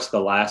 I just watched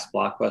the last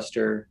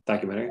Blockbuster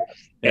documentary,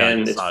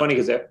 and it's funny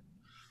because,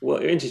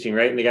 interesting,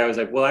 right? And the guy was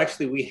like, "Well,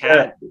 actually, we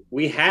had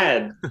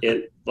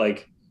it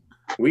like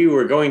we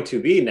were going to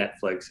be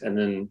Netflix, and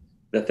then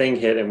the thing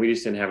hit and we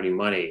just didn't have any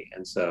money.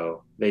 And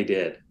so they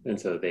did. And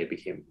so they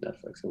became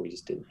Netflix and we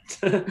just didn't.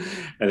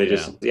 And they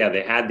just, they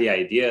had the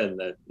idea and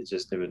that it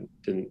just weren't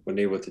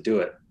able to do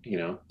it, you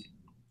know?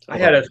 So, I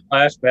had a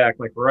flashback,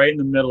 like right in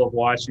the middle of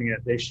watching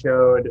it. They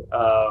showed,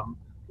 I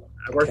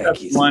worked at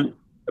one,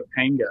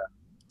 Topanga,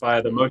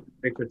 by the Motion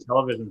Picture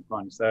Television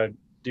Fund. So I'd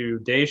do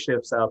day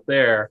shifts out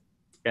there,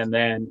 and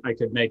then I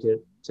could make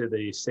it to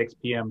the 6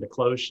 p.m. to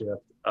close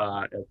shift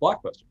at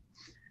Blockbuster.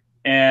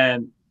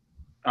 And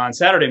on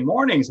Saturday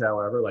mornings,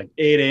 however, like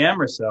 8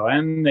 a.m. or so,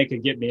 and they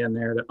could get me in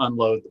there to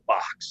unload the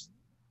box.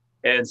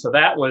 And so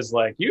that was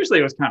like, usually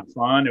it was kind of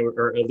fun,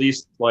 or at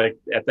least like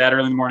at that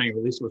early morning,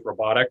 at least it was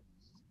robotic,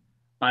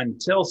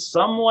 until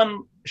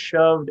someone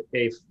shoved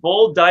a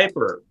full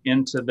diaper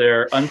into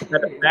their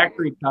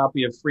unsatisfactory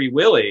copy of Free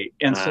Willy.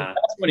 And so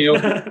that's when he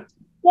opened,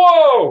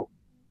 whoa,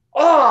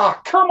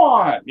 come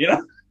on, you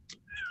know?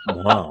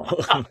 Wow.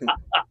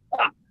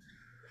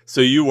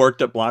 So you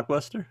worked at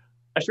Blockbuster?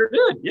 I sure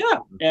did, yeah.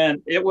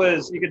 And it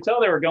was, you could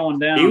tell they were going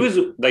down. He was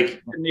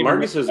like,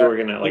 Marcus was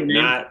working at like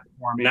not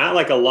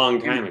like a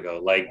long time ago.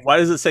 Like, why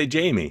does it say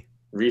Jamie?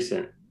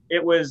 Recent.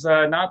 It was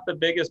not the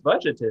biggest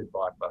budgeted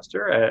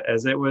Blockbuster,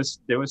 as it was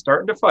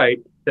starting to fight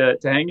to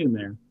hang in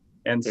there.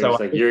 And so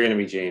like, you're going to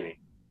be Jamie.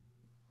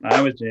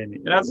 I was Jamie.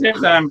 And at the same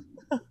time,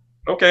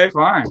 okay,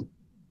 fine.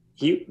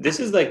 This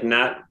is like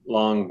not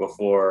long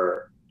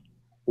before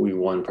we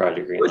won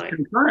Project Greenlight.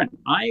 Concurrent.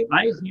 I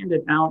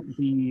handed out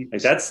the...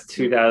 Like that's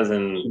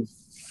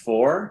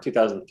 2004,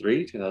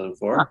 2003,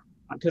 2004?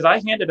 Because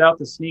I handed out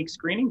the sneak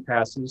screening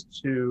passes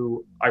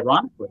to,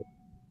 ironically,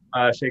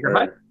 Shaker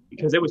Hut,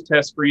 because it was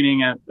test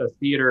screening at a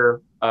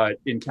theater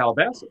in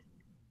Calabasas.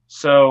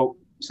 So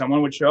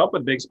someone would show up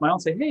with a big smile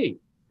and say, hey,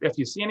 if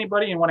you see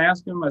anybody and want to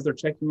ask them as they're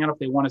checking out if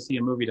they want to see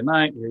a movie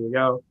tonight, here you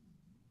go.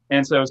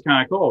 And so it was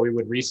kind of cool. We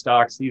would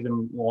restock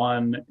season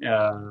 1,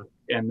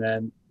 and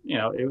then, you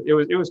know,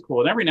 it was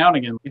cool. And every now and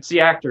again, it's the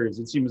actors,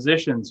 it's the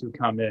musicians who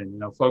come in, you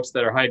know, folks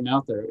that are hiding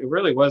out there. It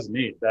really was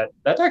neat. That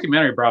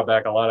documentary brought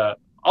back a lot of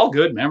all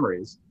good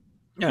memories.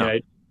 Yeah. You know,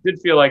 it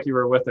did feel like you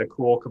were with a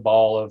cool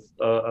cabal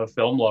of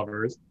film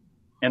lovers.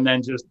 And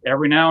then just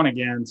every now and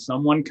again,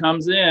 someone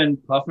comes in,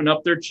 puffing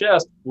up their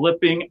chest,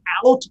 flipping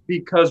out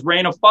because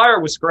Rain of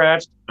Fire was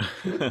scratched.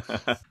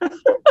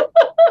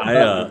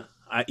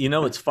 You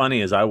know, what's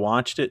funny is I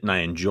watched it and I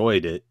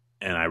enjoyed it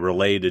and I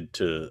related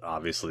to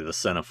obviously the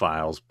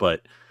cinephiles,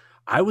 but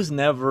I was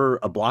never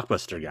a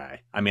Blockbuster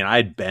guy. I mean,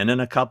 I'd been in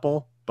a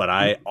couple, but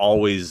I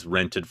always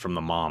rented from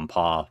the mom and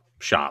pa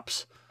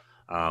shops.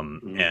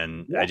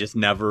 And I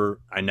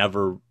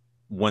never,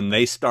 when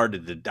they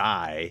started to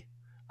die,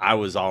 I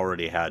was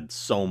already had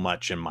so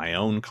much in my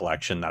own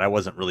collection that I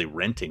wasn't really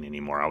renting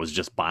anymore. I was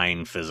just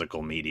buying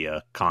physical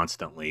media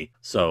constantly.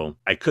 So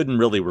I couldn't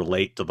really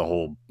relate to the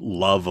whole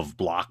love of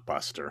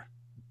Blockbuster,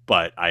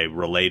 but I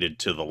related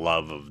to the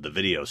love of the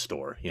video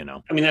store, you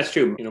know? I mean, that's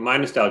true. You know, my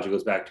nostalgia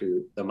goes back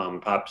to the mom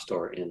and pop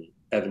store in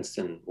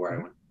Evanston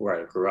where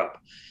I grew up.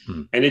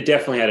 Mm-hmm. And it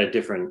definitely had a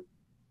different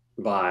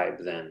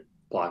vibe than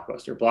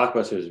Blockbuster.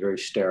 Blockbuster is very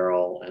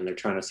sterile and they're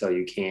trying to sell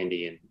you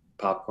candy and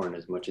popcorn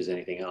as much as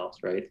anything else,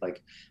 right?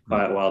 Like,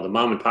 while the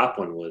mom and pop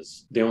one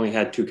was, they only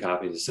had 2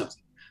 copies of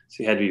something,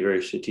 so you had to be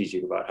very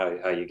strategic about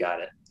how you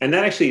got it. And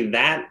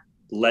that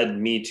led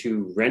me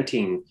to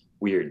renting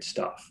weird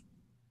stuff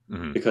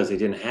because they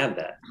didn't have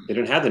that. They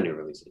didn't have the new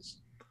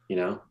releases, you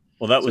know.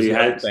 Well, that was the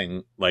other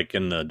thing, like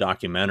in the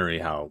documentary,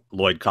 how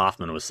Lloyd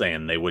Kaufman was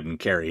saying they wouldn't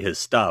carry his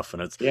stuff.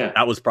 And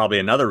that was probably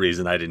another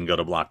reason I didn't go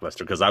to Blockbuster,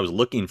 because I was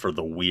looking for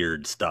the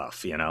weird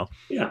stuff, you know?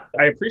 Yeah.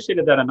 I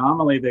appreciated that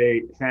anomaly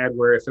they had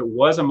where if it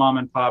was a mom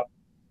and pop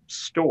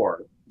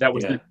store that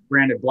was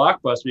branded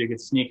Blockbuster, you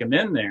could sneak them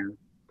in there.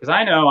 Because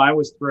I know I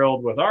was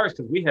thrilled with ours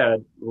because we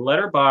had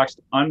letterboxed,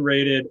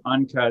 unrated,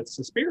 uncut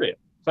Suspiria.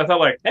 So I thought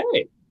like,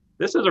 hey,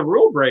 this is a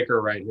rule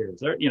breaker right here.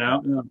 Is there, you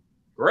know,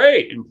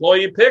 great.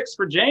 Employee picks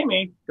for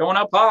Jamie going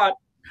up hot.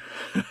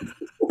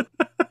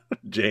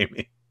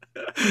 Jamie.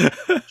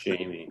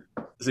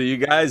 So you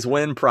guys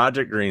win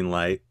Project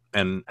Greenlight.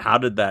 And how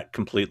did that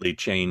completely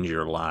change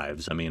your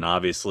lives? I mean,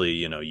 obviously,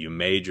 you know, you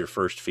made your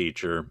first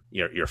feature.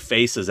 Your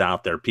face is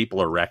out there.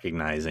 People are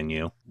recognizing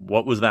you.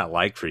 What was that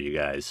like for you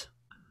guys?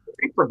 I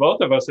think for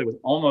both of us, it was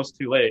almost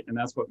too late. And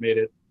that's what made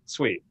it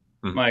sweet.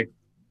 Mm-hmm. Like,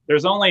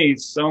 there's only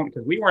so,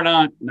 because we were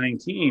not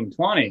 19,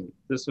 20.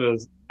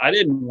 I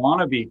didn't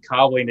want to be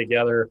cobbling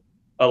together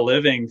a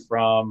living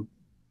from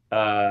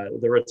the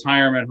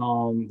retirement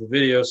home, the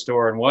video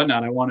store and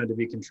whatnot. I wanted to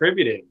be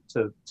contributing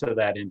to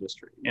that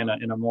industry in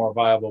a more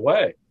viable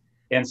way.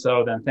 And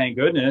so then, thank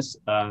goodness,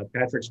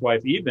 Patrick's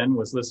wife, Eben,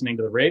 was listening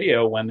to the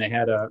radio when they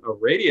had a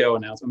radio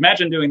announcement.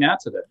 Imagine doing that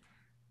today.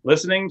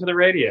 Listening to the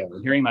radio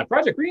and hearing my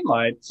Project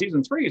Greenlight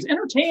season 3 is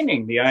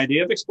entertaining the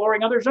idea of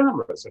exploring other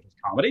genres such as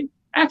comedy,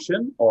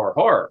 action, or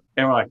horror.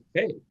 And we're like,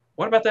 hey,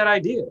 what about that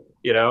idea?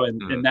 You know,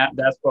 and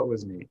that's what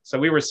was neat. So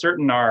we were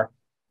certain our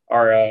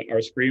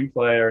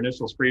screenplay, our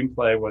initial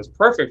screenplay was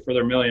perfect for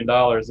their $1 million.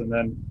 And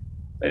then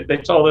they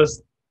told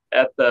us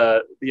at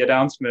the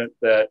announcement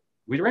that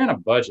we ran a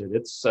budget.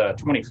 It's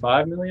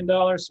 $25 million.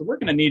 So we're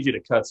going to need you to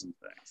cut some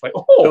things. Like,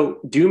 So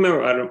do you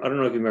remember, I don't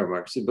know if you remember,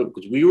 Marcus, but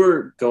because we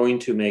were going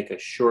to make a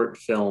short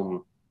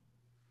film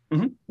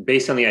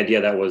based on the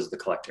idea that was The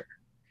Collector.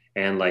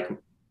 And like,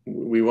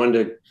 we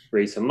wanted to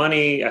raise some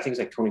money. I think it's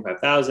like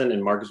 25,000,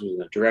 and Marcus was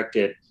going to direct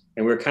it.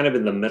 And we were kind of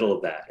in the middle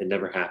of that. It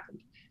never happened.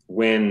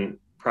 When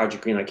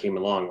Project Greenlight came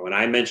along, when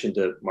I mentioned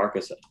to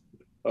Marcus,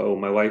 oh,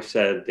 my wife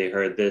said they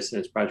heard this and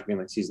it's Project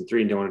Greenlight season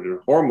 3 and they want to do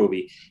a horror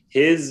movie,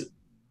 his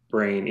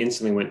brain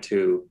instantly went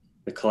to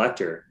The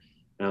Collector.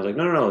 And I was like,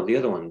 no, the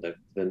other one,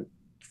 the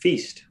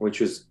Feast, which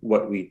was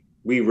what we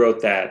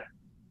wrote that.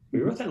 We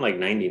wrote that in like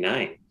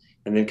 99,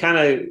 and then kind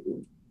of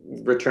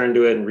returned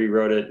to it and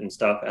rewrote it and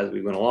stuff as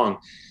we went along.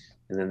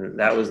 And then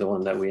that was the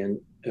one that we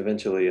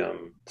eventually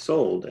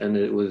sold. And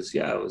it was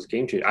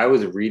game changer. I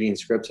was reading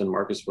scripts and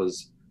Marcus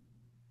was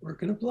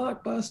working a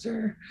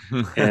blockbuster.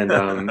 and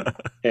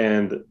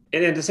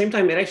at the same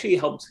time, it actually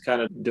helped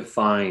kind of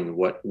define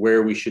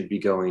where we should be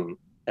going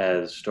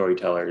as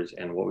storytellers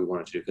and what we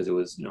wanted to do, because it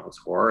was, it's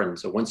horror. And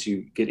so once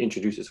you get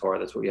introduced as horror,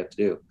 that's what you have to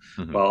do.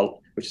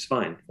 Well, which is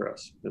fine for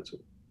us. That's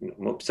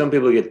what, some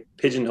people get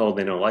pigeonholed,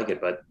 they don't like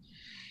it, but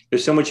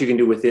there's so much you can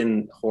do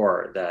within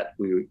horror that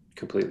we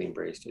completely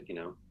embraced it,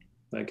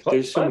 like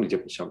there's so many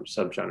different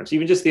subgenres.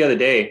 Even just the other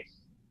day,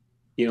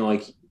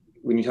 like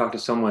when you talk to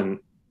someone,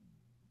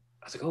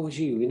 I was like, oh,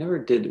 gee, we never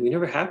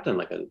have done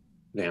like a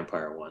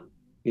vampire one,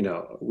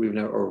 we've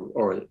never,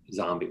 or a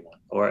zombie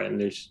one,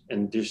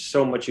 and there's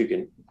so much you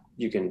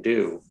can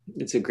do.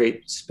 It's a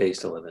great space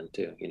to live in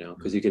too,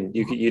 because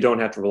you don't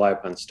have to rely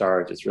upon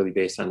stars. It's really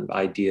based on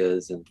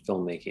ideas and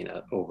filmmaking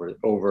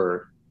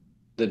over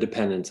the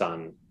dependence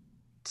on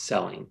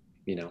selling,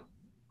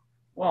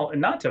 Well,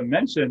 and not to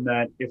mention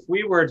that if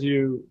we were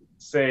to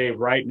say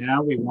right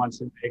now we want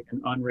to make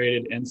an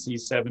unrated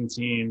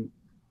NC-17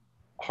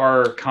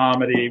 horror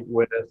comedy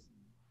with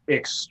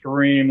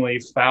extremely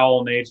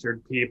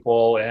foul-natured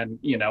people, and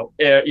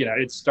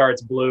it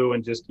starts blue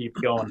and just keeps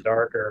going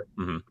darker,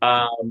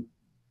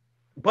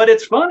 but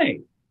it's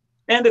funny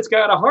and it's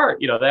got a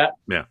heart,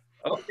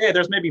 okay,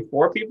 there's maybe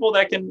 4 people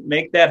that can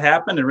make that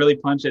happen and really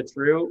punch it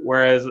through,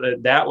 whereas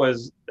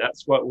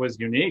that's what was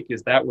unique,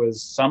 is that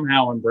was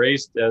somehow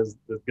embraced as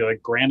the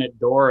granite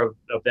door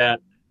of that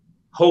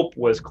hope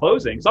was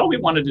closing. So all we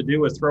wanted to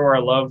do was throw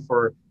our love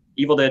for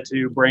Evil Dead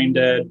 2, Brain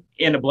Dead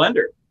in a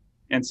blender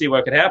and see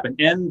what could happen.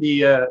 And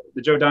the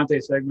Joe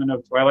Dante segment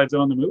of Twilight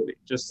Zone, the movie,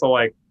 just so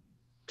like,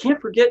 can't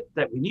forget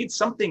that we need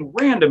something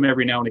random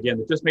every now and again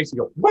that just makes you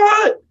go,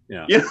 what?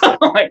 Yeah.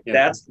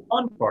 That's the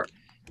fun part.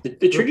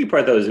 The tricky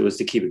part though was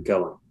to keep it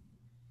going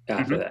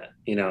after that,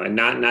 and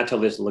not to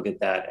just look at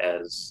that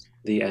as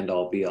the end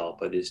all be all,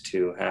 but is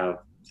to have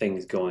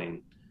things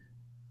going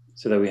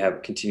so that we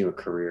have continue a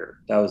career.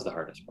 That was the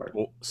hardest part.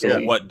 Well,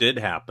 so what did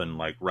happen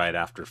like right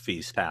after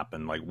Feast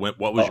happened? Like what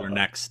was your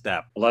next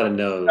step? A lot of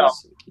no's. Well,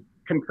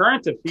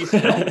 concurrent to Feast,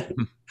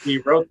 he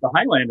wrote the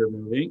Highlander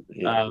movie,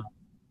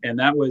 and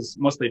that was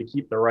mostly to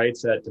keep the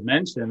rights at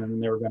Dimension,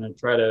 and they were going to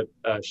try to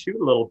shoot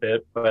a little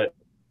bit, but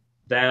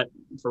that,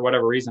 for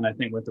whatever reason, I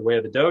think went the way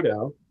of the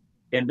dodo.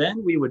 And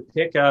then we would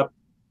pick up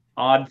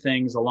odd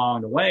things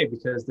along the way,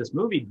 because this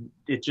movie,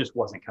 it just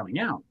wasn't coming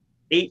out.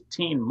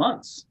 18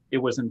 months it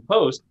was in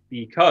post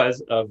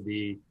because of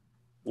the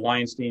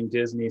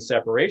Weinstein-Disney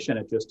separation.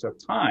 It just took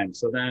time.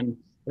 So then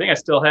I think I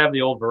still have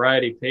the old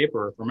Variety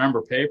paper,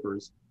 Remember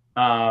Papers,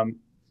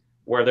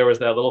 where there was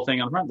that little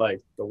thing on the front,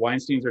 like the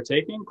Weinsteins are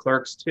taking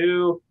Clerks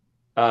 2,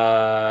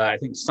 I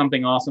think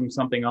something awesome,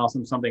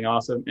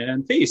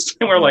 and Feast.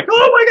 And we're like,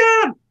 oh my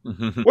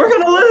God, we're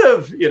going to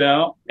live,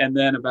 And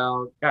then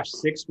about,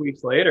 6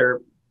 weeks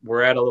later,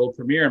 we're at a little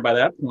premiere. And by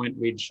that point,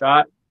 we'd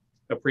shot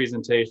a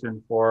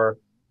presentation for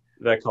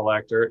The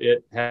Collector.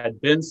 It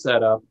had been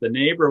set up. The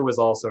Neighbor was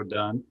also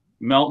done.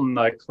 Melton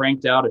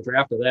cranked out a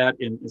draft of that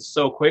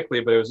so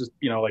quickly, but it was just,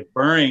 like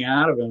burning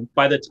out of him.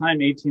 By the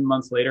time 18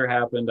 months later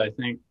happened, I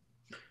think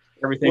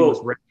everything was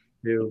ready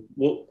to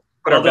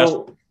put our best.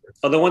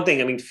 Although one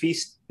thing, I mean, the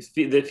Feast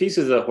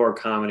is a horror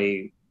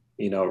comedy,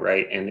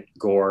 right, and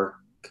gore,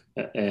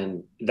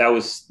 and that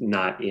was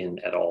not in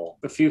at all.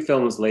 A few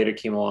films later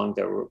came along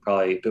that were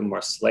probably a bit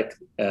more slick,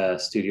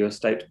 studio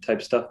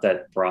type stuff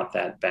that brought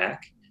that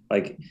back.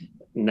 Like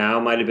now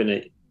might have been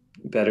a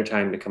better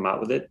time to come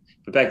out with it,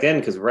 but back then,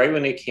 because right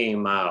when it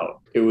came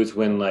out, it was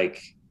when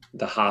like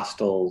the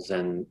Hostels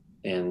and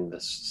the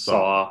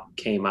Saw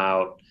came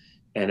out,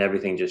 and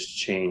everything just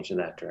changed in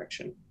that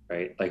direction.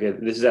 Right, like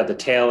this is at the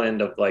tail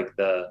end of like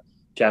the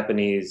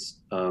Japanese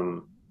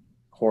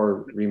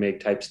horror remake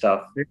type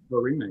stuff.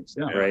 Remakes,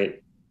 yeah.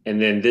 Right,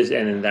 and then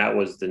that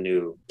was the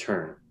new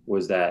turn.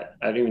 Was that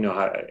I don't even know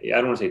how. I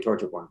don't want to say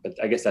torture porn, but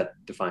I guess that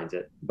defines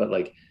it. But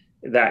like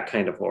that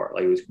kind of horror,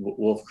 like it was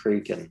Wolf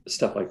Creek and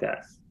stuff like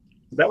that.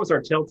 That was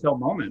our telltale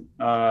moment.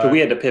 So we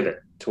had to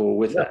pivot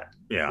that.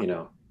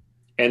 Yeah,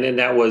 and then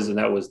that was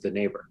The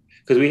Neighbor,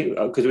 because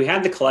we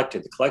had The Collector.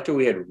 The Collector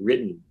we had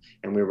written.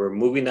 And we were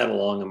moving that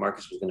along, and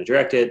Marcus was going to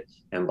direct it,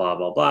 and blah,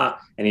 blah, blah.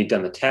 And he'd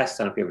done the test.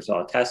 I don't know if you ever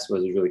saw the test. It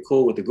was really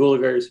cool with the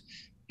Gulaggers.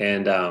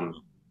 And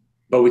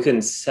but we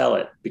couldn't sell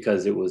it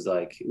because it was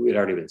like it had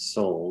already been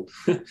sold.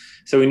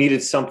 So we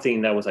needed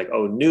something that was like,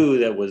 oh, new,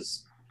 that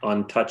was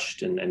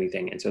untouched and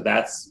anything. And so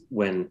that's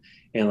when,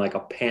 in like a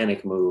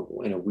panic move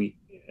in a week,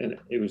 and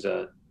it was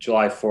a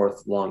July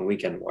 4th long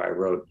weekend where I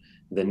wrote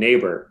The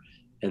Neighbor,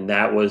 and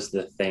that was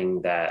the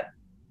thing that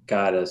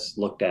got us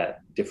looked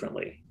at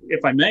differently.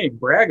 If I may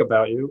brag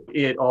about you,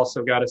 it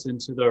also got us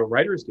into the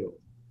Writers Guild.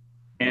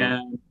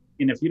 And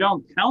if you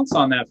don't pounce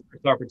on that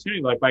first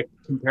opportunity, like by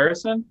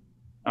comparison,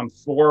 I'm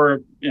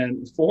 4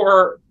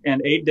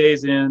 and 8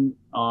 days in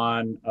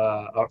on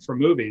for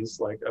movies,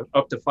 like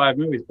up to 5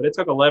 movies, but it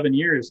took 11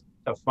 years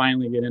to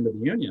finally get into the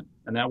union,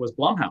 and that was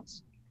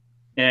Blumhouse.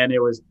 And it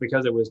was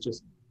because it was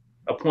just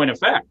a point of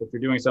fact. If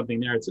you're doing something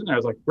there, it's in there. I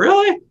was like,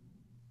 really?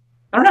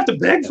 I don't have to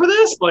beg for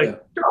this? Like,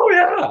 oh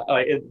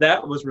yeah.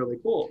 That was really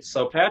cool.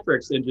 So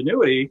Patrick's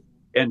ingenuity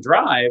and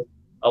drive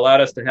allowed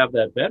us to have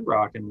that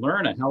bedrock and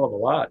learn a hell of a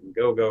lot and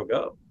go.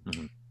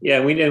 Mm-hmm. Yeah,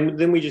 and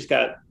then we just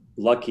got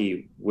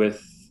lucky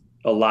with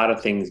a lot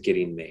of things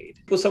getting made.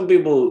 Well, some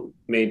people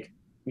made,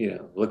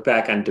 look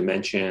back on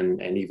Dimension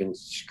and even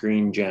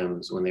Screen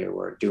Gems when they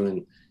were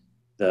doing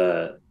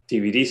the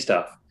DVD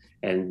stuff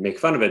and make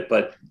fun of it,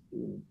 but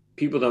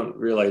people don't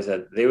realize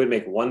that they would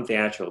make one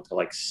theatrical to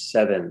like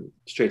 7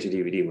 straight to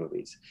DVD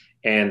movies,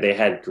 and they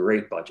had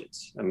great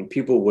budgets. I mean,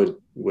 people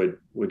would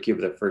give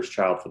their first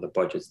child for the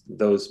budgets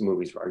those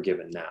movies are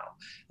given now.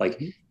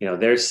 Like,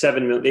 there's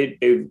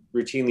they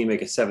routinely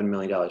make a $7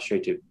 million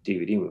straight to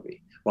DVD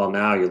movie. Well,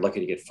 now you're lucky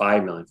to get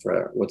 $5 million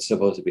for what's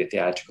supposed to be a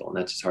theatrical, and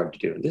that's just hard to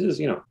do. And this is,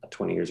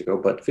 20 years ago,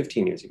 but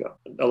 15 years ago,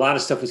 a lot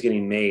of stuff was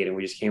getting made, and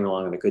we just came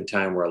along at a good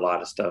time where a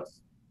lot of stuff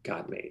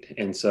got made.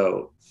 And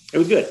so it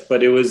was good,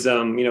 but it was,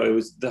 it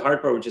was the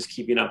hard part was just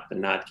keeping up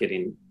and not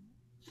getting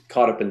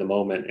caught up in the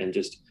moment and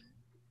just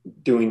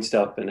doing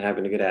stuff and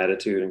having a good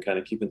attitude and kind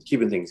of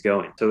keeping things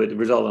going. So it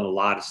resulted in a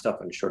lot of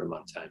stuff in a short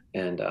amount of time.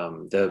 And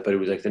but it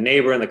was like the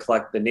neighbor and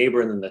the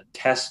neighbor, and then the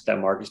test that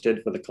Marcus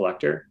did for The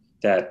Collector,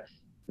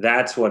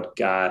 that's what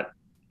got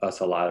us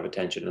a lot of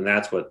attention, and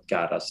that's what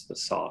got us the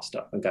Saw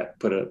stuff and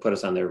put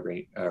us on their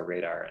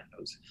radar. And it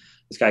was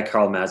this guy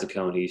Carl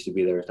Mazzacone. He used to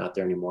be there; he's not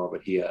there anymore.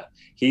 But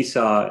he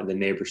saw the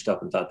neighbor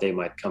stuff and thought they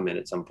might come in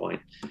at some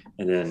point.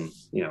 And then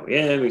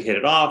we hit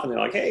it off, and they're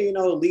like, hey,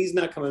 Lee's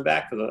not coming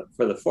back for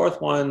the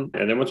 4th one.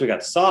 And then once we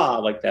got Saw,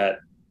 like, that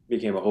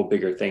became a whole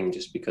bigger thing,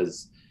 just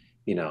because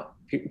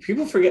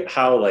people forget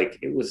how, like,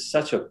 it was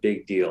such a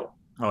big deal.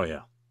 Oh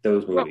yeah.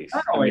 Those movies.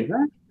 Well, not only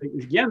that,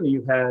 again,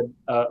 you had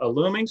a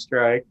looming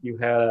strike, you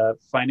had a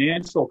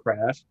financial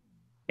crash,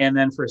 and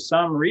then for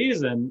some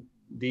reason,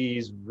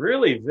 these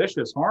really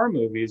vicious horror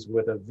movies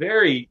with a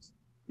very,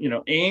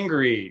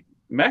 angry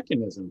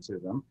mechanism to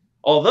them.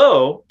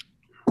 Although,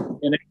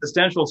 an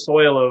existential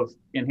soil of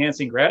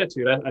enhancing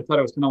gratitude, I thought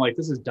it was kind of like,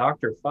 this is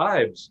Dr.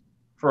 Phibes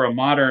for a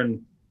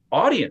modern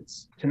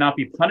audience, to not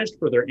be punished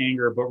for their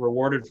anger, but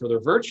rewarded for their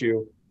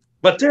virtue.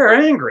 But they're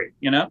angry,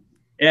 And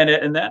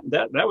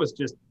that was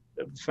just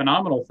a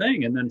phenomenal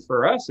thing. And then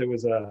for us, it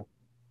was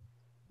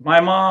my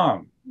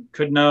mom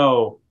could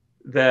know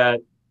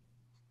that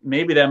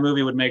maybe that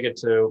movie would make it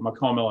to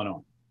Macomb,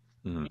 Illinois.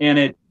 Mm-hmm. And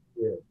it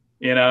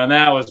did, and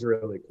that was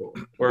really cool.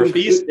 Where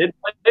Feast did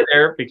play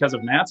there because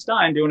of Matt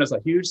Stein doing us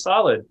a huge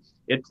solid.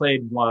 It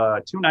played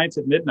 2 nights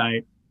at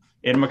midnight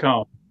in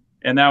Macomb.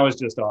 And that was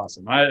just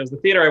awesome. It was the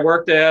theater I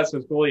worked at, so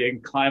it's cool. You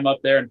can climb up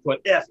there and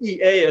put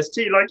FEAST,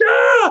 like,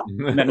 ah!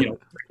 And then,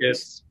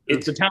 it's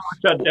the town was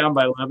shut down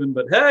by 11,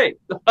 but hey.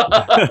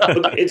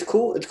 It's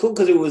cool. It's cool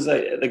because it was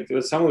like there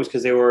was some movies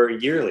because they were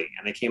yearly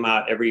and they came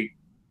out every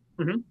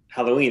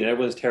Halloween, and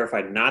everyone's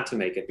terrified not to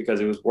make it because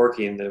it was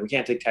working and we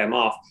can't take time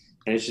off.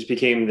 And it just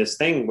became this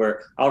thing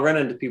where I'll run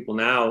into people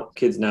now,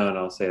 kids now, and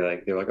I'll say,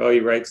 like, they're like, oh,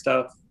 you write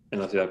stuff?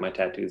 And I'll see, like, my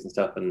tattoos and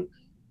stuff. And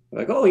they're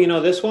like, oh,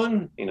 this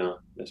one?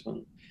 This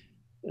one.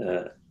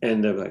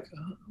 And they're like,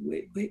 oh,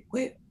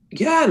 wait,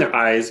 yeah, and their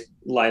eyes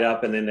light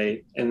up, and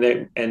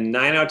then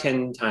 9 out of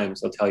 10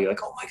 times they'll tell you,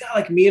 like, oh my god,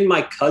 like, me and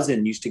my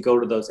cousin used to go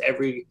to those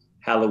every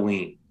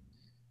Halloween,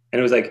 and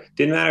it was like,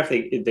 didn't matter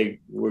if they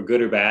were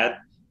good or bad,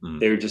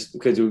 they were just,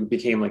 because it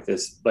became like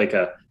this, like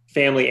a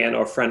family and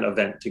or friend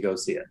event to go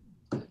see it,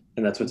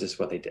 and that's just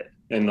what they did.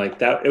 And like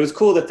that, it was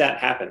cool that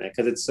happened,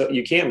 because it's so,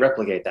 you can't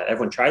replicate that.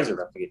 Everyone tries to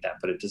replicate that,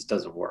 but it just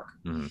doesn't work.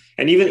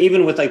 And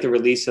even with like the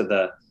release of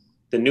the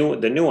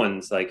new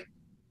ones, like,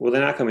 well,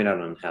 they're not coming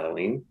out on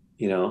Halloween,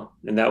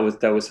 and that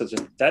was such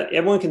that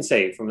everyone can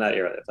say from that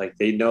era, like,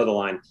 they know the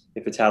line,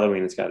 if it's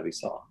Halloween, it's got to be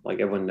Saw. Like,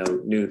 everyone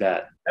knew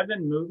that.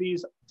 7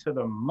 movies to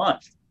the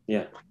month.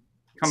 Yeah.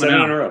 7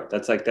 in a row.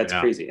 That's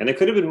crazy. And it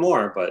could have been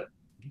more, but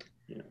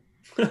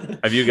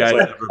Have you guys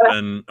ever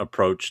been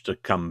approached to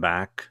come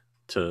back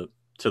to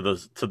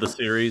the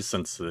series,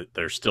 since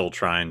they're still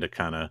trying to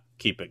kind of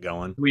keep it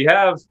going? We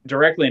have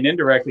directly and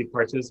indirectly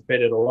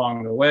participated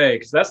along the way,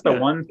 because that's the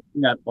one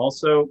thing that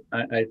also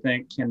I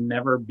think can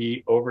never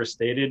be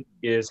overstated,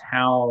 is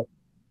how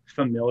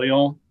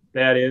familial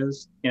that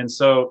is. And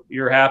so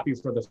you're happy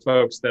for the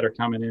folks that are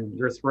coming in.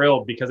 You're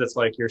thrilled because it's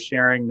like you're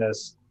sharing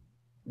this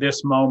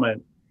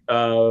moment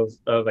of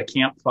a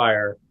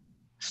campfire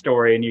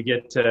story, and you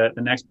get to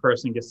the next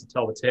person gets to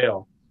tell the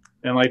tale.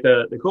 And like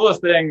the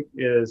coolest thing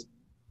is,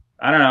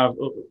 I don't know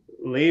if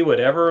Lee would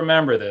ever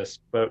remember this,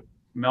 but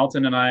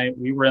Melton and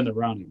we were in the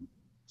running.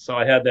 So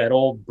I had that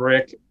old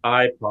brick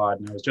iPod,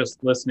 and I was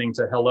just listening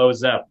to Hello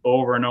Zepp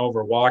over and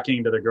over,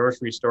 walking to the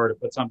grocery store to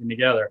put something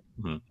together.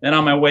 Mm-hmm. And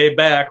on my way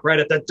back, right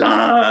at the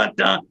dun,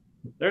 dun,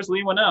 there's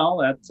Lee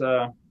Winnell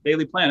at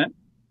Daily Planet,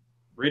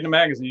 reading a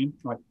magazine.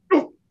 I'm like,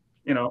 yeah.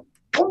 You know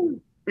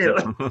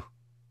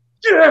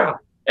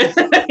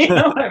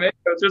what I mean? It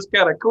was just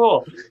kind of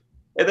cool.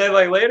 And then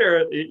like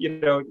later,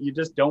 you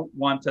just don't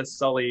want to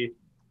sully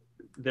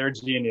their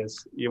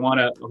genius. You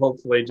want to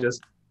hopefully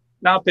just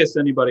not piss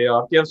anybody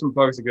off, give some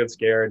folks a good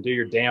scare, and do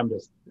your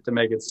damnedest to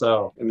make it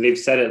so. I mean, they've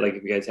said it, like,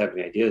 if you guys have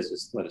any ideas,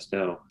 just let us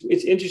know.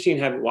 It's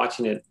interesting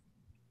watching it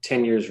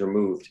 10 years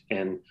removed,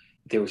 and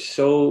they were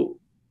so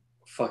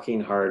fucking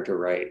hard to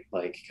write,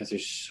 like, because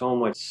there's so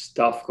much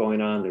stuff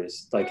going on.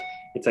 There's like,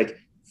 it's like,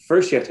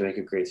 first you have to make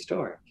a great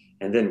story.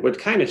 And then what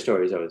kind of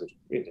stories? Was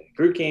it a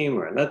group game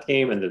or a nut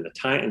game? And then the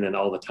time, and then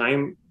all the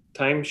time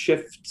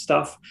shift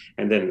stuff,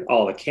 and then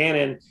all the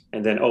canon,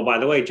 and then, oh, by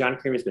the way, John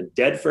Kramer's been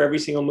dead for every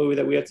single movie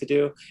that we have to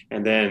do.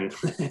 And then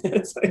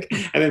it's like,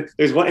 and then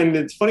there's one, and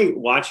it's funny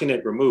watching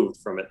it removed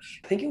from it.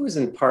 I think it was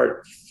in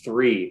part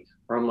 3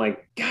 where I'm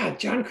like, God,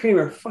 John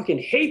Kramer fucking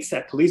hates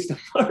that police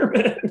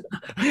department.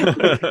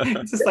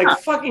 It's just like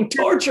fucking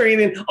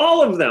torturing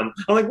all of them.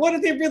 I'm like, what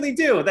did they really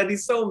do that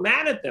he's so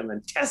mad at them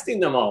and testing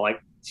them all?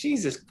 Like,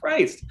 Jesus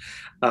Christ.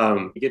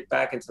 You get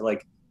back into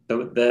like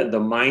the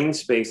mind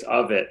space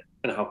of it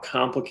and how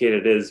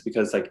complicated it is,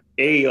 because like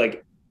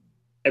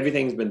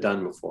everything's been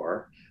done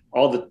before,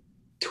 all the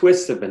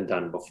twists have been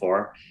done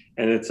before,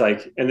 and it's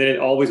like, and then it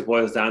always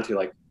boils down to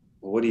like,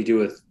 well, what do you do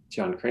with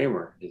John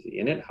Kramer? Is he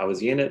in it? How is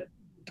he in it?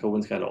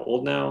 Tobin's kind of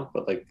old now,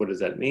 but like, what does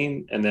that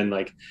mean? And then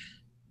like,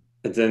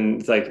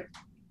 it's like,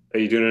 are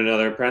you doing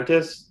another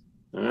Apprentice?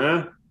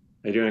 Are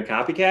you doing a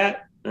copycat?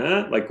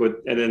 Like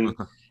what?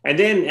 And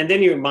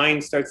then your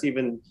mind starts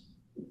even,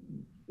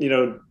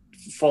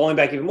 falling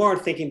back even more,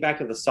 thinking back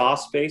to the Saw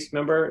space.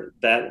 Remember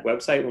that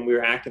website when we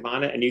were active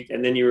on it?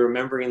 And then you're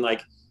remembering,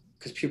 like,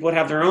 because people would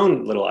have their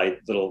own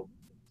little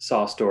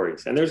Saw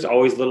stories, and there's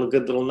always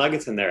good little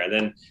nuggets in there.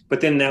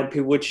 But then now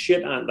people would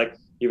shit on, like,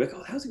 you're like,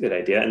 oh, that was a good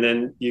idea. And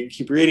then you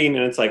keep reading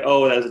and it's like,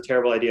 oh, that was a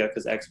terrible idea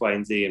because X, Y,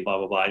 and Z and blah,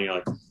 blah, blah. And you're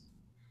like,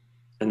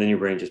 and then your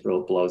brain just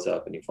blows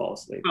up and you fall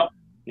asleep. Well,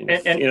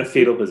 in a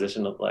fetal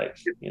position of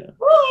life,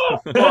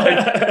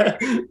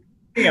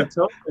 of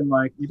Tobin,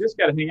 like, you just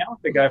got to hang out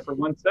with the guy for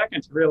 1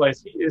 second to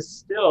realize he is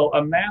still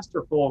a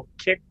masterful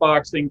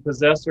kickboxing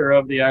possessor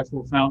of the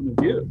actual Fountain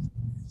of Youth.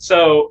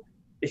 So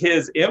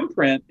his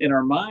imprint in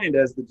our mind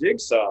as the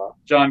Jigsaw,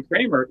 John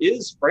Kramer,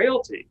 is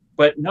frailty,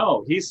 but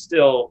no, he's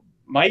still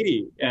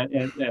mighty, and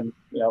if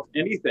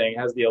anything,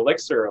 has the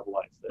elixir of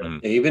life there.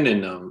 Even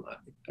in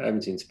I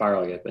haven't seen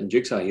Spiral yet, but in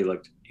Jigsaw he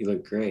looked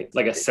great,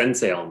 like a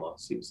sensei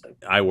almost. He was like,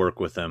 I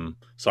work with him,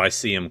 so I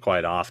see him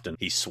quite often.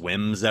 He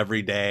swims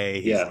every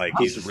day. He's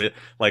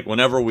like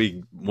whenever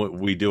we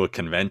do a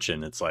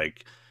convention, it's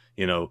like,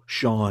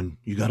 Sean,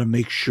 you got to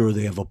make sure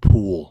they have a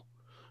pool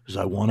because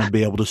I want to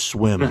be able to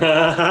swim.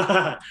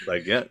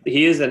 Like, yeah,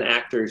 he is an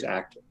actor's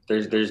actor.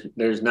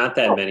 There's not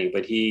that many,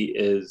 but he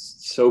is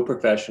so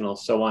professional,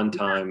 so on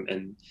time,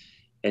 and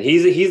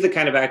he's the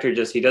kind of actor,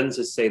 he doesn't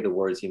just say the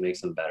words, he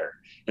makes them better.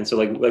 And so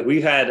like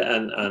we've had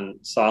on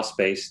Saw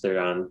Space,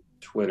 they're on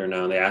Twitter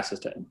now, and they ask us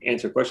to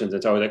answer questions.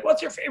 It's always like,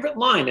 what's your favorite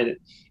line? And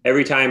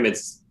every time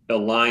it's a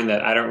line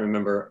that I don't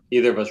remember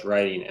either of us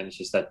writing, and it's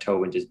just that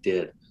Tobin just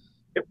did.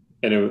 Yep.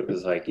 And it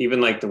was like, even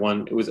like the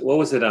one, it was, what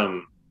was it?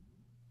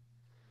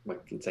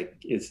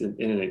 It's in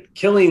it,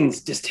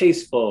 killing's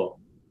distasteful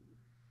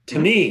to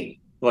me.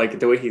 Like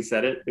the way he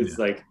said it, it's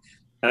like,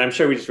 and I'm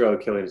sure we just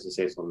wrote killing is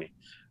distasteful to me,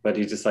 but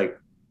he's just like,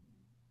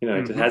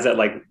 it just has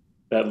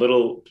that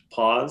little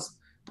pause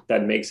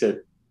that makes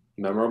it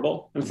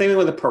memorable. I'm thinking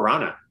with the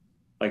piranha.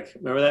 Like,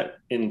 remember that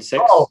in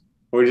 6?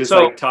 We're just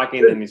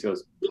talking, and he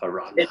goes,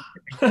 piranha.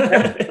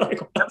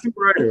 Kevin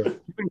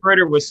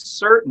Broder was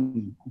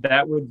certain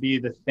that would be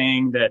the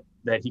thing that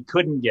he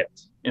couldn't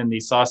get in the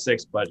Saw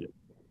 6 budget.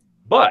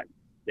 But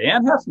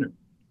Dan Hefner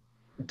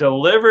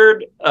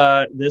delivered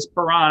this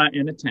piranha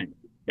in a tank.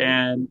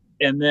 And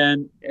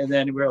then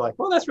we were like,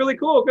 well, that's really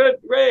cool. Good.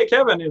 Great,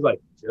 Kevin. He's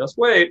like, just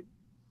wait.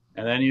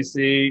 And then you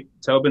see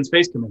Tobin's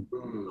face come in.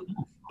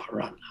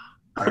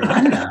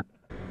 Piranha.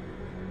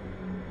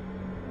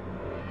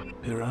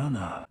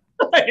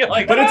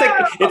 Like, but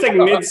it's like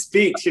mid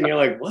speech, and you're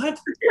like, what?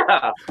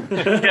 Yeah.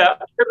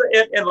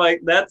 And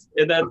like that's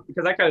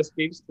because that kind of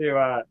speaks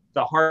to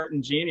the heart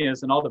and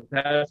genius and all the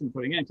passion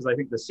putting in. Because I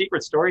think the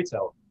secret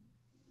storyteller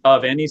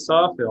of any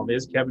Saw film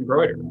is Kevin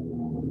Broder.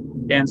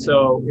 And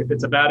so if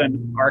it's about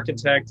an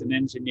architect, an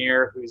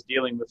engineer who's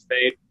dealing with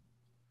fate,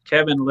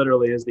 Kevin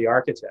literally is the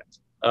architect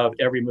of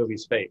every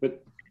movie's fate.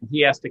 But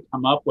he has to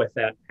come up with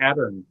that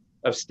pattern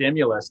of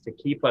stimulus to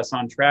keep us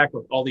on track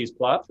with all these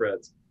plot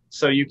threads.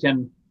 So you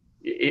can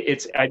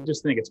I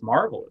just think it's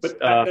marvelous.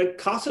 But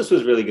Costas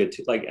was really good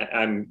too. Like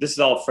this is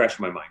all fresh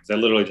in my mind because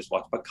I literally just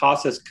watched. But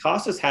Costas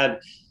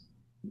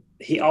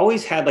he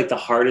always had like the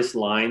hardest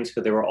lines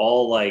because they were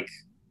all like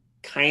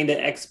kind of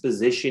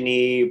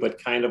exposition-y,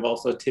 but kind of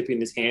also tipping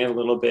his hand a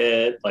little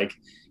bit. Like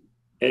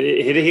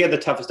he had the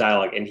toughest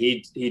dialogue, and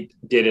he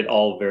did it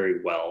all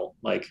very well.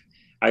 Like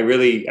I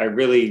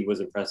really was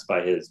impressed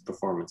by his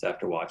performance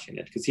after watching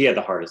it because he had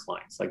the hardest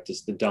lines, like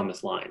just the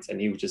dumbest lines, and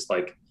he would just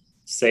like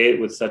say it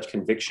with such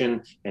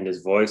conviction and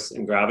his voice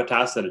and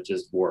gravitas that it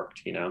just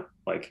worked. You know,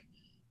 like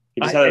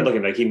he just had it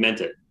looking like he meant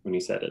it when he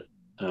said it.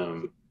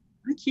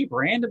 I keep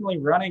randomly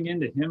running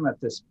into him at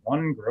this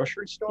one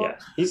grocery store. Yeah,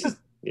 he's just,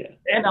 yeah.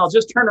 And I'll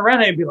just turn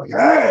around and be like,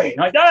 "Hey!"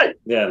 Like that.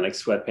 Yeah, like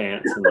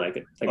sweatpants and like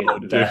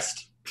a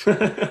vest.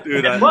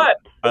 Dude, I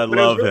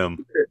love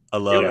him. I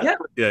love it.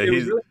 Yeah,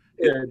 he's really,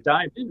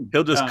 dive in.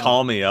 He'll just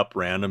call me up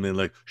randomly,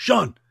 like,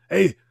 Sean,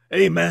 hey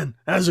man,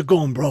 how's it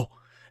going, bro?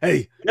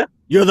 Hey,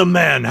 you're the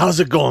man. How's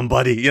it going,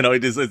 buddy? You know,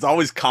 it's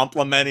always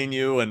complimenting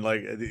you, and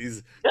like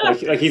he's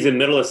like he's in the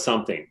middle of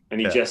something, and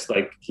he's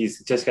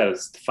just got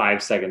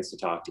 5 seconds to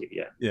talk to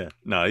you. Yeah.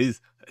 No, he's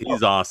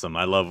awesome.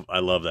 I love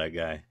that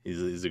guy.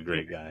 He's a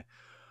great guy,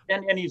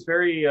 and he's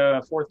very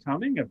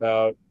forthcoming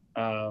about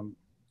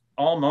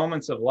all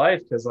moments of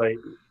life, because like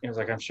he was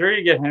like, I'm sure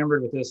you get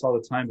hammered with this all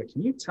the time, but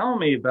can you tell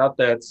me about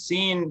that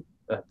scene,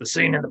 the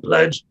scene in The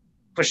Pledge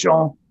for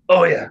Sean?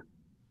 Oh yeah,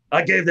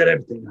 I gave that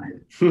everything I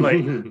had.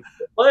 Like The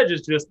Pledge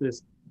is just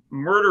this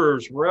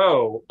murderer's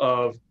row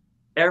of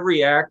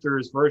every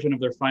actor's version of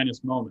their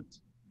finest moment,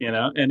 you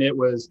know. And it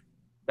was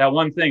that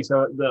one thing.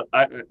 So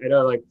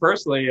like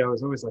personally, I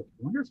was always like,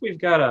 I wonder if we've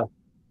got a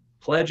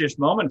Pledge-ish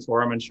moment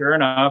for him. And sure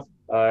enough,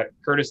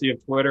 courtesy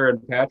of Twitter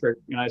and Patrick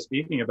and I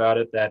speaking about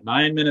it, that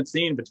 9-minute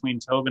scene between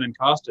Tobin and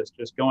Costas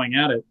just going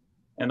at it,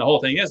 and the whole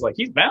thing is like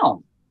he's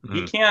bound. Mm-hmm.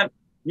 He can't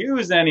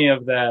use any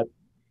of that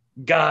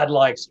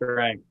godlike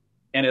strength,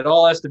 and it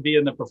all has to be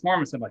in the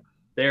performance. I'm like,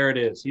 there it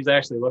is. He's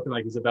actually looking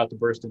like he's about to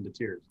burst into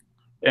tears,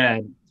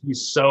 and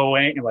he's so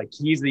angry. Like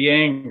he's the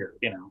anger,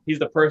 you know. He's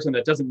the person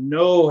that doesn't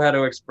know how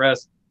to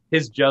express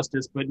his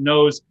justice, but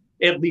knows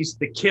at least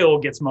the kill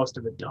gets most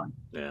of it done.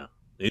 Yeah.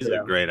 He's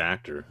a great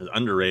actor, an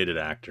underrated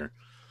actor.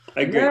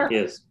 I agree. Yeah.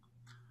 Yes.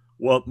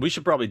 Well, we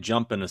should probably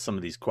jump into some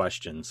of these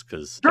questions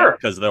because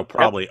they'll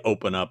probably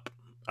open up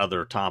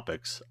other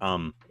topics.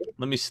 Let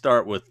me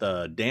start with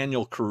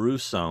Daniel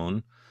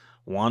Caruso.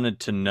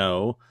 Wanted to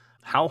know,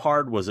 how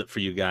hard was it for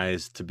you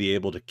guys to be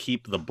able to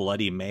keep the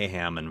bloody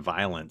mayhem and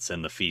violence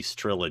in the Feast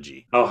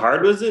trilogy? How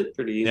hard was it?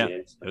 Pretty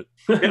easy.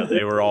 Yeah.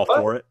 They were all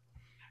for it.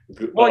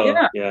 Well,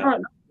 yeah.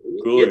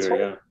 Cooler,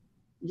 yeah.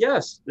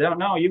 Yes.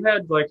 No, you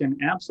had like an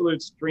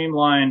absolute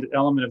streamlined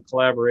element of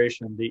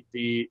collaboration.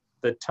 The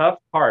tough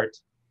part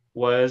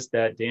was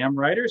that damn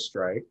writer's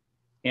strike,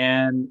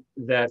 and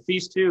that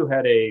Feast 2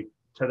 had a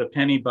to the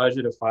penny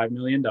budget of $5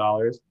 million.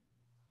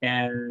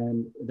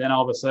 And then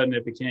all of a sudden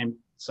it became,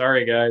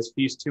 sorry guys,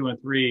 Feast 2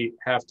 and 3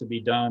 have to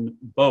be done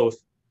both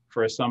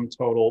for a sum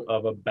total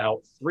of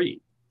about 3.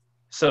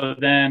 So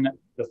then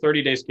the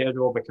 30-day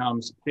schedule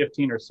becomes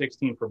 15 or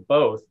 16 for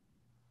both.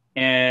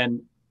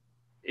 And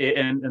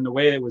the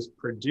way it was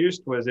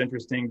produced was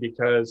interesting,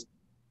 because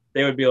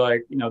they would be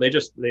like, you know,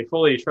 they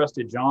fully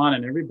trusted John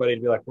and everybody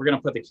to be like, we're going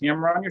to put the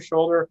camera on your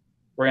shoulder.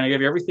 We're going to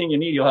give you everything you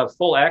need. You'll have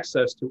full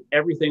access to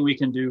everything we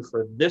can do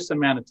for this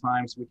amount of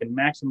time, so we can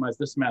maximize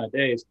this amount of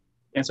days.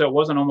 And so it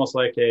wasn't almost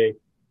like a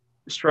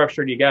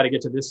structured, you got to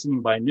get to this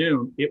scene by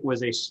noon. It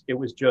was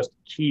just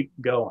keep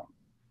going.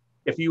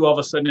 If you all of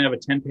a sudden have a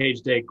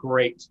 10-page day,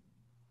 great.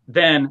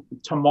 Then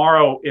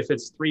tomorrow, if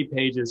it's 3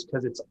 pages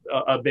because it's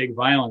a big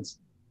violence,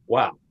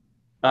 wow.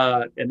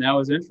 And that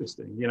was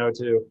interesting, you know,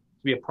 to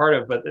be a part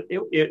of. But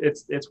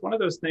it's one of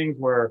those things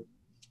where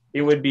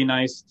it would be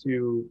nice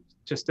to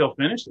still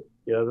finish it.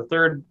 You know, the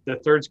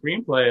third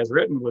screenplay as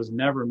written was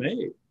never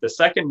made. The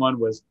second one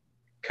was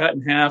cut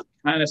in half,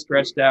 kind of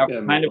stretched out,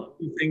 kind of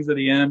two things at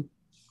the end.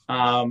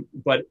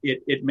 But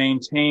it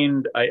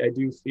maintained, I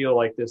do feel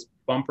like, this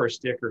bumper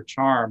sticker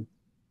charm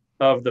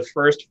of the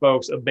first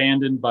folks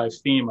abandoned by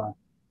FEMA,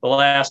 the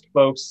last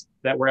folks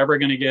that were ever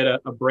going to get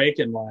a break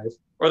in life,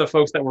 or the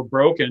folks that were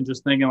broken,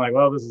 just thinking like,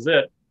 well, this is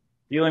it,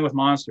 dealing with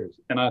monsters.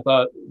 And I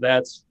thought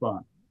that's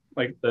fun.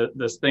 Like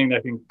this thing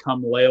that can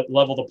come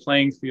level the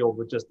playing field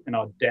with just an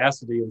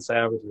audacity and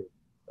savagery.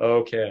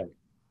 Okay.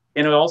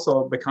 And it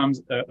also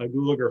becomes a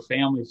Gulager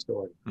family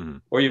story,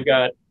 where you've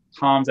got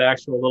Tom's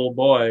actual little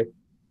boy,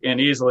 and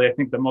easily, I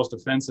think, the most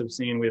offensive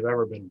scene we've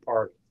ever been a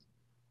part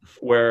of,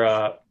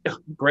 where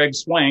Greg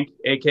Swank,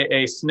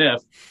 a.k.a.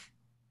 Sniff,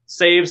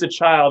 saves a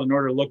child in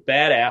order to look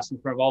badass in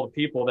front of all the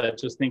people that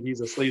just think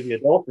he's a sleazy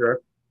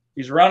adulterer.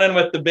 He's running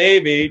with the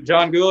baby.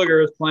 John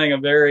Gulager is playing a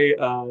very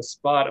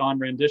spot-on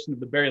rendition of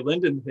the Barry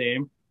Lyndon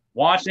theme,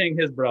 watching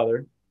his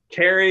brother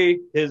carry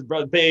his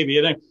baby,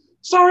 and then,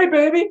 sorry,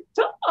 baby.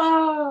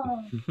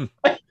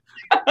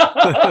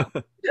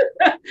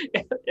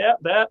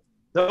 Yeah,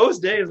 those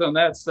days on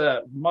that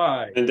set,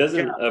 my. And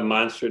doesn't a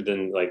monster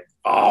then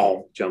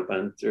jump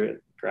in through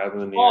it, grab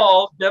him in the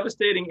air?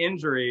 Devastating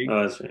injury.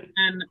 Oh, that's right.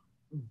 And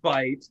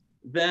bite,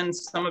 then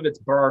some of it's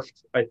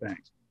barfed, I think.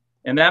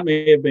 And that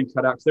may have been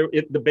cut out. So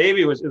the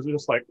baby was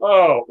just like,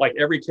 oh, like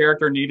every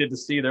character needed to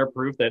see their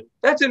proof that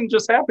didn't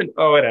just happen.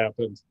 Oh, it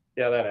happened.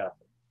 Yeah, that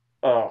happened.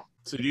 Oh.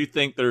 So do you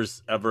think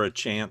there's ever a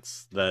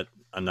chance that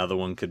another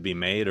one could be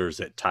made, or is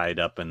it tied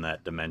up in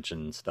that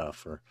Dimension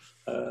stuff? Or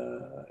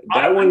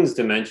that one's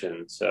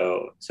Dimension.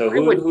 So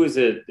who is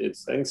it?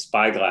 It's, I think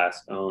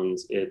Spyglass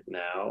owns it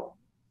now.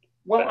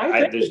 Well,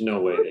 there's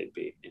no way they'd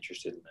be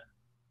interested in that.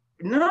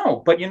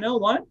 No, but you know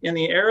what? In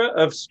the era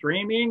of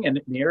streaming and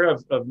in the era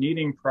of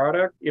needing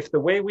product, if the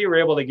way we were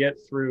able to get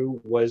through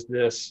was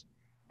this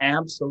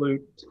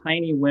absolute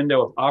tiny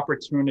window of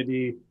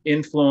opportunity,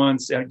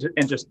 influence, and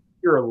just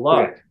pure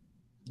luck,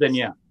 then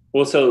yeah.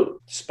 Well,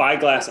 so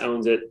Spyglass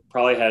owns it,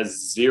 probably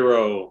has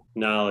zero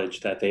knowledge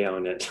that they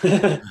own it.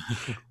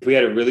 We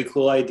had a really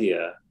cool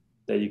idea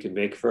that you could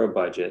make for a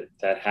budget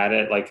that had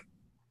it like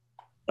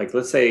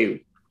let's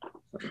say,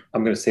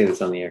 I'm going to say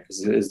this on the air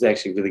because it's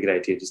actually a really good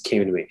idea. It just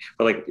came to me.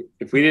 But like,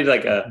 if we did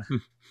like a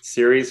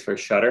series for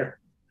Shudder,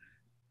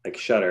 like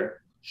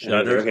Shudder.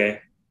 Okay.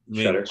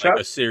 Shudder. Like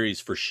a series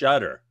for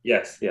Shudder.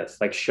 Yes.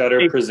 Like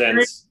Shudder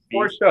presents.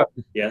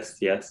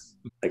 Yes.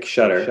 Like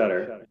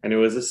Shudder. And it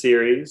was a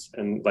series,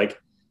 and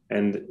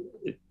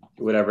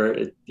whatever,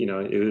 it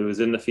was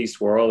in the Feast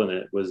world, and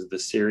it was the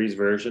series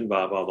version,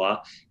 blah, blah,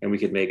 blah. And we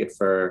could make it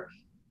for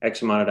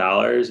X amount of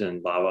dollars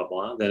and blah, blah,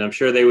 blah. Then I'm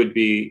sure they would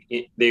be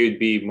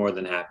more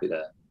than happy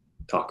to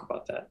talk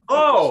about that.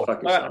 Oh, I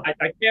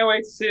can't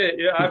wait to see it.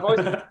 Yeah, I've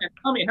always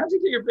tell me, how'd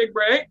you get your big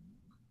break?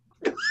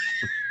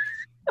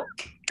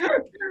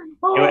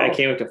 I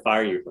can't wait to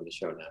fire you from the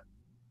show now.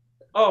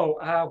 Oh,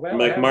 well. I'm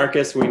like,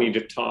 Marcus, we need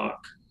to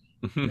talk.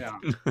 Yeah.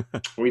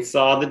 We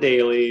saw the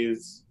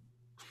dailies.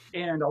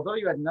 And although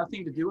you had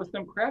nothing to do with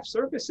them, craft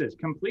services,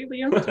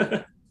 completely empty.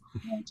 You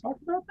want to talk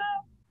about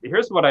that?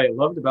 Here's what I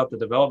loved about the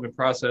development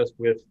process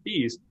with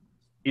Feast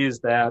is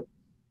that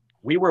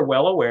we were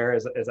well aware,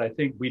 as I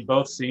think we'd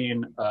both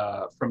seen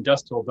From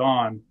Dusk Till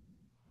Dawn,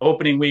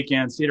 opening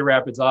weekend, Cedar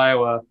Rapids,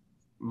 Iowa,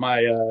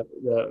 my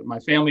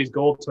family's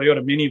gold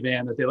Toyota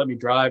minivan that they let me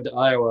drive to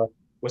Iowa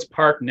was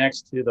parked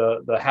next to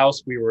the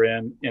house we were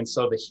in. And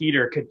so the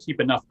heater could keep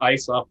enough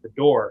ice off the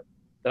door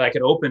that I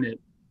could open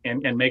it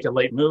and make a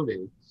late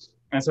movie.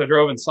 And so I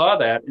drove and saw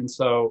that. And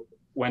so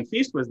when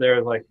Feast was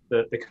there, like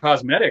the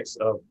cosmetics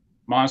of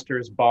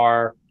Monsters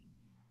Bar,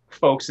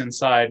 folks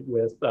inside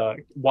with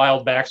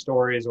wild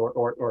backstories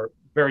or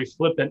very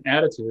flippant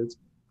attitudes,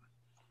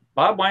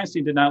 Bob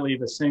Weinstein did not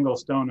leave a single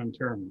stone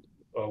unturned.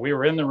 We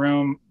were in the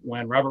room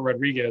when Robert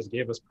Rodriguez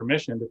gave us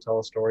permission to tell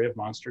a story of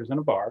monsters in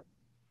a bar,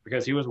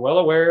 because he was well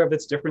aware of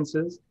its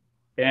differences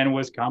and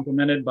was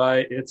complimented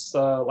by its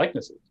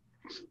likenesses.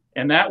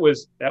 And that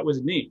was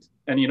neat.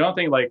 And you don't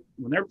think, like,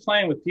 when they're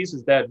playing with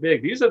pieces that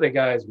big, these are the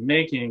guys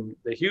making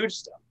the huge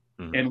stuff.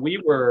 Mm-hmm. And we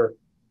were,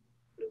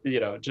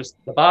 just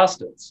the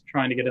bastards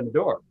trying to get in the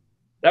door.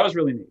 That was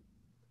really neat.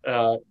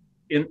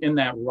 In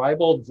that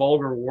ribald,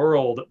 vulgar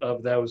world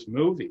of those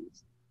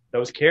movies,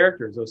 those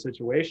characters, those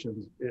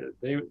situations,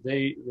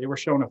 they were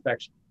shown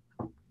affection.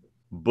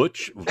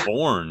 Butch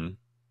Vorn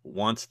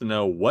wants to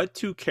know, what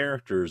two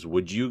characters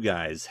would you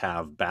guys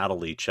have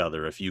battle each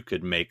other if you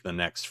could make the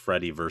next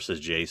Freddy versus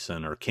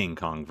Jason or King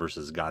Kong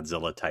versus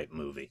Godzilla type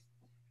movie?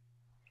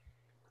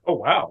 Oh,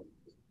 wow.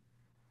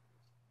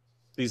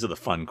 These are the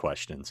fun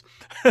questions.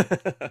 There's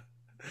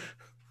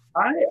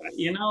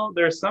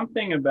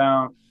something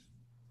about,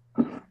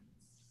 all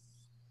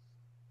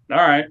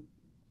right,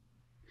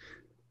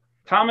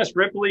 Thomas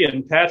Ripley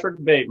and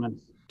Patrick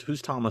Bateman.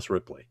 Who's Thomas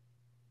Ripley?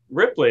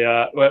 Ripley,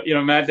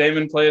 Matt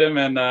Damon played him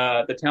in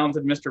The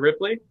Talented Mr.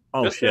 Ripley.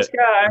 Oh, just shit! This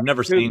guy I've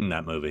never seen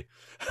that movie.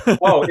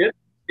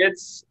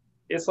 It's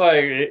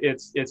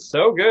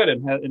so good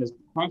and is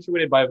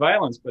punctuated by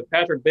violence. But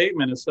Patrick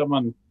Bateman is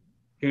someone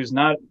who's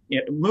not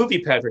movie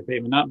Patrick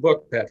Bateman, not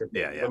book Patrick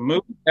Bateman. Yeah. But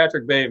movie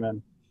Patrick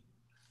Bateman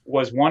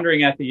was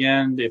wondering at the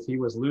end if he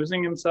was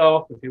losing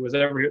himself, if he was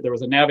there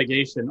was a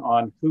navigation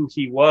on who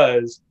he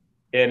was,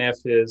 and if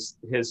his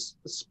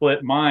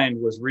split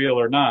mind was real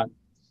or not.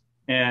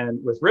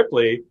 And with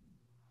Ripley,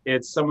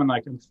 it's someone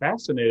like, I'm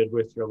fascinated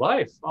with your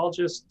life. I'll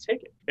just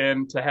take it.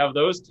 And to have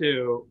those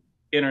two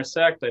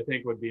intersect, I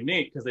think would be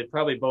neat, because they'd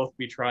probably both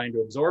be trying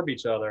to absorb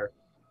each other.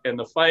 And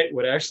the fight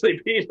would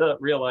actually be to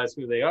realize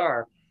who they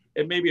are.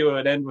 And maybe it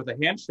would end with a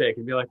handshake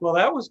and be like, well,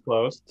 that was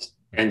close.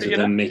 Ends with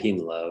them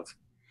making love.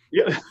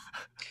 Yeah.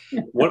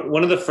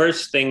 One of the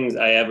first things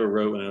I ever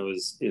wrote when I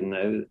was I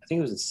think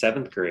it was in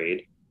seventh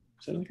grade.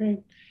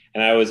 And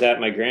I was at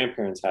my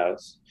grandparents'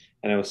 house.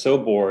 And I was so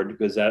bored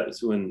because that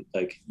was when,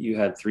 like, you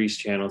had 3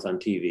 channels on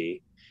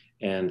TV.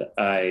 And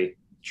I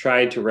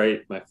tried to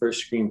write my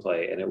first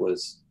screenplay, and it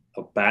was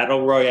a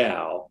battle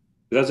royale.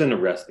 Because I was into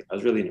wrestling. I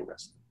was really into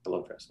wrestling. I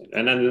love wrestling.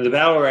 And then the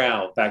battle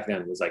royale back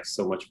then was like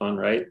so much fun,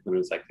 right? When it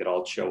was like they'd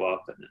all show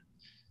up and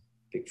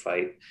big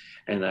fight.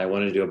 And I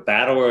wanted to do a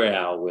battle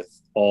royale with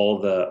all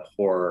the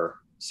horror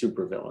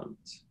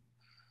supervillains.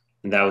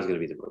 and that was going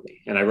to be the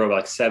movie. And I wrote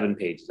like 7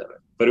 pages of it,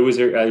 but it was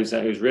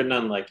written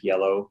on like the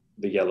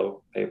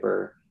yellow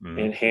paper,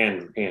 and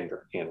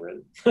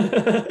handwritten.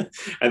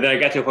 And then I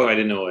got to a point where I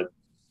didn't know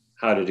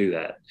how to do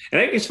that.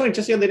 And it's funny,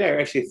 just the other day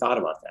I actually thought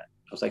about that.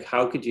 I was like,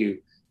 how could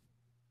you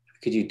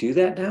do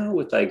that now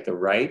with like the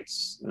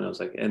rights? And I was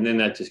like, and then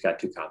that just got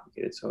too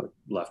complicated, so it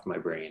left my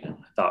brain, and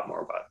I thought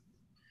more about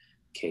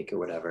cake or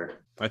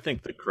whatever. I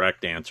think the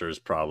correct answer is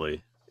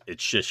probably it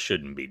just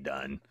shouldn't be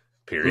done.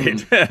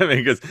 Period. I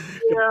mean, because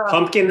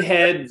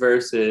Pumpkinhead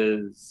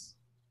versus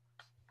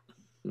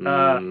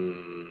Luther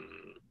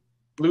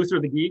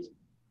the Geek.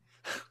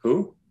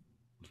 Who?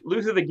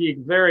 Luther the Geek,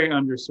 very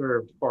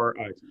underserved for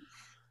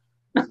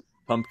iTunes.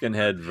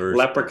 Pumpkinhead versus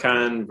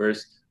Leprechaun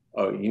versus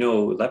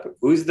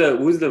who's the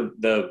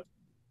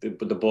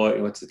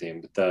boy? What's his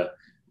name? The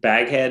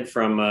baghead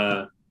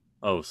from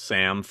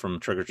Sam from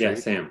Trick or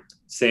Treat. Yeah,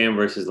 Sam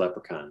versus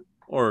Leprechaun.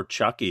 Or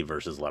Chucky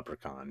versus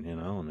Leprechaun,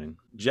 I mean,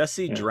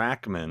 Jesse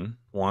Drackman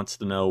wants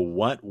to know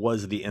what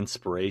was the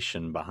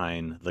inspiration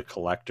behind the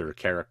Collector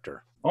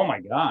character. Oh my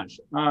gosh.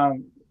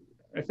 I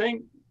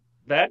think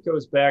that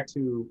goes back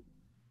to,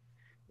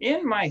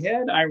 in my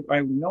head, I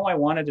know I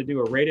wanted to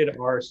do a rated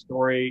R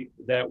story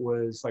that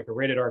was like a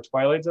rated R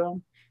Twilight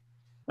Zone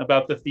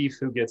about the thief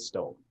who gets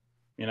stolen.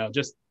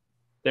 Just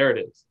there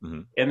it is.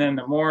 Mm-hmm. And then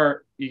the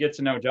more you get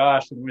to know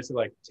Josh, and it's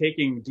like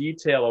taking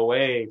detail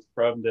away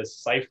from this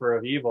cipher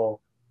of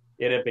evil,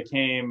 it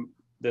became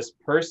this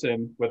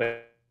person with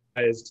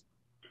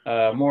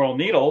a moral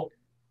needle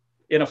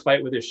in a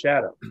fight with his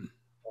shadow.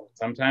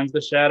 Sometimes the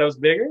shadow's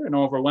bigger and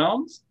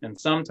overwhelms, and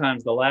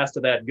sometimes the last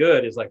of that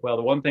good is like, well,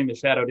 the one thing the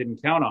shadow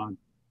didn't count on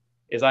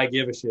is I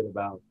give a shit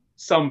about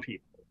some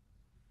people,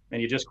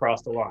 and you just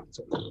crossed the line.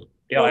 So,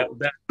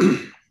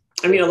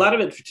 I mean, a lot of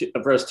it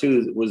for us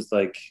too was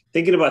like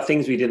thinking about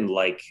things we didn't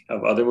like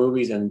of other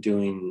movies and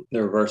doing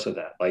the reverse of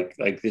that.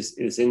 Like this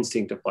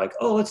instinct of like,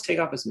 oh, let's take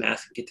off his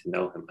mask and get to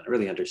know him and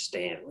really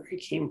understand where he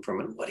came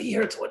from and what he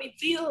hurts, what he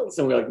feels.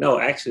 And we're like, no,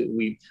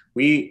 actually,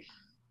 we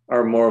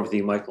are more of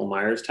the Michael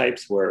Myers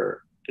types,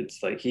 where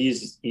it's like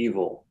he's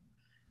evil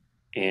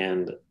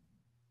and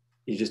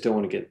you just don't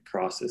want to get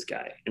across this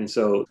guy. And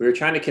so we were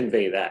trying to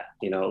convey that,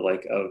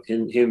 like of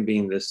him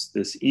being this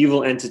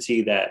evil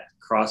entity that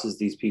crosses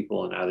these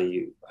people, and either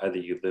you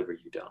live or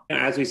you don't.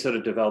 As we sort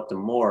of developed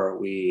them more,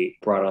 we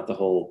brought out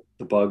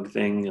the bug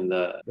thing and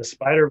the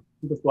spider,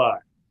 the fly.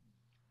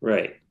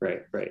 Right.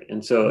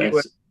 And so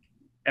it's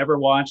ever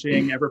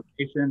watching, ever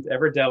patient,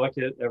 ever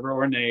delicate, ever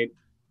ornate,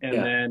 and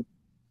then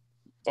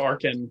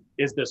Barkin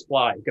is this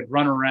fly. You could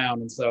run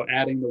around, and so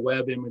adding the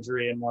web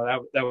imagery and more,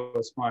 that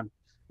was fun.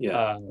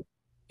 Yeah.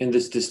 And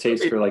this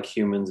distaste for like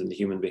humans and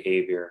human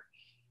behavior,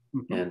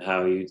 and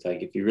how you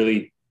like, if you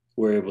really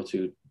were able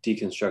to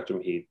deconstruct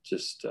him, he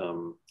just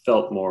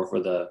felt more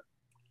for the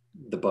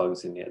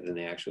bugs than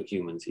the actual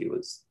humans he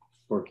was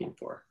working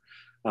for.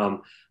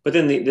 But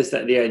then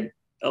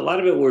a lot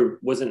of it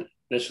wasn't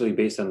necessarily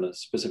based on the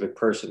specific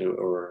person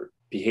or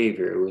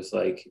behavior. It was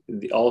like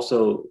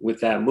also with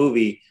that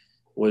movie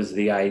was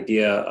the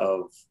idea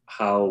of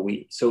how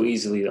we so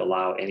easily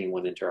allow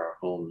anyone into our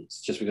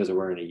homes just because they're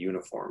wearing a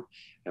uniform,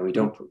 and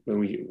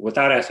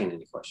without asking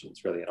any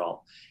questions really at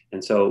all.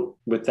 And so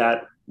with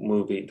that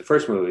movie, the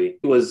first movie,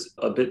 was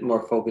a bit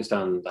more focused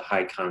on the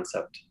high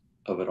concept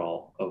of it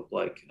all, of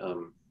like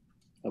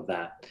of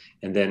that,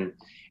 and then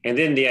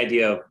the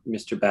idea of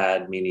Mr.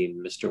 Bad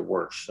meaning Mr.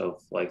 Worse,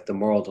 of like the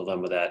moral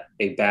dilemma that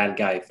a bad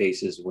guy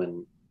faces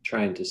when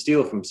trying to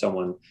steal from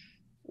someone.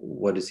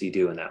 What does he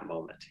do in that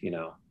moment?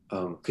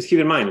 Because keep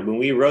in mind, when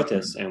we wrote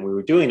this and we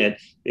were doing it,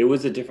 it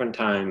was a different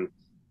time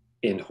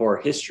in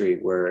horror history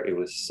where it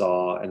was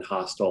Saw and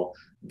Hostel.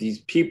 These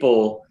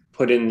people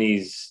put in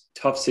these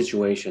tough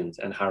situations,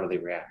 and how do they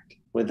react?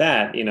 With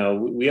that,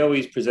 we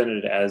always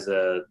presented it as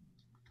a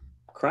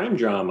crime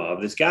drama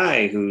of this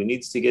guy who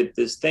needs to get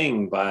this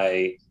thing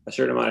by a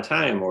certain amount of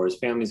time, or his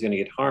family's going to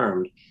get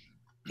harmed,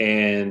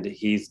 and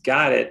he's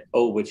got it.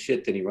 Oh, but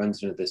shit, then he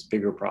runs into this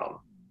bigger problem,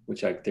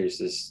 which like there's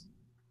this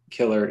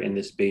killer in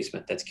this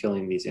basement that's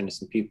killing these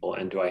innocent people,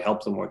 and do I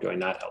help them or do I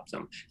not help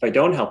them? If I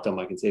don't help them,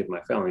 I can save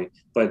my family,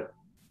 but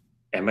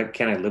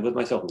can I live with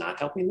myself not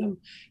helping them?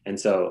 And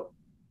so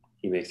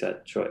he makes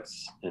that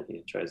choice, and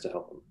he tries to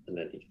help them, and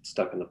then he gets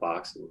stuck in the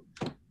box and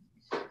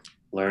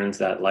learns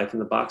that life in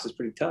the box is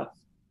pretty tough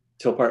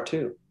till part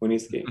 2 when he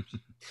escapes.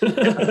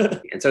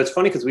 And so it's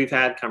funny because we've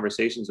had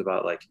conversations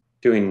about like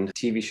doing a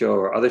TV show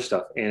or other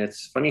stuff, and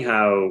it's funny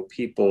how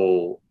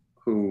people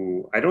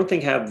who I don't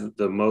think have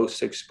the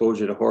most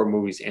exposure to horror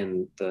movies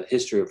in the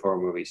history of horror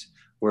movies,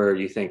 where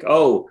you think,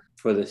 oh,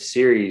 for the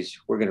series,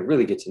 we're going to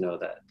really get to know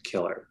that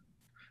killer.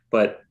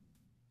 But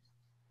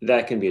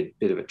that can be a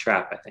bit of a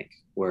trap, I think,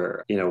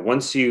 where,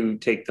 once you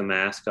take the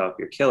mask off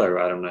your killer,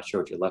 I'm not sure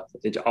what you're left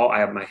with.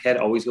 My head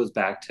always goes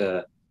back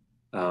to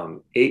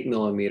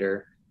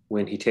 8mm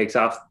when he takes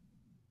off,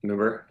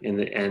 remember, in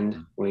the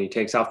end, when he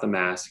takes off the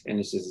mask, and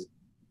it's this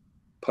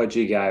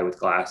pudgy guy with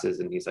glasses,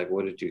 and he's like,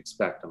 what did you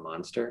expect, a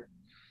monster?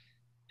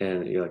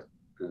 And you're like,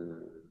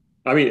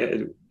 I mean,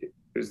 it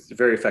was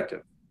very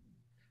effective.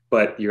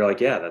 but you're like,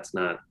 yeah,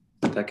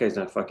 that guy's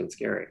not fucking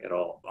scary at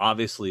all.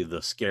 Obviously,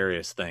 the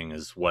scariest thing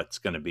is what's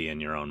going to be in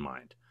your own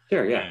mind.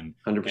 Sure, yeah, and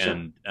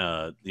 100%.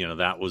 And you know,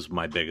 that was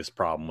my biggest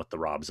problem with the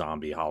Rob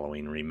Zombie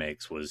Halloween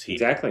remakes, was he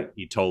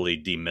totally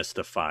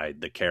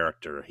demystified the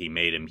character. He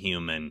made him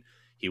human.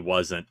 He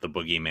wasn't the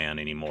boogeyman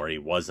anymore. He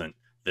wasn't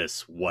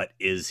this, what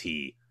is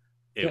he?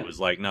 It was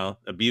like, no,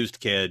 abused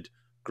kid,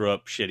 grew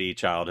up shitty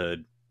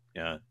childhood,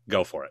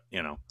 go for it.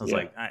 You know, I was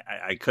like,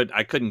 I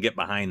couldn't get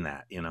behind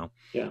that, you know?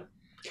 Yeah.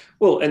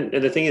 Well, and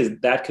the thing is,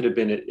 that could have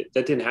been,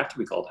 that didn't have to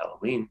be called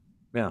Halloween.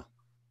 Yeah.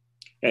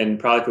 And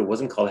probably if it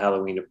wasn't called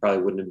Halloween, it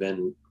probably wouldn't have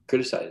been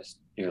criticized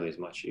nearly as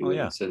much. You'd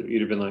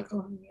have been like,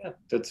 oh yeah,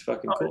 that's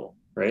fucking cool,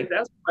 right?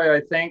 That's why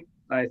I thank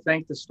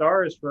the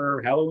stars for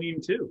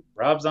Halloween 2.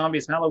 Rob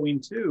Zombie's Halloween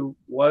 2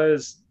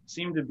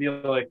 seemed to be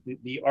like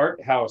the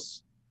art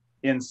house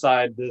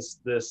inside this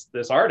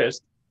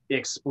artist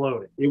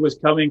exploded. It was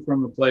coming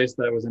from a place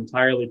that was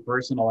entirely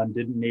personal and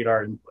didn't need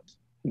our input.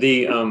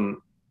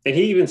 And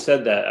he even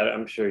said that,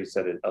 I'm sure he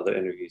said it in other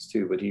interviews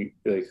too, but he,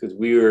 like, because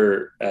we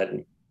were at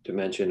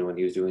Dimension when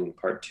he was doing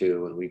part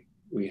 2, and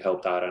we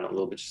helped out on it a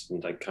little bit, just in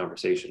like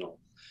conversational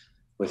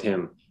with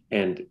him,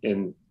 and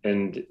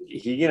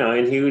he, you know,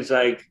 and he was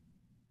like,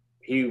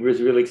 he was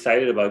really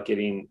excited about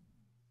getting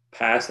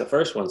past the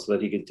first one so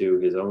that he could do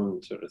his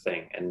own sort of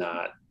thing and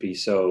not be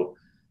so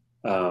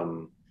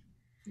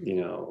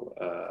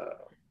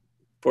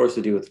forced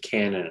to deal with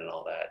canon and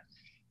all that.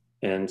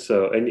 And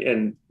so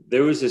and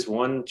there was this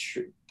one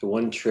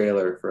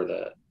trailer for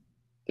the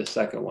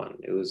second one.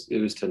 It was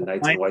to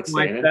Knights of White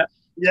Sand.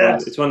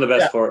 Yes. It's one of the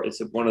best horror. It's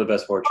one of the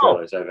best horror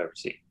trailers I've ever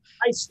seen.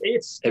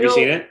 Have you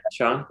seen it,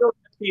 Sean?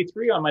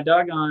 MP3 on my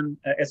doggone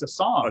as a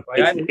song.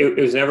 It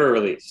was never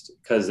released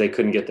because they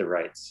couldn't get the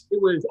rights.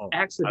 It was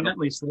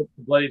accidentally slipped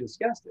to Bloody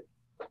Disgusting.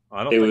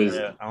 I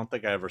don't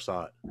think I ever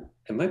saw it.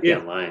 It might be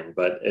online,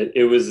 but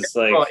it was just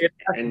like,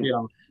 and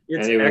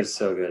it was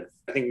so good.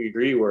 I think we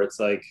agree where it's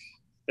like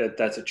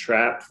that's a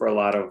trap for a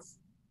lot of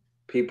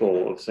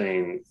people of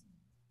saying,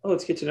 oh,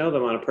 let's get to know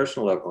them on a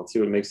personal level and see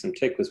what makes them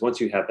tick. Because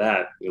once you have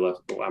that, you're left.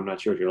 Well, I'm not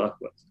sure what you're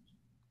left with.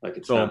 Like,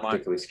 it's not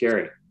particularly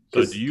scary.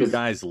 So, do you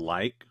guys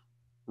like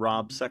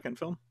Rob's second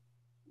film?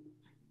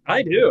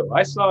 I do.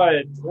 I saw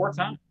it 4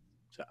 times.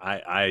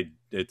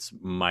 It's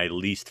my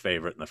least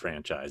favorite in the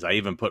franchise. I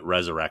even put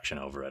Resurrection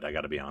over it. I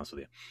got to be honest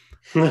with you.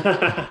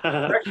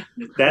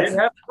 That's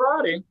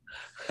Friday.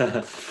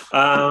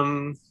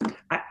 I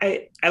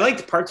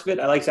liked parts of it.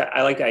 I like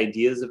the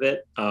ideas of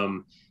it.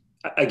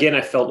 Again,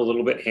 I felt a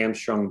little bit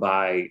hamstrung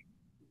by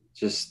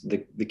just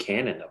the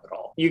canon of it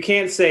all. You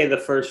can't say the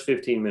first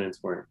 15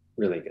 minutes weren't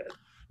really good.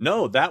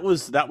 No, that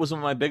was one of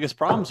my biggest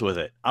problems with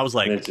it. I was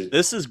like,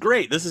 this is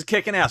great. This is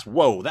kicking ass.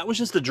 Whoa, that was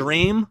just a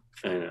dream?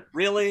 I know.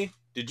 Really?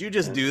 Did you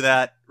just do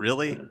that?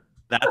 Really?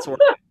 That's where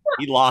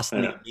he lost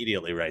me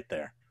immediately right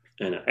there.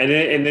 I know. And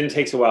then it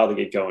takes a while to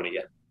get going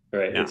again.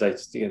 Right? Yeah. It's like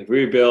you got to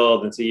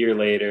rebuild. It's a year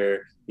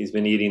later. He's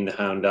been eating the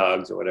hound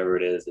dogs or whatever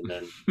it is. And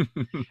then,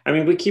 I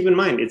mean, but keep in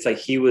mind, it's like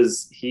he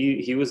was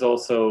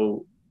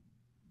also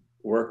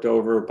worked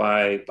over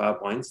by Bob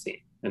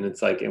Weinstein. And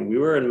it's like, and we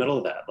were in the middle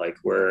of that, like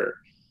where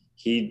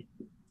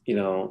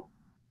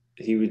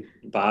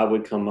Bob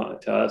would come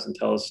up to us and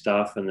tell us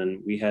stuff. And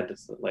then we had to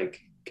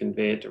like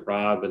convey it to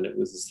Rob. And it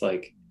was just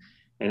like,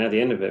 and at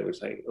the end of it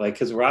was like,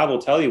 cause Rob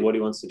will tell you what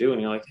he wants to do.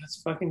 And you're like,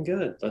 that's fucking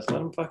good. Let's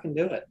let him fucking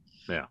do it.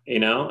 Yeah. You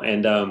know?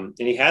 And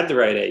he had the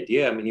right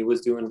idea. I mean, it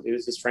was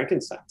this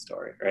Frankenstein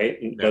story. Right.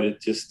 Yeah. But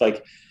it just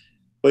like,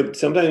 but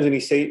sometimes when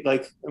you say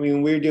like, I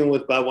mean, we were dealing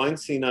with Bob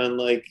Weinstein on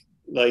like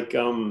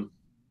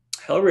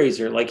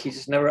Hellraiser, like he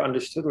just never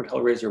understood what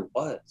Hellraiser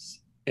was.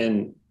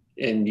 And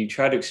you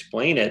try to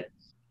explain it,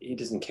 he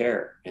doesn't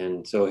care.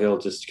 And so he'll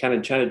just kind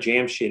of try to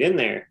jam shit in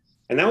there.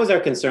 And that was our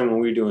concern when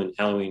we were doing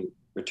Halloween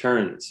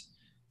Returns.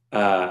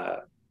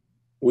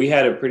 We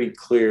had a pretty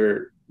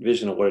clear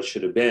vision of what it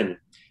should have been.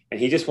 And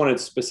he just wanted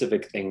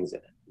specific things in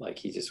it. Like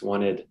he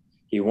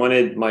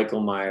wanted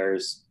Michael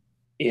Myers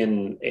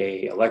in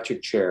a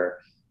electric chair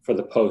for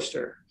the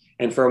poster.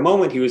 And for a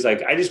moment he was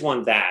like, I just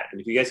want that.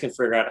 And if you guys can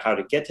figure out how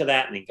to get to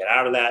that and then get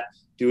out of that,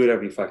 do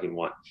whatever you fucking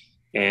want.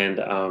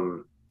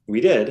 And we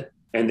did.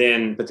 But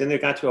then there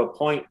got to a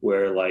point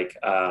where like,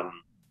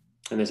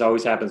 and this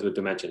always happens with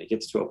Dimension, it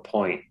gets to a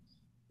point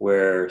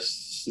where it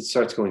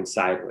starts going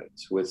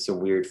sideways with some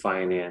weird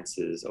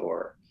finances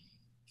or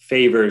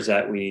favors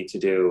that we need to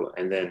do.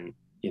 And then,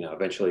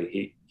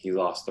 eventually he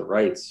lost the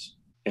rights.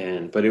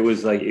 But it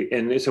was like,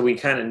 and so we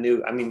kind of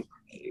knew, I mean,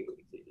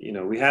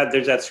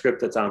 there's that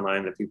script that's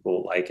online that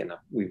people like, and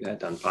we've had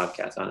done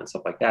podcasts on it and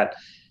stuff like that.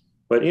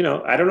 But,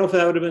 I don't know if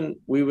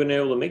we would have been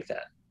able to make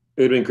that.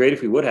 It would have been great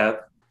if we would have.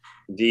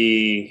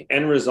 The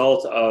end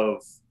result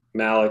of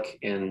Malik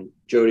and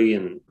Jody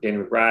and Danny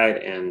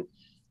McBride and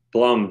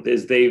Blum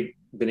is they've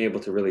been able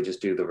to really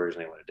just do the version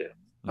they want to do.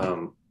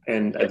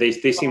 And they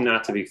seem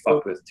not to be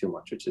fucked with too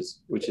much,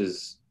 which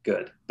is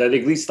good. That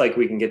at least like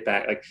we can get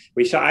back. Like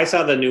I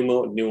saw the new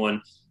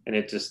one, and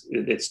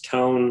its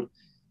tone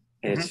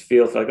and its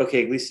feel like,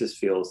 okay, at least this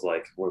feels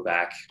like we're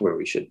back where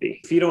we should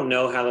be. If you don't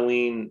know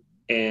Halloween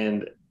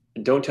and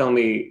don't tell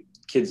me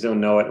kids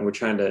don't know it and we're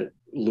trying to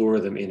lure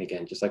them in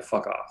again. Just like,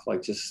 fuck off.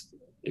 Like, just,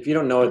 if you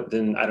don't know it,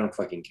 then I don't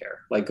fucking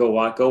care. Like, go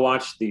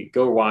watch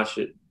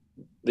it,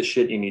 the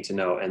shit you need to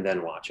know, and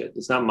then watch it.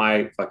 It's not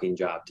my fucking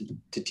job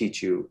to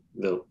teach you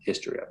the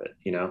history of it,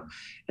 you know?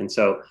 And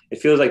so it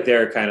feels like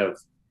they're kind of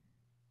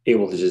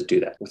able to just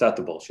do that without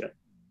the bullshit.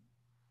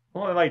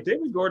 Well, like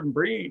David Gordon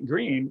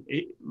Green,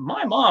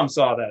 my mom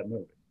saw that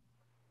movie,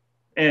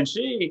 and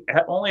she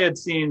only had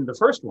seen the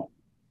first one,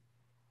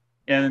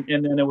 and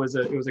then it was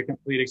a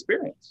complete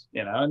experience,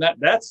 you know. And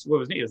that's what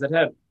was neat, is it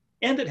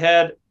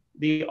had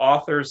the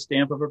author's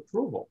stamp of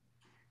approval.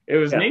 It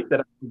was neat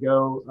that I could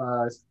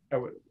go.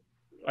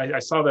 I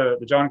saw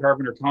the John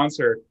Carpenter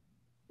concert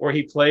where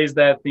he plays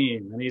that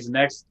theme, and he's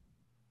next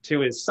to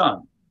his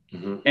son,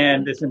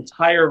 and this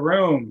entire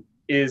room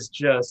is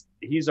just,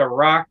 he's a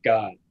rock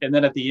god. And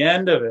then at the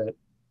end of it,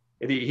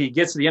 he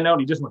gets to the end note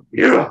and he just went,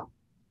 yeah.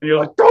 And you're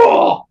like,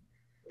 oh,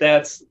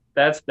 that's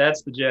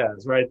the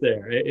jazz right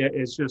there.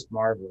 It's just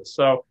marvelous.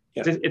 So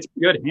it's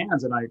good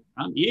hands. And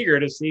I'm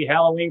eager to see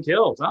Halloween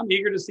Kills. I'm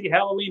eager to see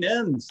Halloween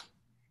Ends.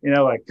 You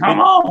know, like,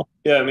 come on.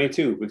 Yeah, me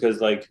too. Because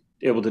like,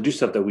 able to do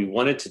stuff that we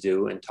wanted to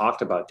do and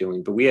talked about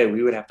doing, but we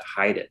would have to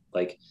hide it.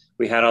 Like,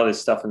 we had all this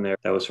stuff in there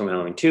that was from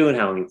Halloween 2 and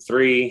Halloween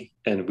 3.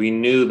 And we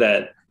knew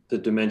that the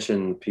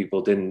Dimension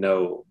people didn't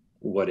know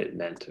what it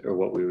meant or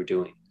what we were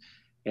doing.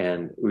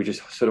 And we were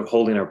just sort of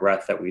holding our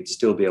breath that we'd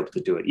still be able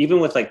to do it. Even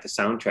with like the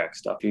soundtrack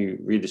stuff, if you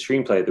read the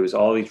screenplay, there was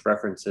all these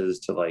references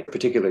to like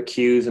particular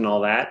cues and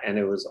all that. And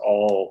it was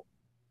all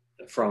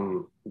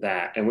from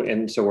that.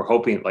 And so we're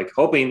hoping, I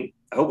hope we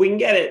can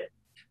get it.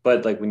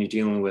 But like when you're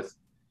dealing with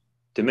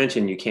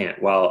Dimension, you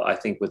can't. Well, I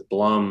think with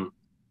Blum,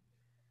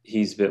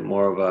 he's a bit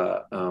more of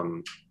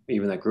a,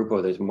 even that group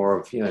over there's more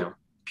of, you know,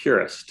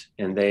 purist,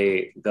 and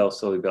they'll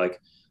slowly be like,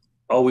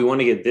 oh, we want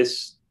to get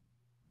this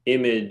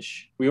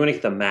image, we want to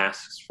get the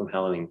masks from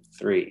Halloween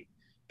 3,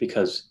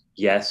 because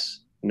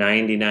yes,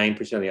 99%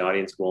 of the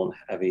audience won't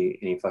have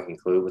any fucking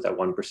clue, but that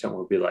 1%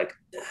 will be like,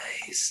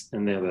 nice,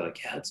 and they'll be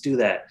like, yeah, let's do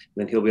that. And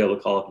then he'll be able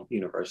to call up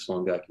Universal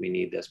and be like, we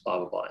need this, blah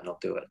blah blah, and they'll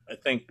do it. I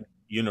think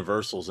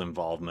Universal's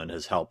involvement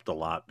has helped a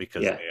lot,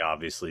 because they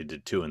obviously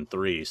did 2 and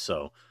 3,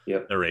 so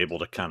they're able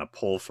to kind of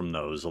pull from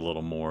those a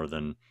little more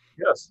than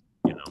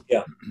you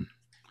know.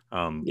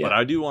 But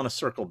I do want to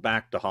circle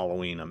back to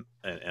Halloween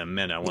in a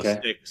minute. I want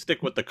to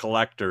stick with the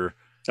Collector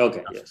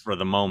for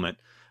the moment.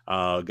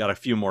 Got a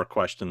few more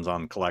questions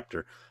on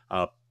Collector.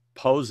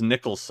 Pose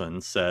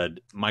Nicholson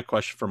said, my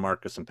question for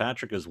Marcus and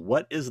Patrick is,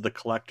 what is the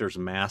Collector's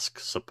mask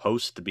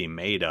supposed to be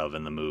made of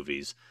in the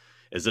movies?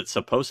 Is it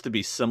supposed to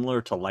be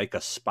similar to like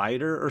a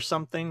spider or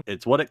something?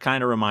 It's what it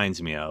kind of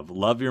reminds me of.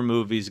 Love your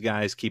movies,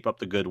 guys. Keep up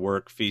the good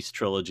work. Feast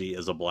Trilogy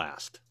is a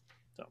blast.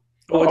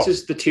 Well, it's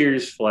just the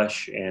tears,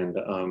 flesh, and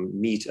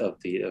meat of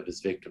his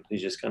victim. He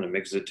just kind of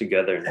mixes it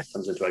together, and it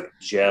comes into like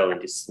gel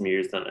and just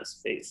smears on his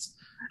face.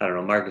 I don't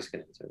know. Marcus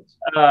can answer this.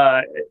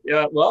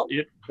 Well,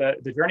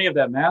 the journey of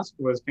that mask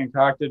was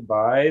concocted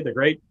by the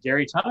great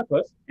Gary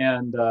Tunnicliffe,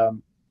 and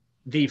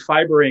the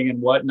fibering and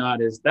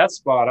whatnot that's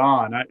spot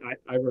on.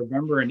 I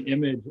remember an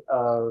image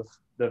of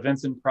the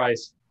Vincent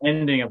Price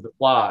ending of The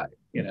Fly,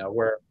 you know,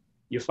 where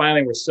you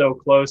finally were so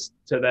close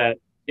to that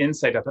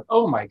insight. I thought,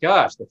 oh my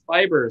gosh, the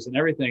fibers and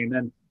everything. And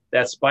then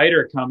that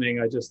spider coming,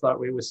 I just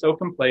thought it was so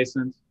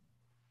complacent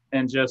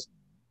and just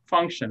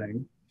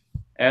functioning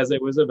as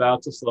it was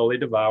about to slowly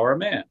devour a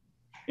man,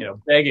 you know,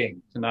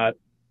 begging to not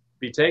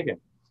be taken.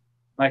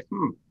 Like,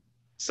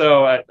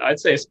 So I'd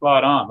say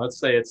spot on. Let's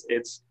say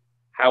it's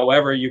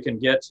however you can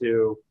get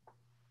to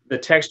the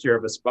texture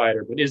of a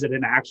spider, but is it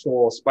an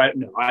actual spider?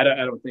 No, I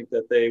don't think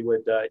that they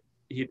would,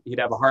 he'd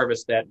have a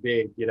harvest that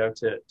big, you know,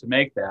 to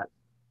make that.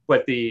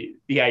 But the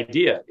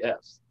idea,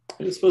 yes.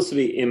 It's supposed to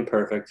be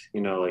imperfect,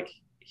 you know, like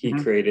he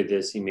created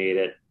this, he made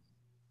it.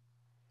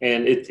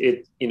 And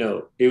it you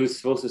know, it was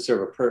supposed to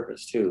serve a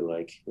purpose too,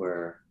 like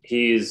where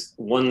he's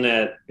one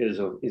that is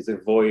a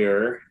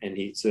voyeur, and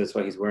so that's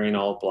why he's wearing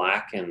all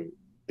black and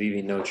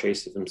leaving no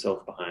trace of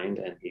himself behind,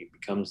 and he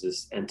becomes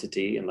this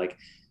entity, and like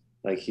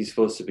he's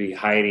supposed to be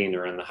hiding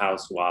around the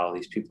house while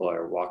these people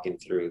are walking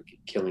through,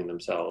 killing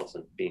themselves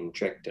and being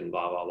tricked and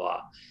blah blah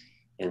blah.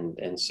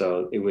 And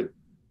so it would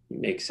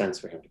make sense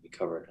for him to be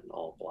covered in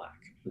all black.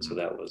 And so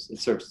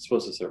it's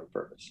supposed to serve a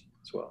purpose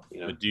as well,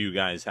 you know. But do you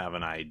guys have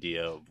an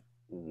idea of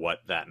what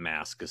that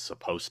mask is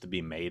supposed to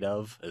be made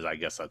of? I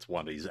guess that's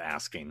what he's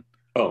asking.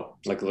 Oh,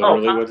 like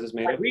literally what it's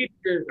made of?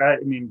 I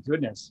mean,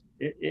 goodness,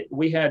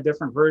 we had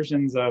different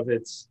versions of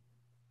its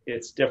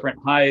different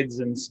hides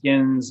and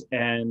skins,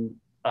 and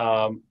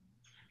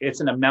it's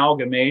an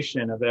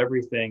amalgamation of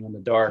everything in the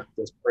dark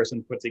this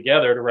person put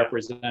together to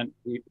represent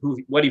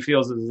what he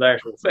feels is his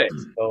actual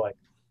face. So like,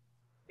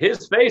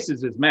 his face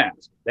is his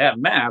mask. That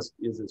mask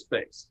is his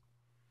face.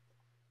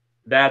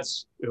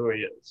 That's who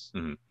he is.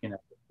 You know,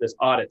 this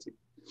oddity.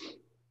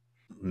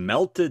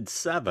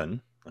 Melted7,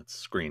 that's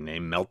screen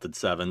name,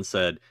 Melted7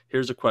 said,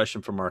 here's a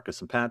question for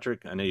Marcus and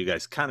Patrick. I know you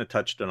guys kind of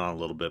touched it on a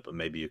little bit, but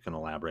maybe you can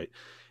elaborate.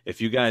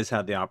 If you guys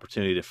had the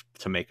opportunity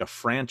to make a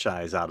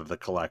franchise out of the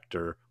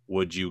Collector,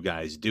 would you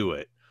guys do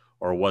it?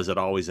 Or was it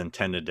always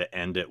intended to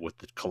end it with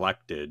the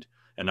collected?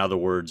 In other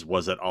words,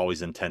 was it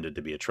always intended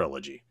to be a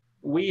trilogy?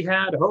 We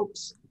had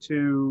hopes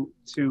to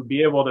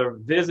be able to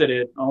visit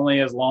it only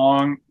as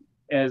long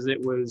as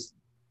it was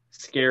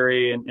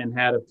scary and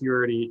had a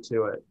purity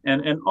to it.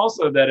 And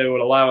also that it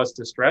would allow us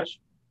to stretch.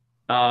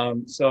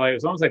 So it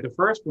was almost like the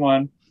first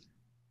one,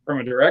 from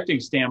a directing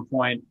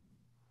standpoint,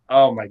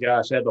 oh my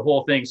gosh, I had the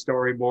whole thing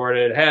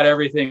storyboarded, had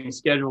everything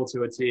scheduled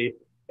to a T.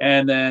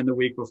 And then the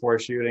week before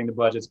shooting, the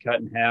budget's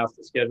cut in half,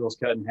 the schedule's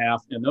cut in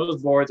half, and those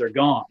boards are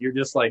gone. You're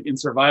just like in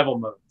survival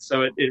mode.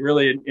 So it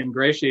really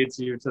ingratiates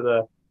you to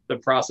the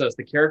process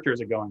the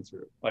characters are going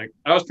through. Like,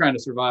 I was trying to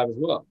survive as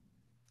well.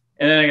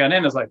 And then I got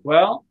in, it's like,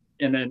 well,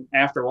 and then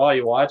after a while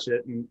you watch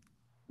it, and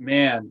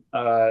man,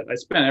 I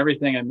spent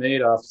everything I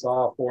made off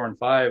Saw 4 and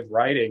 5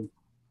 writing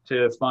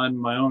to fund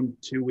my own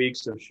 2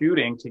 weeks of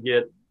shooting to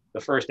get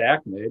the first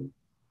act made,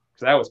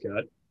 because that was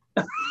cut.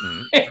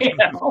 You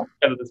know,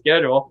 out of the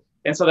schedule.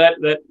 And so that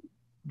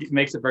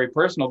makes it very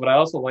personal, but I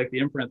also like the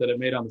imprint that it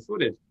made on the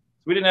footage.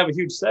 So we didn't have a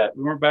huge set.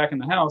 We weren't back in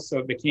the house, so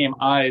it became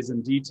eyes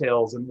and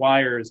details and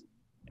wires.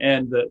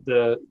 And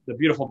the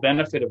beautiful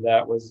benefit of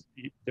that was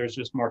there's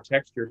just more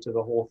texture to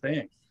the whole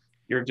thing.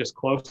 You're just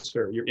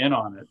closer, you're in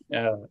on it.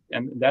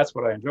 And that's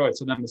what I enjoyed.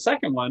 So then the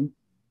second one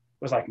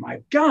was like,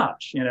 my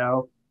gosh, you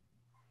know,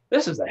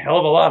 this is a hell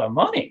of a lot of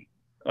money.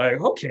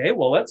 Like, okay,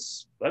 well,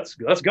 let's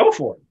go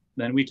for it.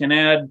 Then we can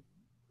add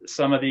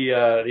some of the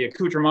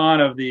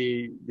accoutrement of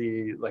the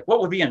like what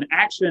would be an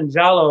action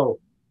giallo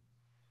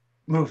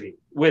movie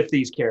with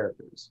these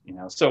characters, you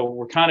know. So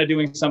we're kind of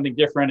doing something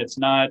different. It's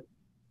not,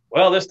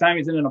 well, this time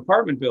he's in an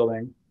apartment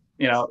building,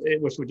 you know,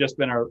 which would just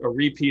been a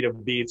repeat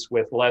of beats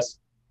with less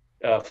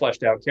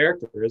fleshed out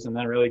characters, and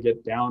then really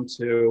get down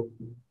to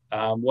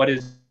what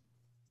is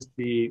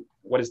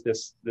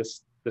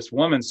this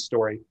woman's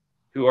story,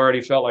 who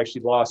already felt like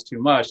she'd lost too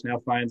much, now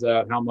finds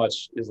out how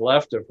much is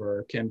left of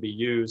her can be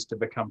used to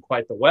become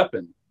quite the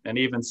weapon and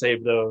even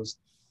save those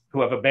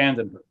who have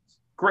abandoned her.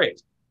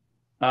 Great.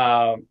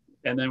 And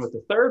then with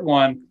the third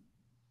one,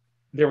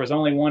 there was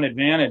only one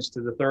advantage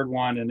to the third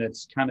one, and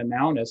it's kind of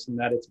nowness, in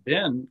that it's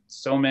been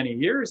so many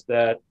years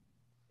that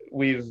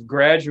we've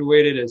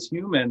graduated as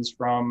humans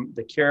from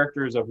the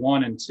characters of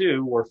 1 and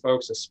 2 were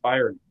folks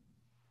aspiring.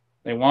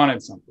 They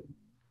wanted something.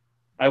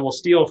 I will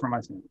steal from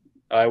my family.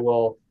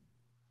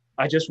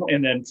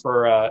 And then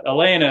for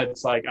Elena,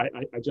 it's like, I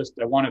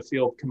want to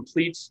feel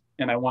complete,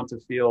 and I want to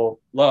feel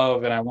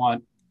love, and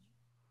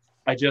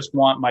I just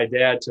want my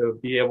dad to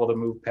be able to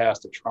move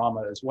past a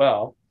trauma as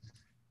well.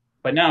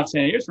 But now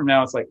 10 years from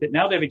now, it's like that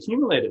now they've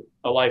accumulated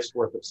a life's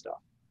worth of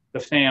stuff, the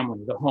family,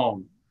 the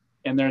home,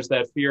 and there's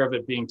that fear of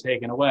it being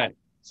taken away.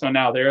 So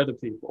now they're the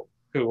people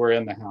who were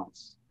in the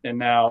house. And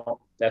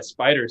now that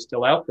spider's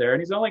still out there,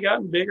 and he's only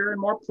gotten bigger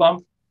and more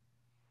plump.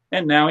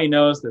 And now he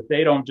knows that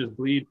they don't just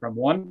bleed from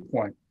one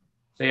point.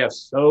 They have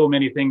so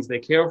many things they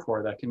care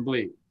for that can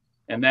bleed,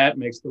 and that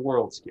makes the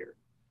world scared.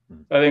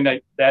 So I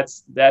think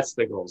that's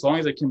the goal, as long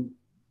as it can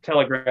tell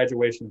a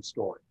graduation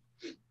story.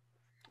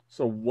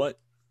 So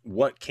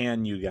what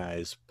can you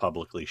guys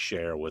publicly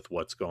share with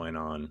what's going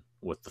on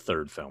with the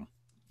third film?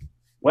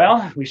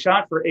 Well, we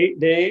shot for 8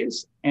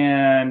 days,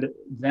 and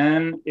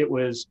then it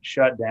was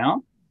shut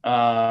down.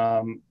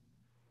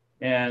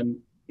 And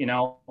you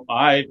know,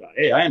 I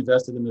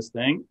invested in this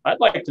thing. I'd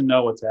like to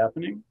know what's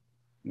happening.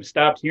 We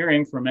stopped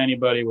hearing from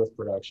anybody with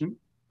production.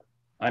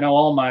 I know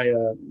all my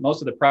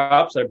most of the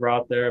props I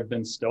brought there have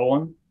been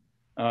stolen.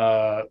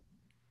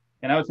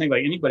 And I would think,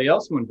 like, anybody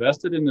else who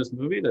invested in this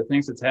movie that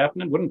thinks it's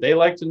happening, wouldn't they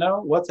like to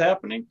know what's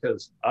happening?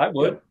 Because I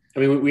would.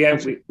 Yeah. I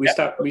mean,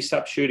 we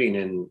stopped shooting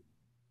in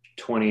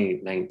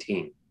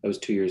 2019. That was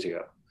 2 years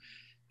ago,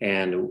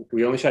 and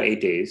we only shot 8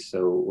 days,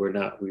 so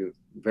we've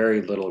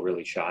very little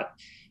really shot.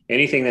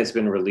 Anything that's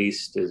been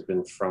released has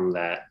been from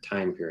that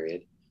time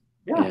period.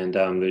 Yeah. And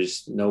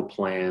there's no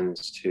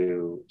plans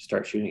to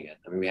start shooting it.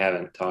 I mean, we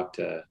haven't talked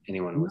to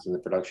anyone who was in the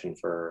production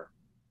for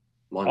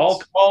months.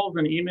 All calls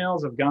and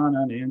emails have gone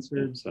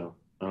unanswered. So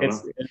I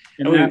don't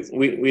know.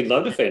 We'd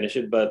love to finish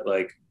it, but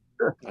like,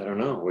 sure. I don't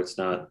know.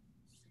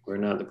 We're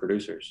not the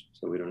producers,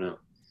 so we don't know.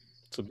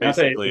 So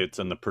basically, it's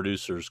in the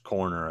producer's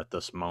corner at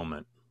this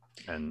moment,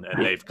 and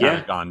they've kind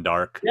of gone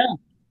dark.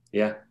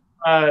 Yeah.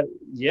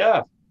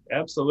 Yeah,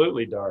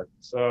 absolutely dark.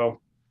 So,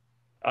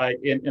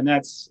 and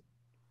that's,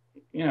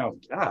 you know,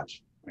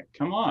 gosh, like,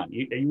 come on.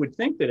 You would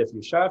think that if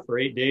you shot for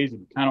 8 days,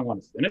 you'd kind of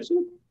want to finish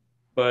it.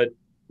 But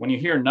when you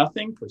hear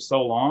nothing for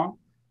so long,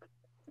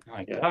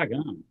 like,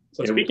 doggone.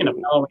 So speaking of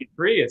Halloween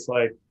 3, it's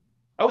like,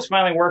 I was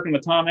finally working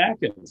with Tom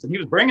Atkins, and he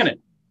was bringing it.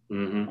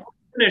 Mm-hmm. I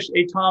finish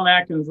a Tom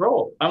Atkins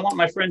role. I want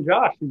my friend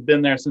Josh, who's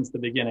been there since the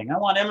beginning. I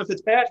want Emma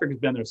Fitzpatrick, who's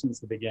been there since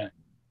the beginning.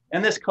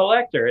 And this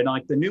collector, and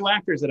like the new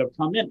actors that have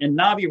come in, and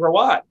Navi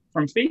Rawat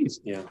from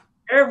Feast. Yeah.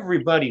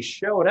 Everybody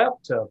showed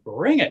up to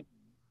bring it.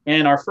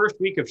 And our first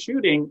week of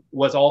shooting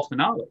was all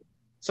finale.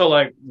 So,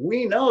 like,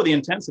 we know the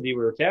intensity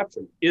we were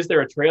capturing. Is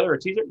there a trailer or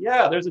teaser?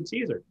 Yeah, there's a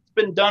teaser. It's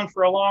been done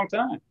for a long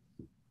time.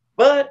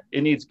 But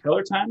it needs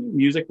color timing,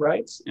 music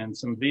rights, and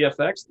some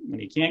VFX.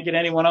 And you can't get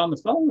anyone on the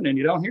phone, and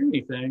you don't hear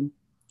anything.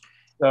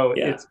 So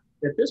it's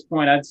at this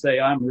point, I'd say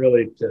I'm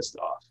really pissed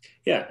off.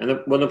 Yeah, and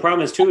the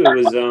problem is too, it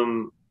was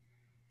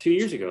 2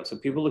 years ago, so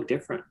people look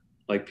different.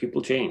 Like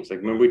people change. Like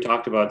remember we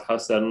talked about how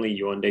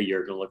suddenly one day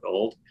you're gonna look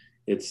old.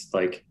 It's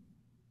like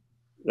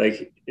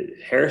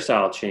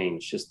hairstyle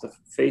change, just the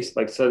face.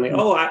 Like suddenly,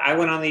 oh, I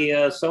went on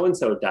the so and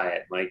so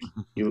diet. Like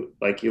you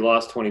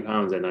lost 20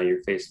 pounds, and now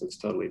your face looks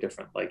totally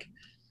different. Like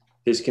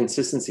there's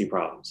consistency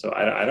problems. So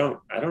I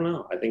don't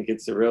know. I think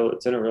it's in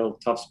a real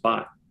tough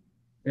spot.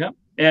 Yeah,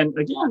 and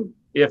again,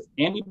 if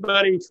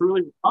anybody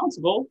truly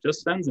responsible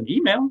just sends an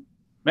email,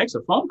 makes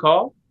a phone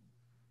call,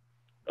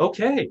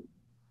 okay.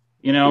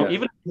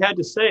 Even if you had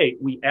to say,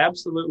 we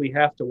absolutely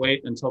have to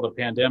wait until the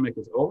pandemic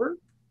is over,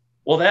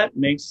 well, that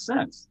makes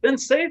sense. Then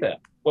say that.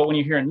 But when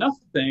you hear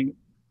nothing,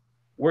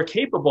 we're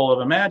capable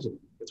of imagining.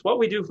 It's what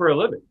we do for a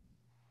living.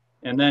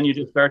 And then you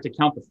just start to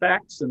count the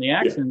facts and the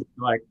actions,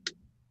 like,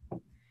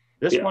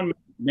 this one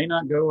may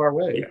not go our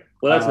way. Yeah.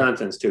 Well, that's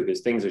nonsense, too,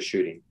 because things are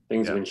shooting.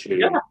 Things have been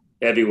shooting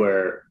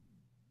everywhere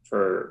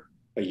for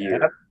a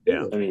year.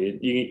 Yeah. I mean,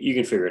 you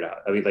can figure it out.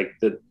 I mean,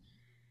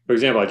 for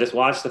example, I just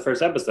watched the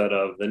first episode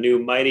of the new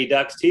Mighty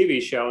Ducks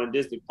TV show on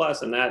Disney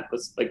Plus, and that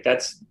was like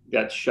got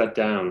shut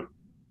down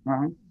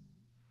right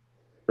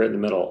in the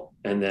middle,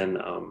 and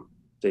then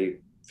they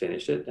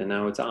finished it, and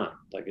now it's on.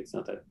 Like it's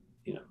not that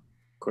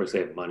of course they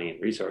have money and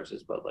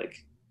resources, but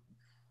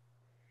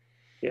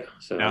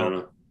So now, I don't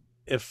know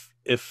if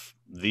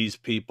these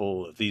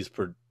people, these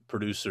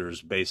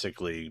producers,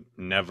 basically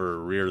never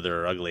rear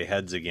their ugly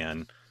heads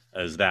again.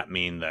 Does that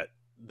mean that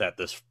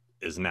this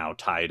is now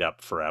tied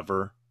up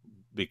forever?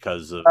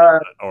 Because of,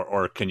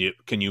 or can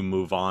you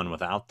move on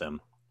without them?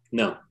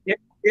 No,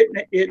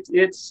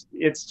 it's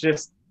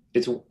just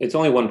it's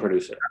only one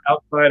producer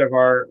outside of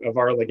our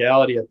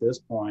legality at this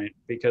point,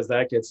 because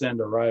that gets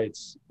into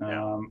rights.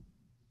 I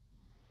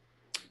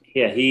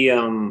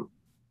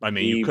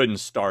mean, you couldn't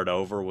start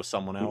over with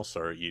someone else,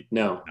 or you?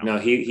 No.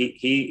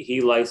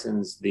 He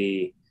licensed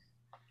the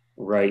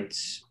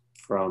rights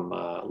from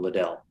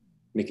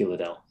Mickey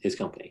Liddell, his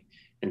company,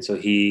 and so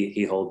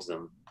he holds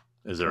them.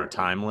 Is there a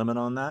time limit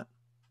on that?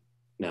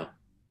 No.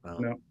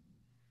 No,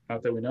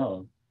 not that we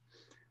know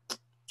of.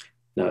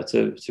 No, it's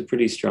a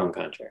pretty strong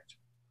contract.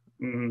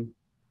 Mm-hmm.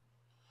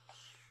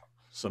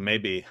 So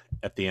maybe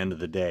at the end of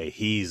the day,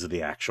 he's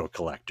the actual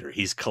collector.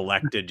 He's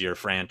collected your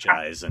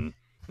franchise, and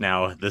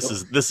now this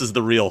is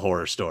the real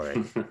horror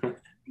story.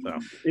 So.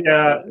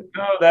 Yeah,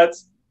 no,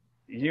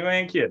 you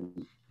ain't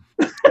kidding.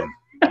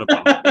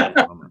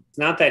 It's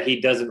not that he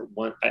doesn't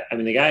want. I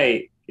mean, the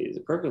guy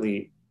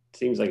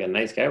seems like a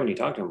nice guy when you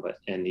talk to him, but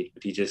I think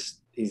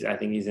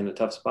he's in a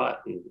tough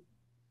spot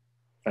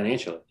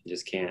financially. He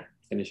just can't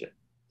finish it.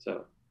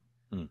 So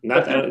it's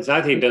not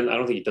that he doesn't. I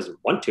don't think he doesn't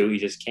want to. He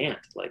just can't.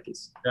 Like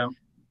he's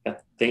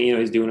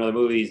he's doing other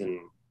movies and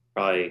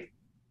probably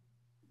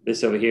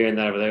this over here and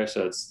that over there.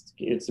 So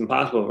it's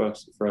impossible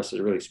for us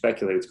to really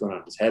speculate what's going on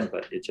in his head.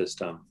 But it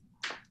just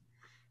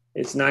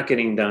it's not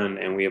getting done,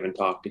 and we haven't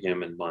talked to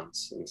him in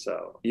months. And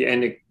so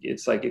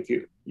it's like if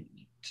you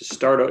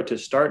to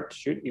start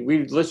shooting,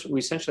 we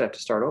essentially have to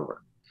start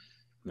over.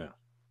 Yeah.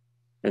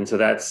 And so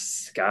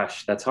that's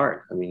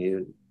hard. I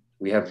mean,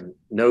 we have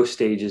no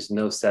stages,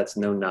 no sets,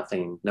 no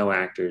nothing, no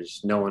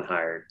actors, no one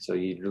hired. So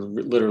you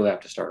literally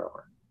have to start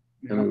over.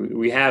 Yeah. I mean,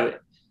 we have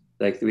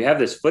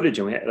this footage,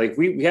 and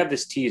we have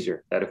this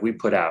teaser that if we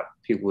put out,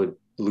 people would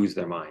lose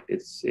their mind.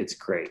 It's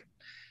great,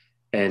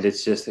 and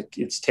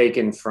it's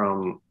taken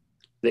from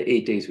the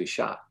 8 days we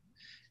shot,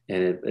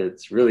 and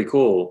it's really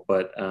cool.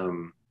 But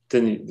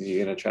then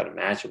you're going to try to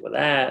match it with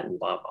that and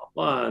blah, blah,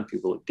 blah. And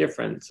people look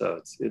different. So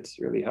it's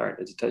really hard.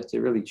 It's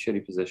a really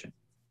shitty position.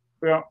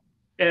 Yeah.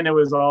 And it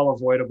was all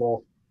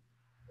avoidable,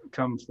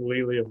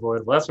 completely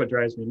avoidable. That's what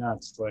drives me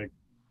nuts. Like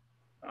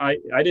I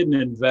didn't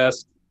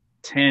invest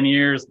 10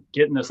 years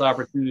getting this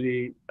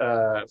opportunity,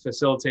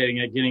 facilitating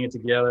it, getting it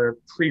together,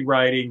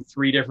 pre-writing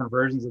 3 different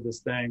versions of this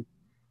thing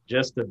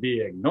just to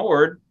be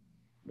ignored.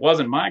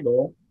 Wasn't my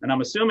goal. And I'm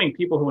assuming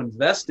people who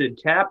invested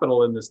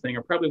capital in this thing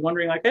are probably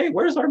wondering like, hey,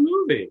 where's our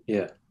movie?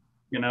 Yeah.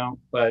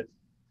 But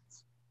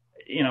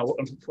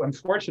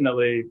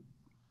unfortunately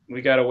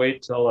we got to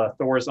wait till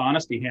Thor's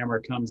honesty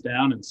hammer comes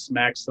down and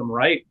smacks them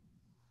right.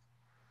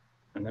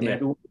 And then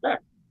maybe we'll be back.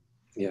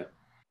 Yeah.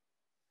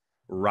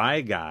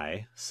 Rye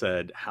Guy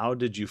said, how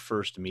did you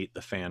first meet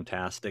the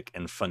fantastic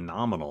and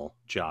phenomenal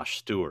Josh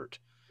Stewart?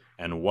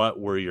 And what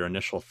were your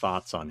initial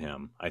thoughts on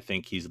him? I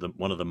think he's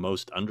one of the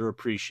most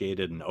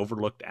underappreciated and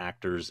overlooked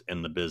actors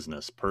in the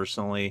business.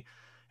 Personally,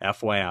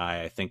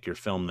 FYI, I think your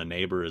film The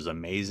Neighbor is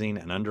amazing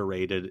and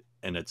underrated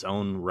in its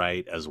own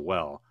right as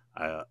well.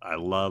 I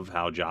love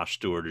how Josh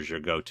Stewart is your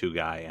go-to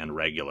guy and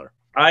regular.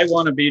 I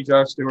want to be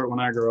Josh Stewart when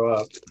I grow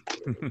up.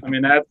 I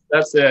mean,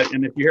 that's it.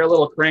 And if you hear a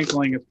little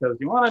crinkling, it's because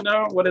you want to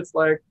know what it's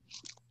like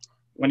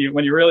when you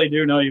really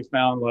do know you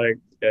found like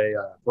a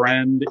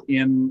friend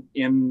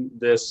in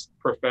this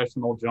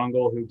professional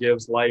jungle who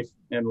gives life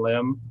and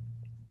limb.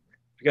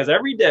 Because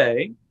every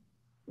day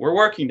we're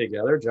working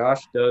together.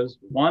 Josh does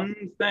one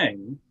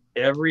thing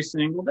every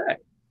single day,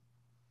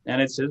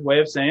 and it's his way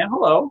of saying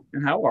hello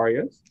and how are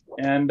you,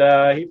 and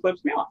he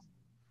flips me off.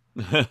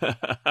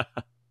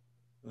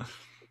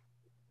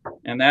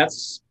 And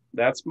that's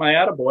my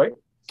attaboy.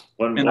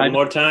 One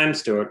more time,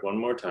 Stuart. One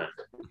more time.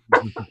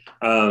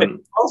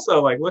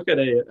 Also, like, look at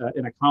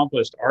an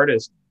accomplished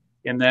artist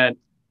in that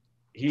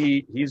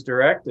he's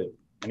directed,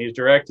 and he's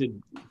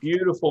directed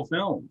beautiful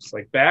films.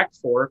 Like Back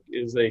Fork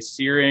is a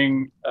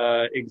searing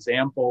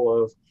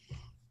example of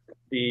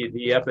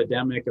the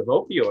epidemic of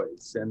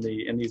opioids and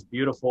these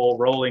beautiful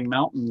rolling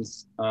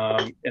mountains.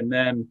 And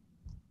then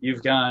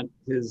you've got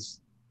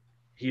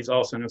he's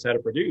also knows how to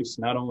produce,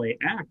 not only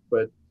act,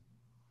 but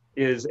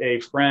is a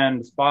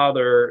friend,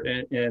 father,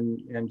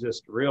 and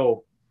just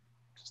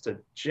a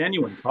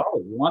genuine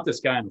colleague. You want this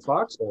guy in the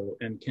foxhole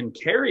and can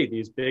carry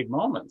these big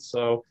moments.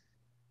 So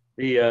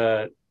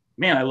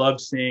I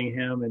loved seeing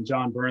him and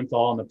John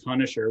Bernthal in The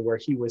Punisher, where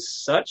he was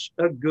such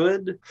a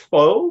good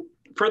foe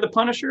for the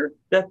Punisher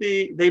that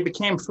they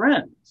became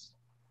friends.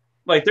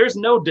 Like, there's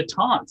no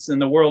détente in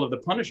the world of the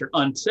Punisher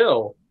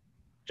until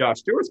Josh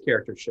Stewart's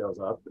character shows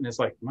up, and it's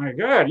like, my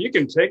God, you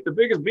can take the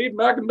biggest beat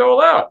and I can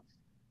dole out.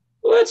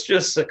 Let's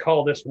just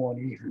call this one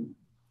even.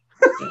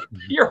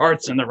 Your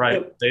heart's in the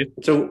right place.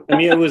 So, I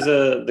mean, it was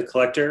The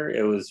Collector.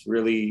 It was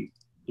really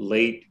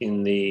late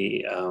in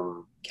the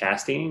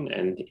casting,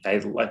 and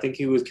I think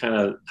he was kind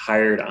of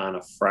hired on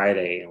a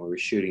Friday, and we were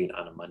shooting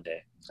on a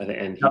Monday.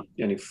 And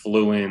he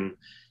flew in.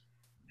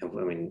 And,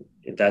 I mean,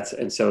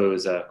 so it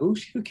was who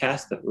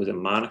cast it? Was it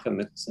Monica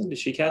Mickelson? Did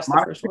she cast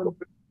the first one?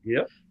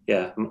 Yep.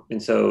 Yeah,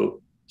 and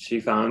so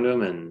she found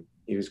him, and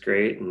he was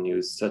great, and he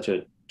was such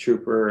a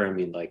trooper. I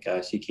mean, like,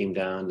 she came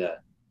down to,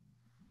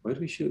 where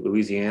did we shoot?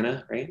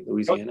 Louisiana, right?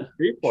 Louisiana,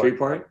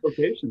 Shreveport.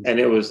 Locations. And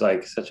it was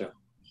like such a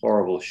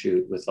horrible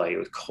shoot. With like, it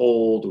was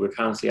cold. We were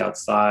constantly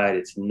outside.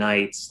 It's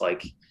nights,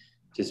 like,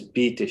 just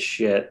beat to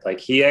shit. Like,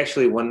 he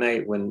actually, one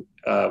night when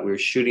we were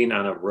shooting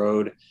on a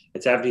road,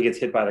 it's after he gets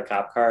hit by the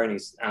cop car and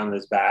he's on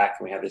his back,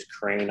 and we have this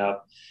crane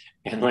up,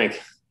 and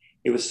like,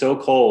 it was so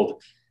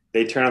cold.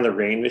 They turn on the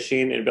rain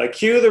machine and it'd be like,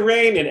 cue the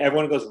rain, and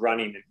everyone goes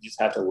running, and you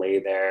just have to lay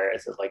there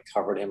as it like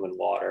covered him in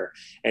water.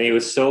 And he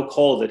was so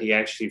cold that he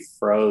actually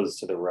froze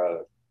to the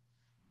road.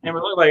 And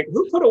we're like,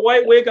 who put a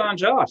white wig on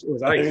Josh? It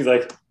was ice. And he's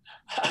like,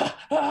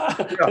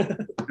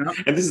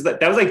 and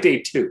that was like day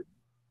 2.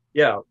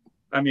 Yeah.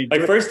 I mean,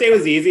 like, first day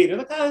was easy. You're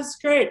like, oh, this is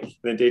great. And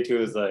then day 2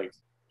 was like,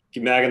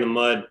 keep magging the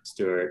mud,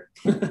 Stuart.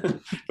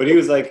 But he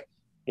was like,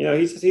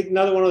 he's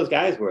another one of those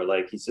guys where,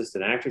 like, he's just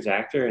an actor's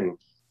actor, and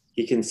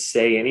he can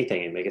say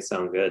anything and make it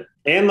sound good.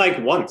 And like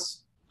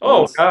once.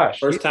 Gosh.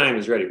 First time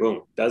he's ready.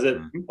 Boom. Does it.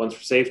 Mm-hmm. Once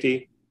for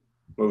safety.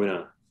 Moving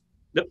on.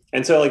 Yep.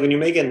 And so, like, when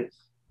you're making,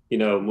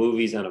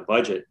 movies on a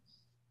budget,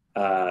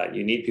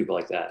 you need people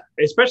like that.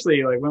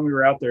 Especially like when we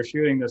were out there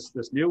shooting this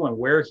new one,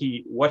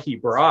 what he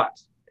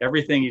brought,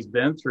 everything he's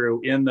been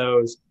through in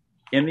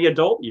the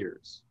adult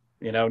years.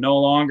 No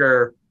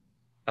longer.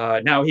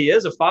 Now he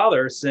is a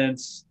father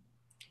since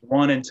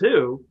 1 and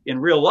 2 in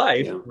real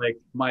life. Yeah. Like,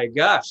 my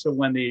gosh. So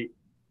when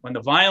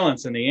the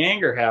violence and the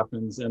anger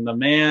happens, and the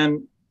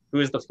man who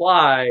is the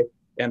fly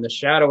and the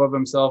shadow of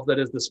himself that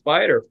is the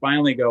spider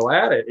finally go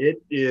at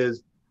it,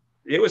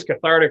 it was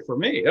cathartic for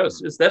me. That's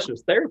just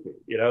therapy.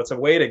 It's a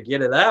way to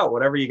get it out.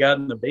 Whatever you got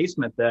in the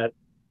basement that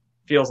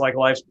feels like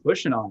life's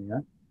pushing on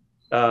you.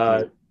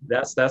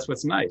 That's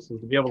what's nice,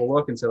 is to be able to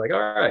look and say, like, all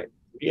right,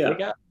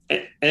 yeah.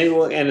 And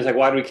it's like,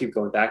 why do we keep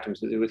going back to him?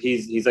 So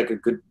he's like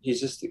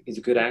he's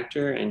a good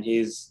actor, and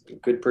he's a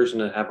good person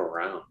to have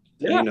around.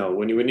 Yeah.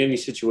 When you're in any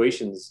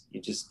situations,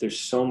 there's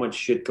so much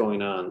shit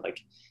going on.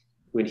 Like,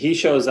 when he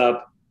shows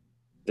up,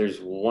 there's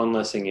one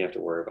less thing you have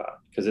to worry about,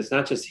 because it's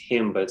not just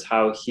him, but it's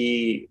how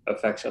he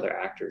affects other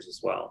actors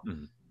as well.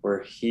 Mm-hmm.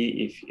 Where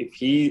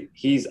if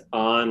he's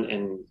on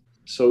and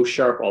so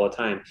sharp all the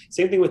time.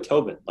 Same thing with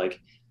Tobin. Like,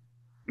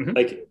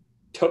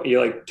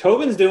 you're like,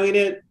 Tobin's doing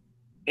it,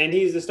 and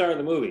he's the star of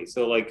the movie.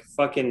 So, like,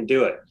 fucking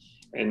do it.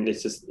 And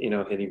it's just,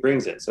 and he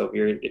brings it. So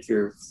if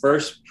your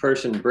first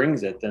person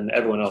brings it, then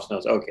everyone else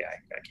knows, okay,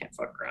 I can't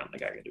fuck around.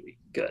 Like, I got to be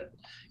good,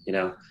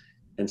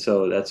 And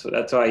so that's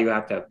why you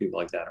have to have people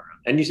like that around.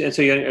 And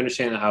so you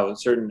understand how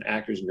certain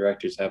actors and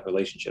directors have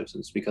relationships,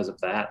 and it's because of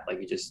that. Like,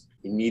 you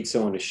need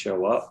someone to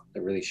show up,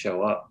 to really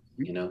show up,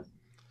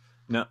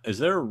 Now, is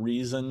there a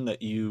reason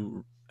that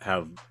you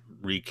have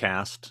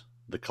recast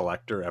The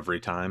Collector every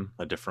time,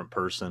 a different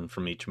person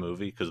from each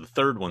movie? Because the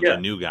third one's a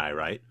new guy,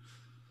 right?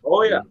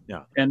 Oh yeah,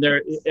 yeah. And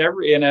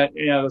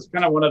it's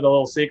kind of one of the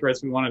little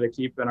secrets we wanted to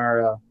keep in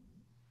our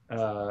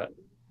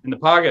in the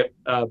pocket.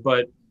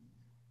 But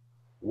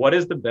what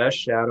is the best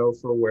shadow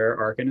for where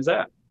Arkin is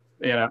at?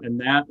 And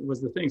that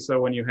was the thing.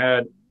 So when you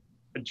had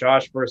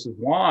Josh versus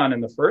Juan in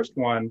the first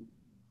one,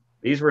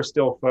 these were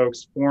still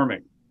folks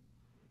forming.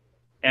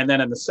 And then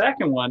in the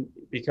second one,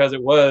 because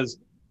it was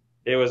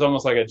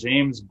almost like an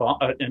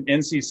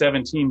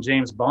NC-17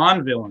 James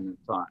Bond villain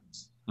at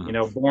times.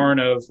 Mm-hmm. Born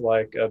of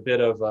like a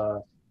bit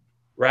of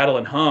Rattle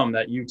and Hum,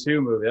 that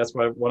U2 movie. That's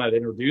why I wanted to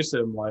introduce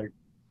him. Like,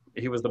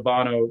 He was the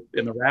Bono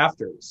in the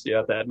rafters,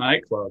 at that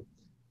nightclub.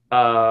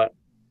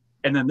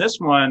 And then this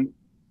one,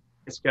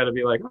 it's got to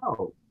be like,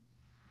 oh,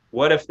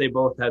 what if they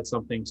both had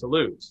something to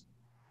lose,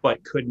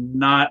 but could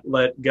not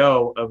let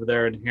go of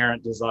their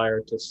inherent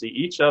desire to see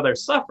each other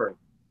suffer,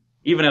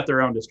 even at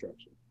their own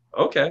destruction?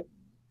 Okay.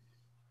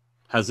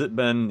 Has it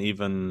been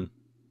even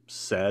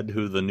said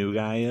who the new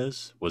guy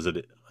is?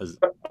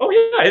 Oh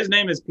yeah, his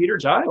name is Peter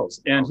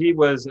Giles, and he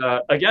was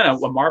again a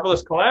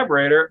marvelous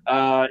collaborator.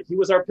 He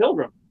was our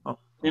Pilgrim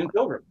in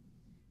Pilgrim,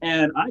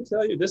 and I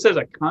tell you, this is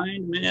a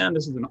kind man.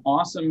 This is an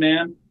awesome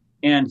man,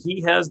 and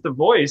he has the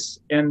voice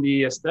and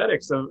the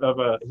aesthetics of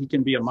a. He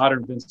can be a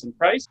modern Vincent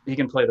Price. He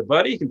can play the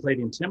buddy. He can play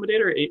the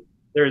intimidator.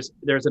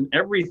 There's an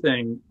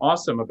everything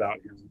awesome about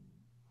him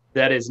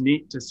that is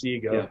neat to see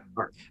go. Yeah.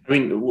 I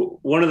mean,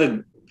 one of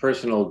the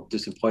personal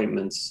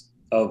disappointments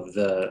of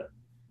the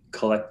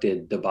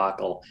Collected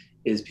debacle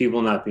is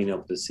people not being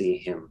able to see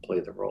him play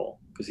the role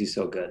because he's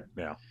so good.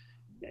 Yeah.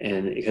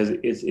 And because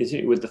it's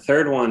with the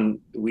third one,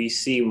 we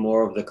see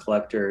more of the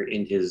Collector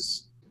in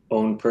his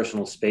own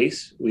personal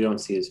space. We don't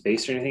see his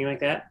face or anything like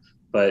that,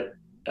 but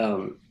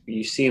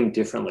you see him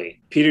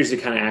differently. Peter's the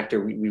kind of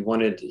actor we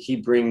wanted. He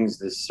brings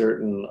this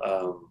certain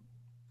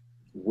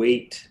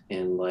weight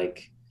and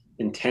like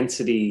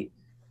intensity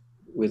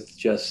with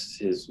just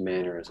his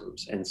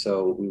mannerisms, and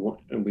so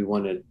we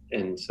wanted,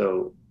 and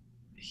so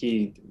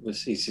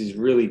he's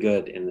really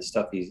good in the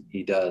stuff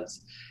he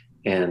does,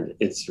 and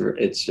it's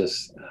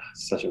just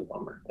such a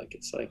bummer. Like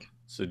it's like.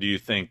 So do you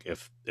think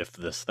if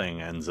this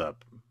thing ends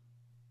up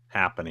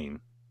happening,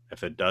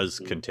 if it does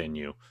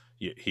continue,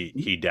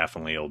 he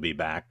definitely will be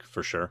back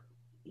for sure?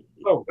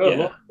 Oh, good. Yeah.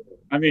 Well,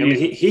 I mean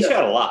he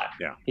shot a lot.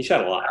 Yeah, he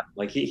shot a lot.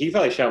 Like he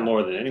probably shot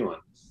more than anyone,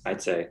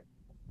 I'd say.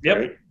 Yep.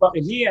 Right? But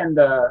he and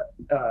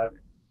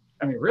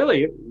I mean,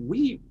 really,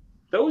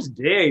 those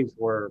days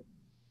were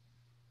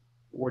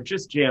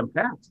just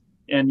jam-packed.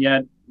 And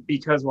yet,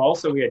 because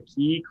also we had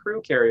key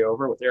crew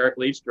carryover with Eric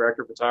Leach,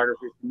 director of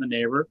photography from The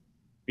Neighbor,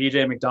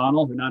 BJ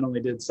McDonald, who not only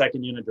did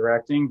second unit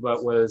directing,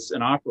 but was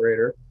an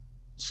operator.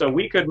 So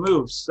we could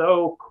move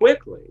so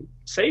quickly,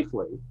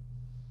 safely,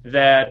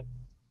 that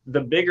the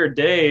bigger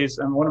days,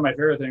 and one of my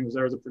favorite things,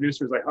 there was a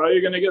producer who's like, how are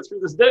you going to get through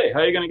this day? How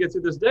are you going to get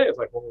through this day? It's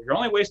like, well, you're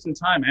only wasting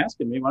time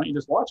asking me. Why don't you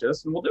just watch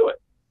us and we'll do it?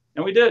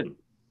 And we did.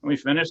 And we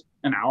finished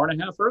an hour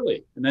and a half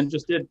early and then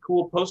just did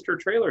cool poster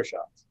trailer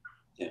shots.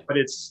 Yeah. But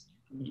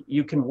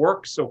you can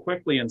work so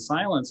quickly in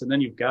silence, and then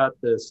you've got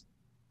this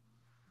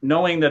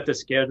knowing that the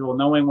schedule,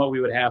 knowing what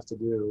we would have to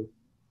do,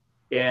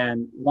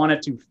 and want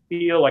it to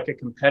feel like a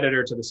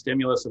competitor to the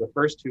stimulus of the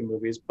first two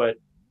movies, but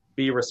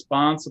be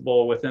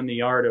responsible within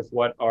the art of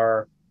what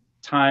our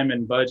time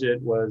and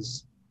budget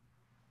was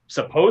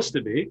supposed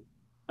to be.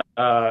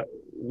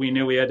 We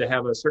knew we had to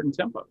have a certain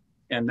tempo,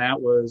 and that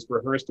was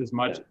rehearsed as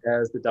much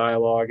as the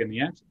dialogue and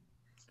the action.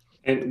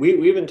 And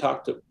we haven't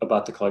talked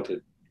about the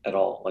Collected at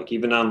all. Like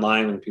even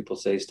online when people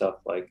say stuff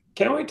like,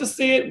 can't wait to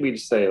see it, we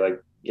just say like,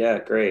 yeah,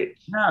 great.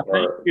 Yeah,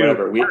 or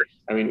whatever.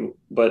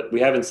 But we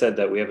haven't said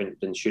that we haven't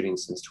been shooting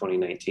since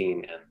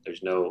 2019 and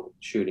there's no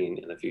shooting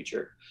in the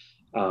future.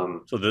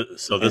 So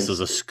this is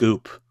a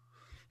scoop.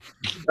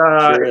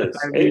 Sure is.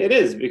 It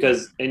is,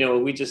 because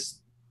we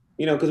just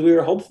because we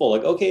were hopeful,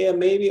 like, okay, yeah,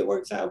 maybe it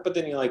works out, but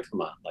then you're like,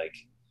 come on, like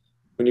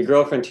when your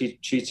girlfriend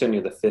cheats on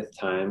you the fifth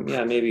time,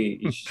 yeah, maybe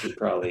you should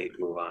probably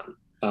move on.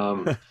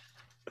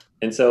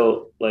 And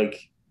so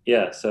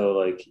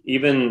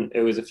even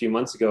it was a few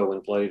months ago when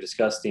Bloody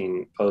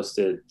Disgusting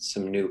posted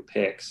some new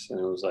pics, and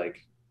it was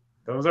like,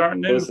 those aren't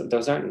new.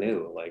 Those aren't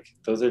new. Like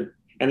those are,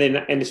 and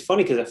it's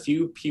funny because a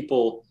few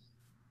people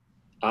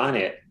on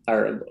it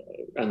are in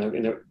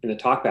the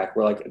talkback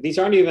were like, these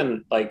aren't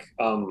even like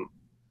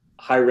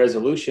high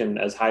resolution,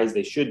 as high as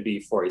they should be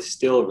for a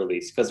still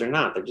release, because they're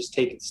not. They're just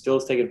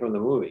stills taken from the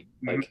movie.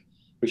 Mm-hmm. Like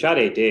we shot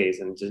 8 days,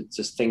 and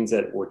just things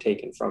that were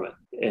taken from it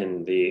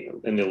in the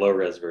low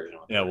res version.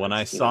 Yeah, when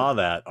I saw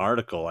that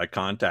article, I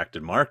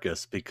contacted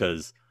Marcus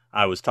because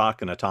I was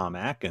talking to Tom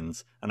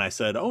Atkins, and I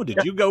said, "Oh, did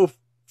you go?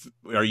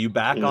 Are you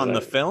back on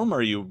the film? Or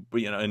are you?"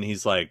 And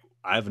he's like,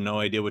 "I have no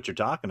idea what you're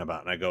talking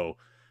about." And I go,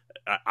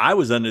 I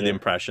was under the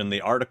impression,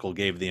 the article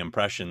gave the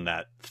impression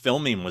that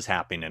filming was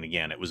happening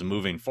again. It was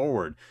moving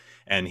forward.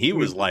 And he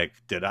was like,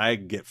 did I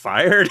get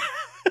fired?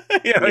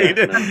 He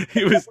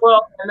was.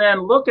 Well, and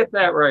then look at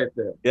that right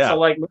there. Yeah. So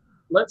like,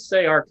 let's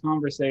say our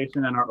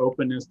conversation and our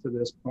openness to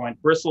this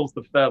point bristles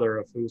the feather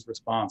of who's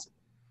responsible.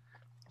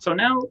 So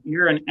now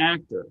you're an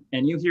actor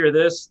and you hear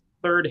this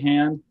third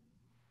hand.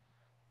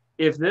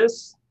 If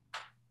this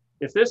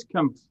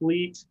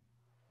completely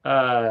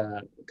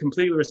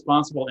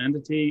responsible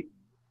entity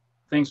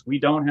thinks we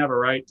don't have a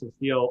right to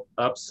feel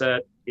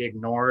upset,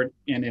 ignored,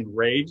 and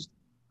enraged,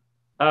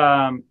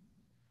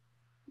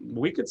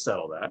 we could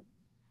settle that.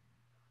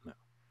 No.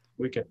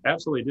 We could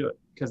absolutely do it,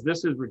 because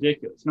this is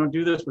ridiculous. You don't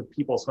do this with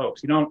people's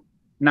hopes. You don't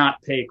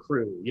not pay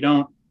crew. You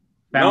don't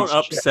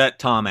upset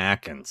Tom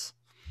Atkins.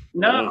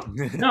 No,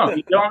 you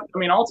don't. I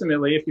mean,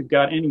 ultimately, if you've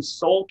got any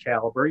soul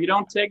caliber, you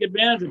don't take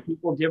advantage of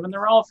people giving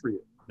their all for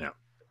you. No.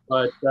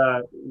 But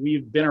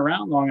we've been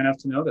around long enough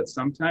to know that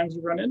sometimes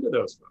you run into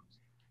those folks.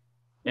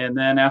 And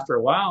then after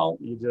a while,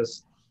 you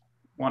just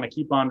want to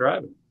keep on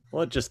driving.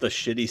 Well, just a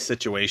shitty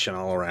situation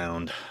all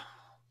around.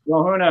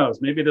 Well, who knows?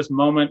 Maybe this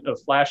moment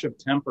of flash of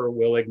temper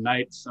will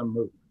ignite some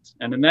movement.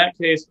 And in that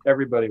case,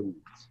 everybody wins.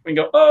 We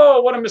can go,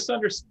 oh, what a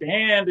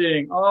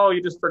misunderstanding. Oh,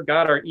 you just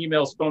forgot our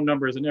emails, phone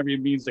numbers, and every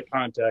means to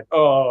contact.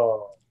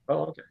 Oh,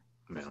 okay.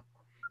 Yeah.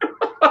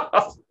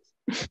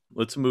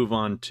 Let's move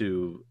on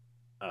to,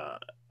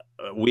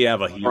 we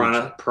have a huge...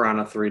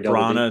 Piranha 3 Double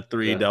Piranha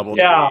 3 Double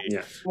D. Yeah.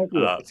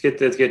 Let's get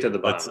to the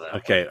bottom of that.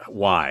 Okay,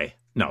 why?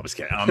 No, I was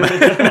kidding.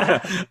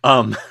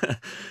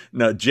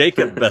 No,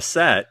 Jacob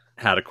Bassett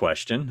had a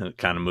question. It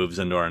kind of moves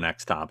into our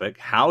next topic.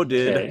 How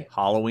did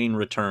Halloween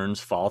Returns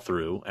fall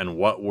through, and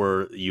what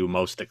were you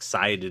most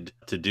excited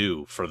to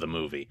do for the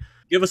movie?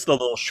 Give us the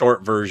little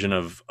short version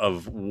of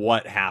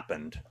what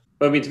happened.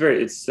 I mean,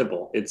 it's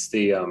simple. It's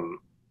the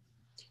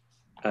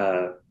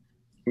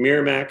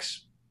Miramax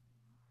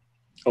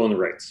own the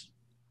rights,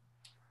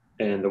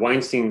 and the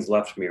Weinsteins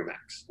left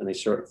Miramax, and they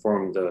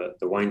formed the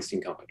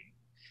Weinstein Company.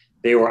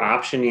 They were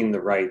optioning the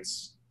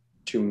rights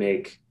to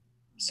make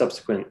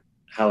subsequent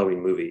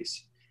Halloween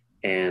movies,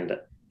 and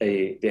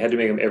they had to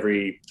make them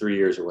every 3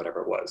 years or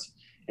whatever it was.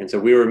 And so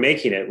we were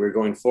making it, we were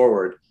going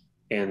forward,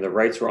 and the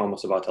rights were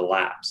almost about to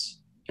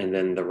lapse. And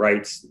then the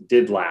rights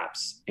did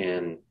lapse,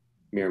 and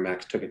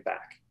Miramax took it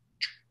back.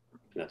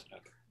 And that's what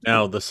happened.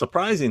 Now, the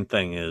surprising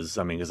thing is,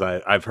 I mean, because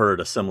I've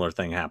heard a similar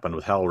thing happen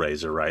with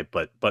Hellraiser, right?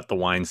 But the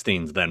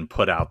Weinsteins then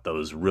put out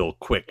those real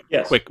quick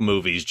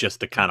movies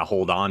just to kind of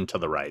hold on to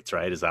the rights,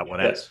 right? Is that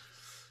what happened?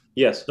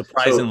 Yes.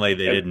 Surprisingly,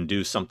 they didn't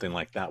do something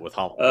like that with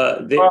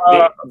Halloween. They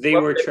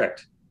were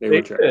tricked. They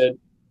were tricked.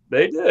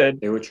 They did.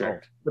 They were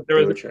tricked. But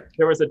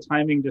there was a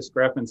timing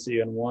discrepancy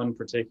in one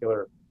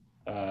particular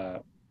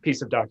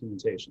piece of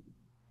documentation.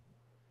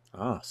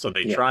 So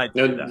they tried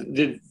to do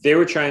that. They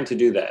were trying to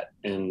do that,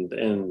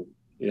 and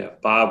yeah,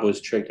 Bob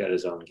was tricked at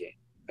his own game.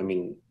 I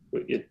mean,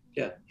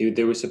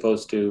 they were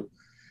supposed to.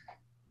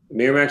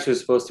 Miramax was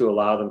supposed to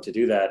allow them to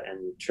do that,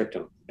 and tricked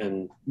them.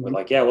 And we're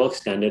like, yeah, we'll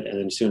extend it. And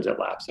then as soon as it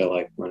lapsed, they're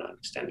like, we're not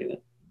extending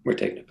it. We're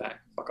taking it back.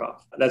 Fuck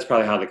off. That's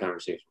probably how the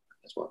conversation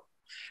went as well.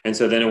 And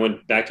so then it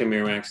went back to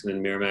Miramax, and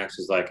then Miramax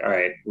was like, all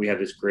right, we have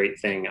this great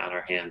thing on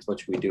our hands. What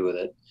should we do with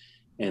it?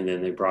 And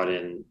then they brought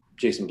in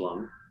Jason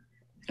Blum,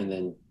 and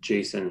then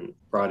Jason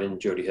brought in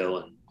Jody Hill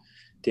and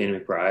Danny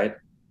McBride,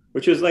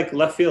 which was like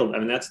left field. I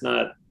mean, that's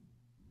not,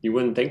 you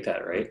wouldn't think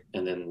that, right?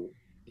 And then,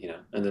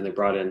 and then they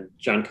brought in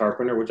John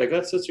Carpenter, which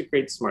that's such a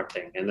great, smart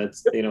thing. And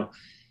that's,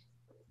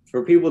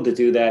 for people to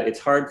do that, it's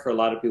hard for a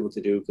lot of people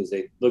to do because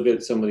they look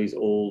at some of these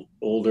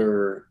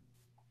older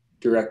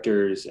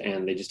directors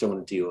and they just don't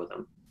want to deal with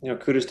them.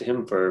 Kudos to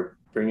him for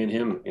bringing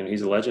him.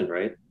 He's a legend,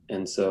 right?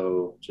 And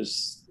so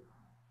just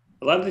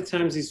a lot of the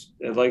times these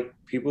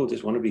people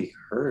just want to be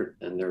heard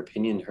and their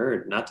opinion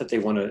heard. Not that they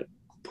want to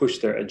push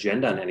their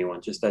agenda on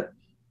anyone, just that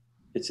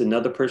it's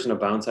another person to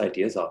bounce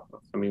ideas off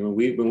of. I mean, when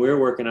we were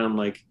working on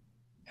like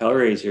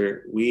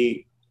Hellraiser,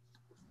 we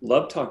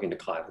loved talking to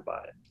Clive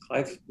about it.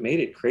 Clive made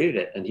it, created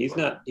it, and he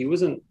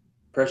wasn't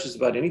precious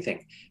about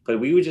anything. But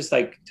we would just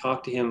like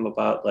talk to him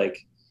about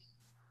we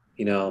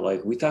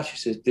thought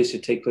this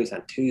should take place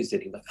on Tuesday.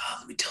 And he's like, oh,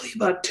 let me tell you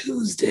about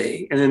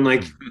Tuesday. And then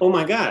like, oh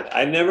my God,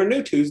 I never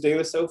knew Tuesday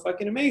was so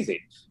fucking amazing.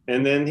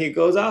 And then he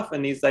goes off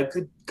and he's like,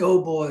 good,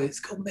 go boys,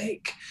 go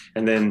make.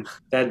 And then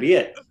that'd be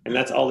it. And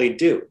that's all he'd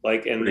do.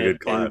 Like, and pretty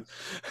good Clive.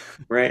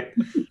 Right.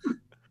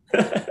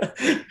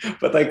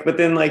 but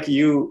then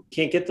you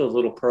can't get those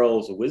little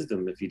pearls of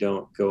wisdom if you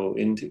don't go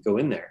in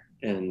there.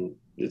 And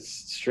it's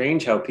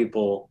strange how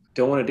people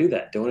don't want to do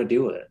that, don't want to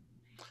deal with it.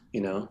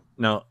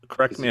 Now,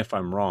 correct me if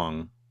I'm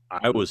wrong.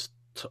 I was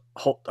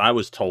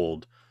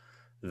told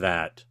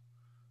that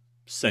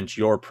since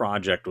your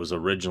project was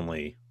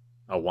originally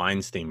a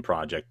Weinstein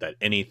project, that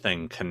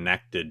anything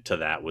connected to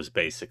that was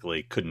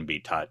basically couldn't be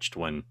touched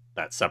when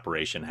that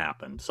separation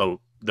happened. So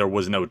there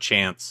was no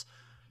chance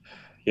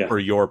for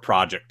your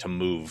project to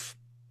move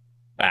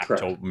back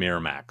to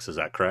Miramax. Is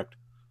that correct?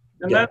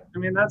 And that's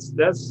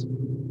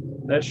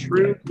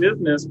shrewd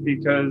business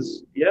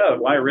because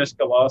why risk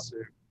a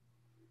lawsuit?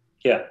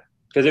 Yeah,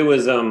 because it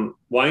was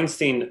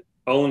Weinstein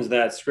owns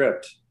that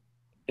script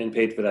and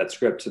paid for that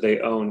script, so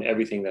they own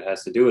everything that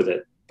has to do with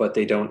it, but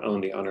they don't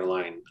own the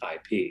underlying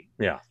IP.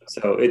 Yeah.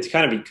 So it's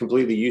kind of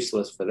completely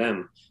useless for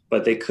them,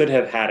 but they could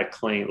have had a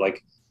claim.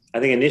 Like I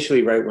think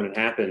initially, right when it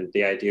happened,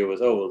 the idea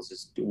was, oh,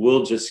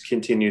 we'll just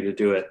continue to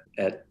do it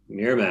at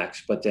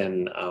Miramax, but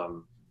then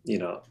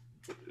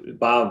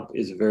Bob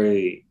is a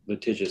very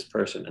litigious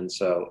person, and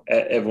so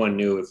everyone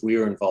knew if we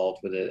were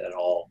involved with it at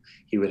all,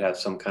 he would have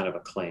some kind of a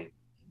claim.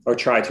 Or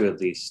try to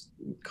at least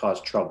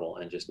cause trouble,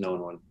 and just no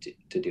one wanted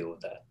to deal with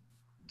that.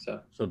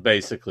 So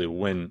basically,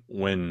 when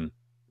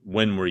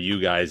were you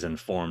guys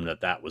informed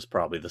that was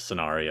probably the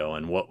scenario,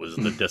 and what was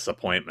the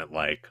disappointment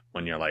like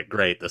when you're like,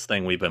 great, this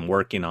thing we've been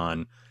working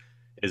on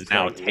is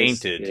now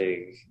tainted?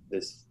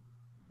 This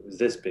was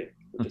this big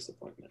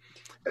disappointment.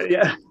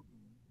 Yeah.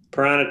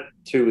 Piranha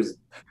 2 was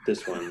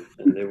this one,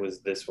 and there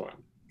was this one.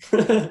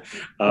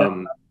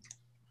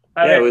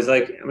 Yeah, it was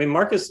like, I mean,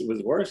 Marcus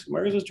was worse.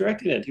 Marcus was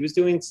directing it. He was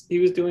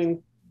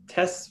doing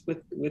tests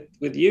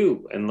with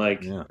you, and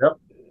like, Yeah.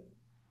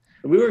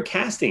 we were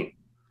casting.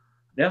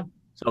 Yeah.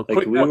 So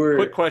like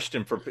quick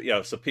question for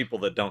so people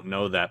that don't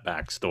know that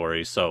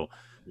backstory. So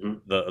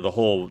the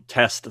whole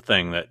test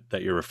thing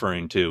that you're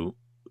referring to.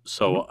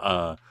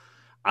 So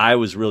I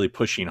was really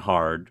pushing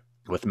hard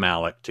with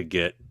Malik to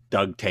get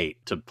Doug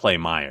Tate to play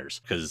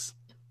Myers because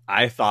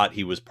I thought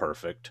he was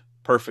perfect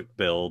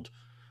build.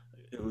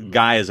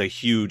 Guy is a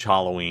huge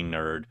Halloween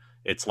nerd.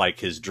 It's like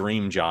his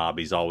dream job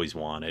he's always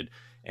wanted.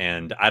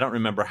 And I don't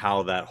remember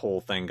how that whole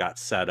thing got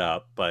set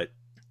up, but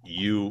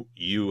you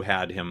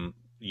had him.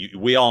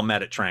 We all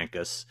met at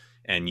Trancas,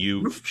 and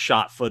you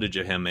shot footage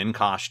of him in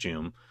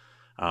costume.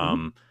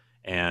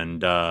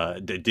 And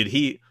did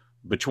he,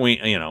 between,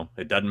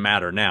 it doesn't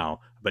matter now,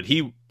 but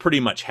he pretty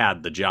much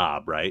had the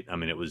job, right? I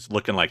mean, it was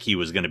looking like he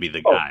was going to be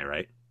the guy,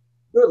 right?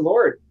 Good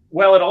Lord.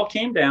 Well, it all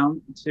came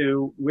down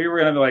to, we were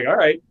going to be like, all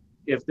right,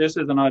 if this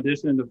is an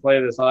audition to play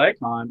this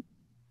icon,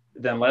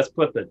 then let's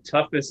put the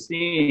toughest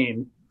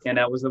scene. And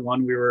that was the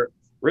one we were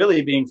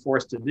really being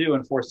forced to do,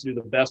 and forced to do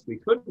the best we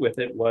could with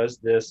it, was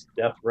this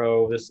death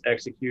row, this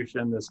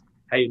execution, this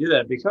how you do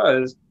that.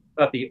 Because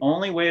I thought the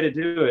only way to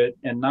do it,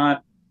 and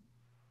not,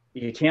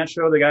 you can't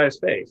show the guy's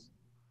face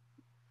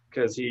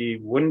because he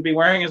wouldn't be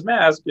wearing his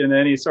mask in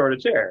any sort of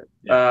chair.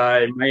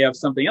 He may have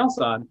something else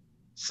on.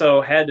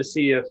 So had to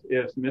see if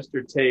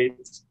Mr.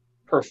 Tate's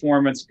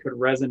performance could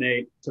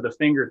resonate to the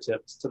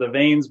fingertips, to the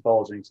veins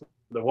bulging, to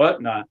the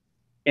whatnot.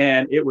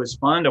 And it was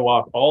fun to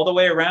walk all the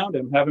way around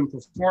and have him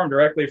perform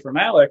directly for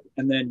Malik,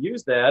 and then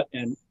use that.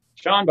 And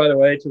Sean, by the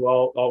way, to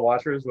all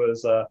watchers,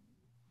 was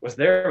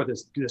there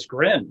with this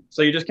grin.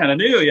 So you just kind of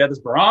knew you had this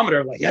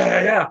barometer, like,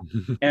 yeah.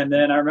 And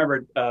then I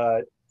remember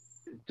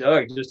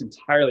Doug just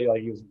entirely,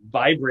 like, he was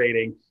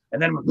vibrating, and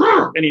then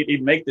and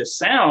he'd make this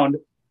sound.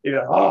 He'd be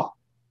like, oh,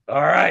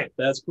 all right,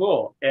 that's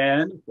cool.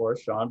 And of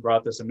course, Sean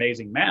brought this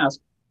amazing mask.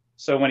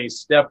 So when he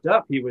stepped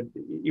up, he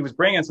was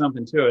bringing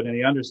something to it, and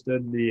he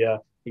understood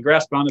he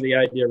grasped onto the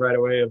idea right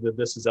away of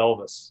this is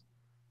Elvis.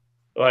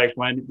 Like,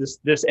 when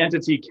this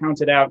entity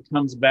counted out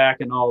comes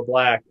back in all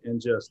black and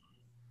just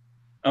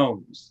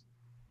owns,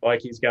 like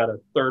he's got a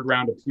third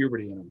round of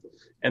puberty in him,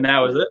 and that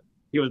was it.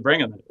 He was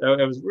bringing it.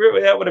 It was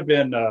really, that would have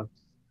been,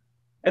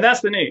 and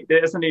that's the neat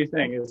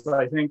thing, is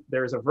I think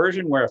there's a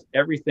version where if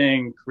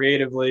everything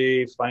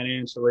creatively,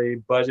 financially,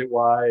 budget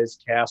wise,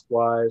 cast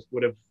wise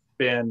would have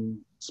been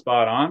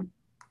spot on,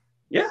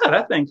 yeah,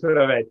 that thing could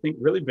have, I think,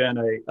 really been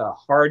a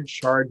hard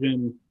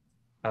charging,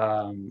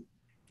 entertainment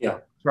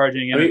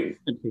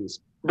piece.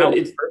 But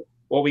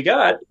what we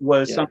got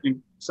was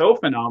something so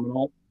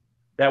phenomenal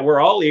that we're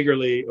all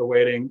eagerly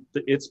awaiting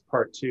its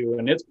part 2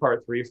 and its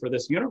part 3 for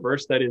this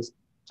universe that is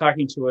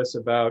talking to us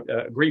about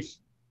grief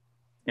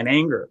and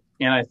anger.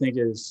 And I think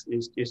it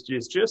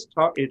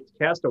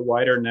cast a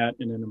wider net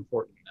and an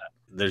important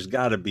net. There's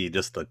got to be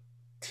just a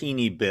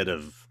teeny bit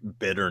of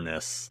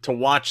bitterness to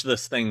watch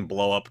this thing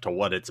blow up to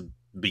what it's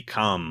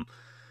become,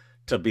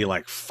 to be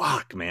like,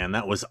 fuck, man,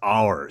 that was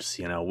ours.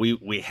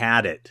 We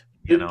had it.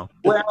 Well,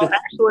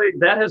 actually,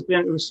 that has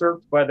been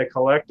usurped by the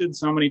collected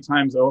so many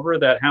times over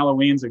that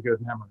Halloween's a good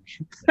memory.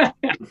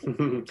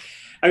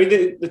 I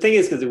mean, the thing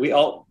is, because me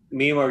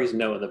and Marcus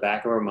know in the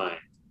back of our mind,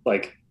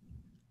 like,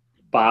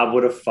 Bob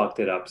would have fucked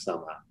it up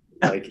somehow.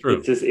 Like,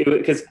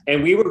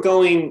 and we were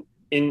going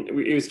in,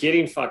 it was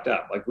getting fucked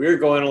up. Like, we were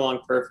going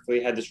along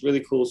perfectly, had this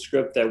really cool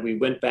script that we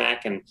went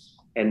back and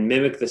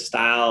mimicked the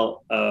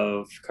style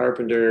of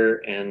Carpenter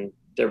and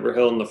Deborah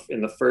Hill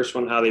in the first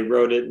one, how they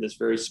wrote it in this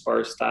very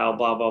sparse style,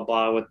 blah, blah,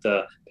 blah, with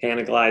the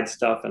Panaglide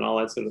stuff and all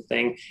that sort of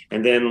thing.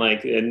 And then,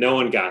 like, no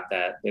one got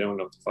that. They don't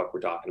know what the fuck we're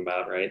talking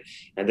about, right?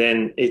 And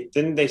then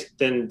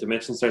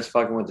Dimension starts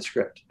fucking with the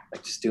script,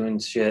 like, just doing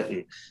shit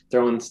and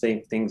throwing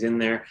things in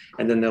there.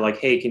 And then they're like,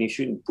 hey, can you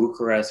shoot in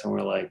Bucharest? And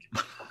we're like,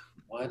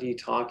 what are you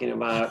talking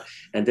about?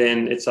 And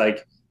then it's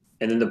like,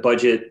 and then the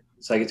budget,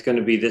 it's like, it's going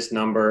to be this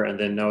number. And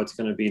then, no, it's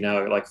going to be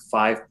now like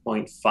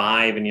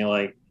 5.5. And you're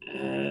like,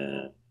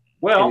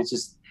 well,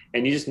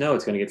 and you just know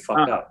it's going to get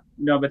fucked up.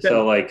 No, but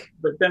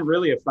then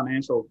really a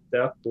financial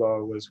death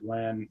blow was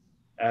when,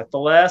 at the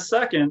last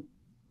second,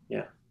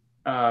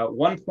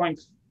 $1.5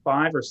 or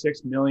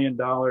 $6 million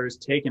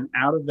taken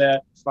out of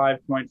that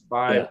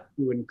 5.5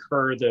 to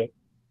incur the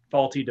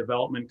faulty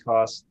development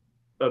costs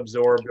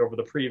absorbed over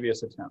the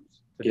previous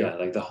attempts.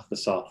 Like the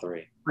Saw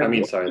 3. I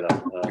mean, sorry,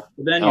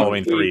 then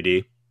Halloween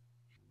 3D.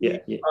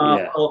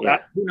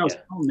 Who knows?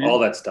 All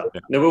that stuff.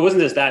 No, it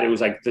wasn't just that. It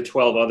was like the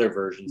 12 other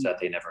versions that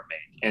they never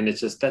made. And it's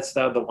just, that's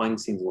how the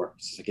Weinstein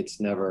works. Like, it's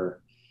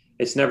never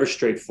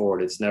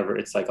straightforward. It's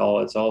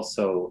all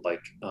so like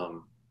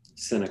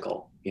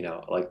cynical,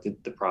 like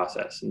the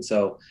process. And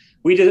so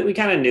we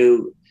kind of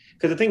knew,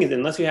 because the thing is,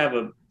 unless you have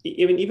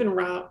even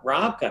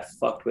Rob got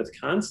fucked with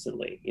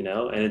constantly,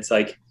 and it's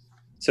like,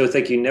 so it's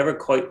like you never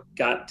quite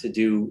got to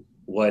do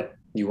what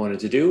you wanted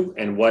to do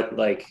and what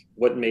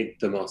made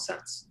the most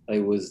sense.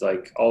 It was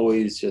like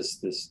always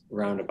just this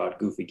roundabout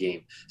goofy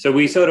game. So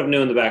we sort of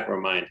knew in the back of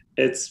our mind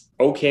it's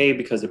okay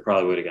because it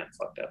probably would have gotten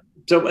fucked up.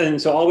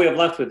 So all we have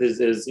left with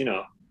is you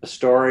know, a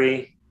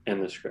story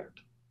and the script.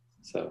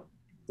 So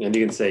and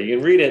you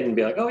can read it and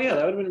be like, oh yeah,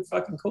 that would have been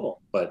fucking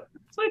cool. But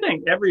so I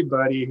think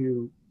everybody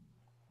who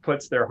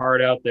puts their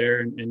heart out there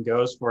and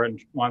goes for it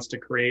and wants to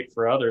create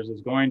for others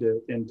is going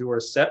to endure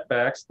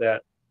setbacks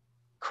that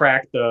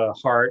crack the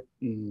heart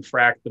and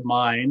frack the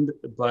mind,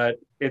 but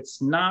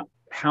it's not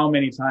how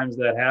many times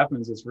that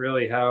happens. It's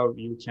really how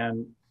you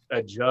can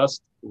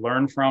adjust,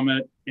 learn from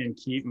it, and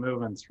keep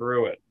moving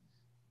through it.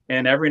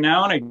 And every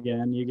now and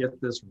again, you get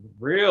this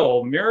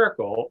real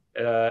miracle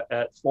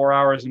at 4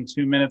 hours and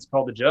 2 minutes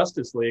called the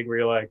Justice League, where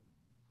you're like,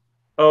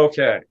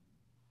 okay,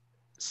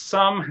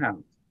 somehow,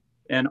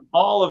 and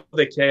all of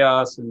the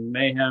chaos and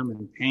mayhem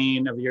and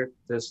pain of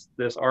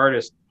this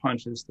artist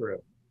punches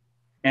through.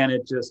 And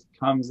it just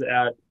comes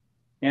at,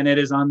 and it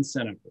is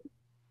uncynical,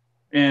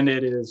 and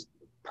it is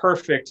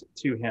perfect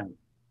to him,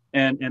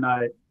 and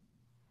I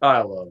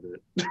loved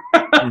it.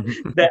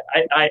 That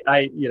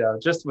I you know,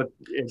 just with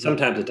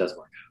sometimes it does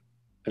work out.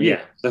 I mean,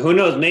 yeah. So who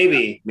knows?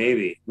 Maybe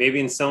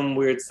in some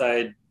weird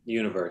side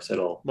universe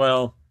it'll.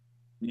 Well,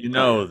 you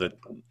know that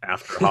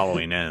after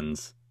Halloween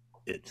ends,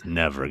 it's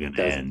never going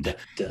to end.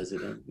 Does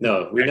it end?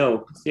 No, we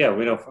know. Yeah,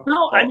 we know.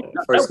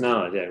 First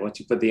knowledge. Yeah, once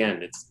you put the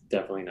end, it's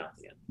definitely not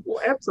the end. Well,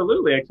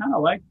 absolutely. I kind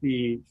of like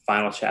the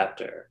final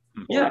chapter.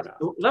 Yeah,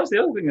 that's the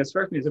other thing that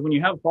strikes me is that when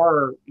you have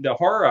the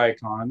horror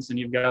icons, and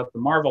you've got the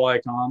Marvel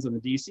icons and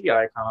the DC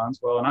icons.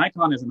 Well, an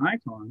icon is an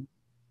icon,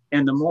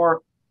 and the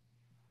more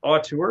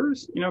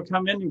auteurs, you know,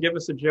 come in and give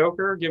us a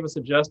Joker, give us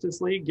a Justice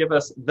League, give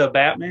us the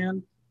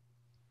Batman.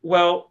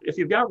 Well, if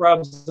you've got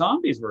Rob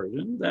Zombie's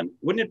version, then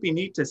wouldn't it be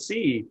neat to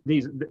see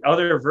these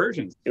other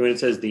versions? When it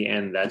says the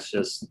end, that's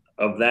just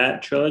of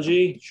that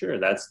trilogy. Sure,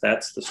 that's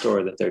the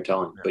story that they're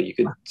telling. But you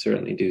could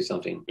certainly do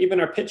something. Even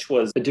our pitch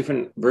was a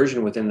different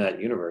version within that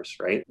universe,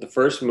 right? The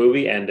first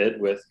movie ended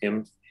with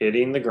him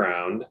hitting the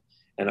ground,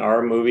 and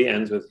our movie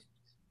ends with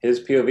his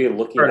POV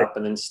looking up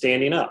and then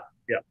standing up.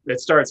 Yeah,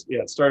 it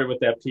started with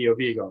that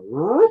POV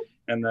going,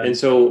 and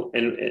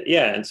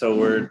so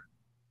we're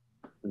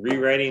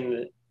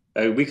rewriting.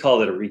 We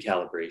called it a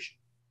recalibration.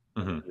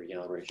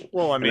 Recalibration.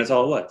 Well, I mean, that's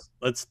all it was.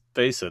 Let's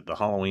face it, the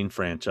Halloween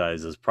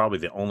franchise is probably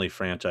the only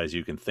franchise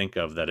you can think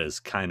of that has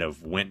kind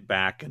of went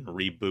back and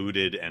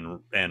rebooted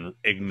and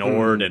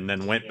ignored and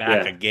then went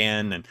back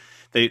again. And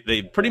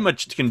they pretty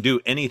much can do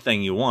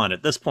anything you want.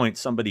 At this point,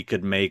 somebody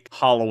could make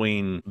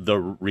Halloween the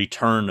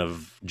return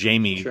of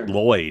Jamie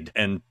Lloyd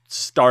and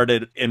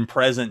started in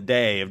present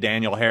day of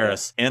Daniel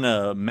Harris in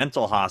a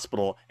mental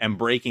hospital and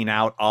breaking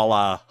out a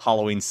la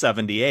Halloween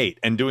 78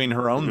 and doing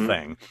her own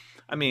thing.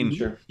 I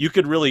mean, you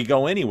could really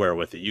go anywhere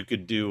with it. You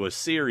could do a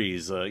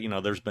series. You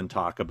know, there's been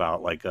talk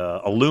about like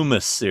a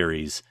Loomis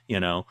series, you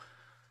know.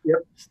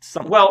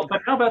 Yep. Well,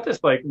 but how about this?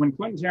 Like when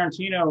Quentin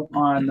Tarantino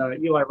on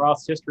Eli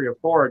Roth's History of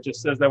Horror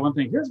just says that one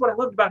thing. Here's what I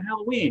loved about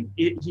Halloween.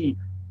 He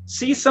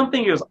sees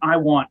something, he goes, I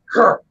want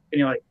her. And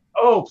you're like,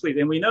 oh, please.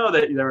 And we know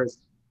that there was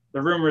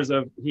the rumors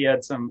of he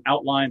had some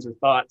outlines or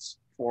thoughts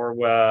for,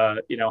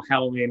 you know,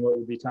 Halloween, what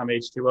would become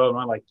H2O. And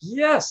I'm like,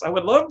 yes, I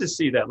would love to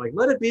see that. Like,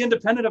 let it be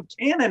independent of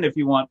canon if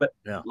you want, but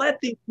let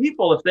these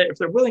people, if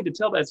they're willing to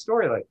tell that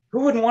story, like,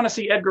 who wouldn't want to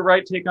see Edgar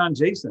Wright take on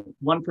Jason?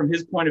 One from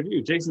his point of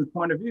view, Jason's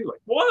point of view.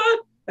 Like,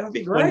 what? That would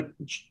be great. When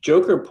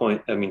Joker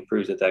proves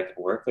that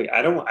can work. Like,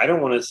 I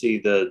don't want to see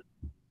the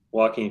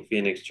Joaquin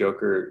Phoenix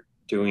Joker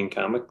doing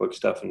comic book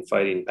stuff and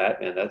fighting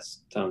Batman. That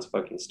sounds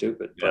fucking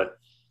stupid. Yeah.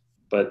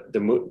 But the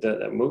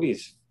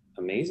movie's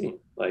amazing.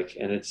 Like,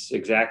 and it's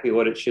exactly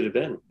what it should have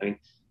been. I mean,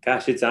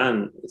 gosh, it's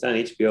on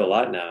HBO a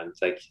lot now. And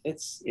it's like,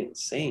 it's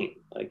insane.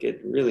 Like,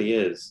 it really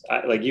is.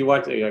 Like, you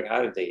watch it, you're like,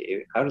 how did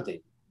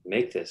they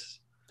make this?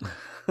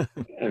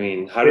 I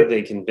mean, how did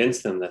they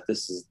convince them that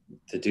this is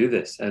to do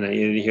this? And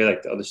you hear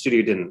like, the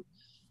studio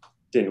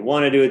didn't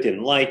want to do it,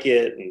 didn't like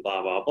it, and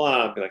blah, blah,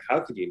 blah. I'd be like, how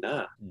could you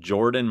not?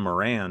 Jordan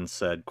Moran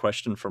said,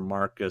 question from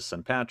Marcus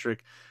and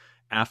Patrick,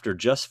 after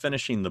just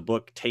finishing the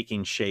book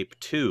Taking Shape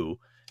 2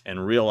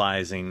 and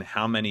realizing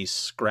how many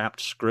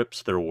scrapped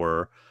scripts there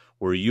were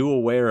you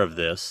aware of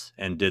this,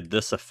 and did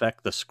this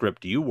affect the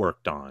script you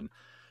worked on?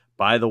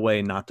 By the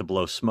way, not to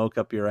blow smoke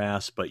up your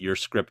ass, but your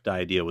script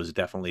idea was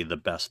definitely the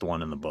best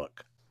one in the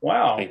book.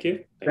 Wow. Thank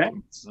you.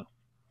 Thanks.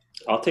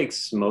 I'll take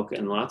smoke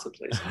in lots of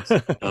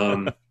places.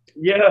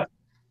 Yeah.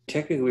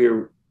 Technically, we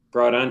were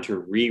brought on to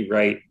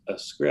rewrite a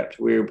script.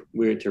 We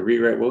were to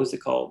rewrite, what was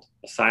it called?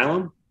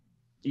 Asylum?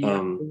 I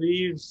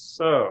believe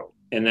so.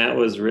 And that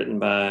was written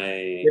by...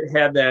 It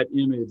had that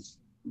image.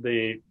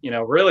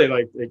 Really,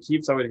 like, it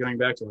keeps always going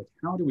back to, like,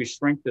 how do we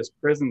shrink this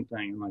prison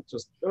thing? And, like,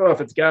 just,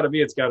 if it's got to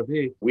be, it's got to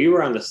be. We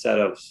were on the set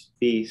of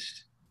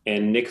Feast,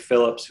 and Nick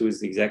Phillips, who was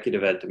the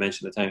executive at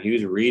Dimension at the time, he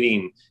was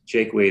reading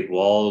Jake Wade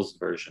Wall's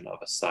version of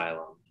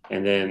Asylum.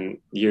 And then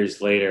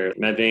years later,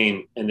 Matt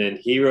Vane, and then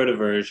he wrote a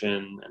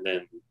version, and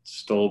then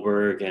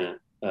Stolberg and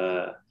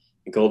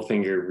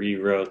Goldfinger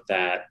rewrote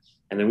that.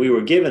 And then we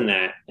were given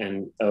that,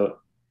 and I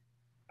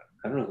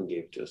don't know who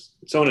gave it to us.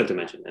 Someone at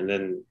Dimension, and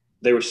then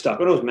they were stuck.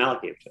 Oh, no, it was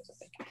Malik gave it to us, I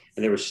think.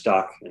 And they were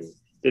stuck and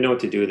didn't know what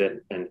to do with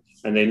it. And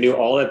they knew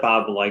all that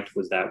Bob liked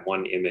was that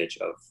one image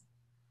of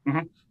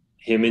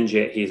him in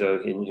jail. He's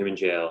him in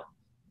jail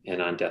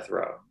and on death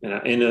row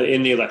and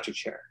in the electric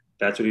chair.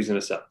 That's what he's going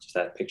to sell, just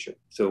that picture.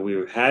 So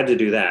we had to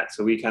do that.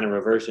 So we kind of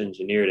reverse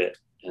engineered it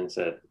and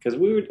said, because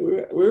we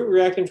were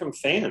reacting from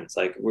fans.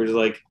 Like, we're just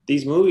like,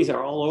 these movies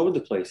are all over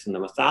the place, and the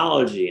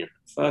mythology and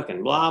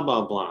fucking blah,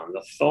 blah, blah, and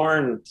the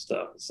Thorn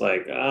stuff. It's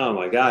like, oh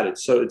my God,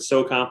 it's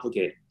so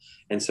complicated.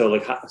 And so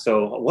like,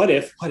 so what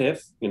if,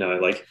 you know,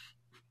 like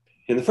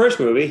in the first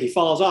movie, he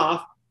falls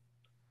off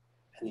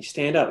and you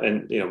stand up,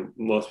 and, you know,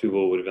 most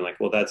people would have been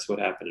like, well, that's what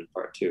happened in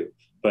part 2.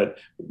 But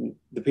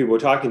the people we're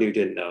talking to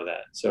didn't know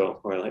that.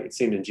 So, or like, it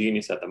seemed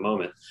ingenious at the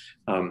moment.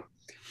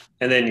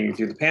 And then you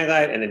do the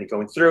panlight, and then you're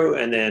going through,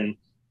 and then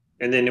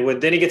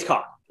he gets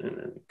caught and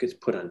then gets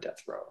put on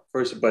death row.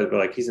 First, but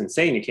like, he's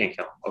insane, you can't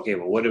kill him. Okay,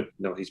 well, what if,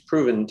 no, he's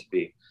proven to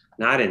be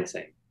not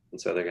insane. And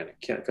so they're going to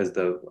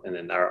kill, and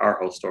then our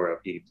whole story of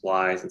he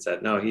lies and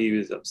said, no, he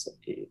was upset.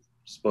 He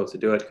was supposed to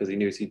do it because he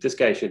knew this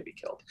guy should be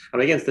killed. I'm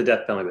against the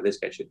death penalty, but this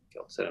guy should be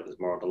killed. Set up his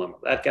moral dilemma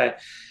with that guy.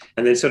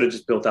 And then sort of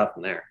just built out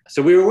from there.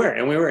 So we were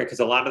aware, because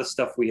a lot of the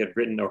stuff we had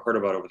written or heard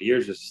about over the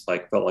years was just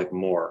like, felt like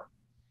more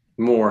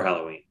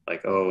Halloween,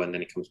 like, oh, and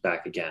then he comes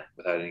back again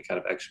without any kind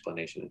of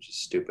explanation. It's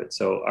just stupid.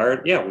 So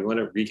we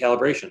went a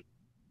recalibration,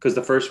 because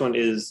the first one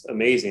is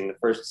amazing.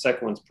 The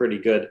second one's pretty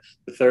good.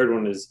 The third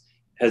one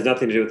has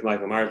nothing to do with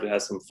Michael Myers, but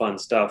has some fun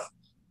stuff.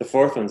 The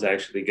fourth one's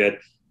actually good.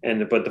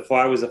 But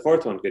why was the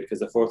fourth one good? Because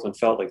the fourth one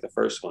felt like the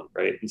first one,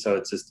 right? And so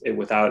it's just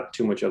without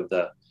too much of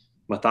the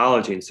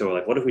mythology. And so we're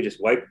like, what if we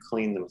just wipe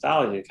clean the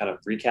mythology and kind of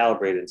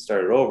recalibrate it and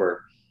start it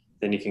over?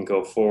 Then you can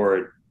go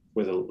forward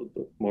with a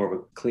more of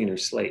a cleaner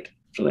slate.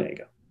 So there you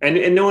go.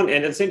 And no one,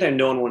 and at the same time,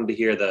 no one wanted to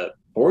hear the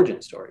origin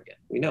story again.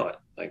 We know it.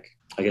 Like,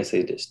 I guess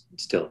they just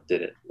still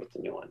did it with the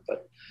new one,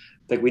 but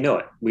like, we know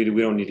it. We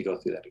don't need to go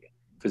through that again,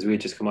 because we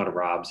had just come out of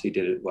Rob's. He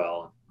did it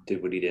well,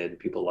 did what he did.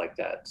 People like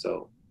that.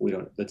 So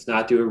let's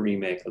not do a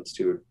remake. Let's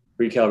do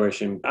a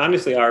recalibration.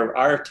 Honestly,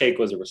 our take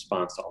was a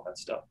response to all that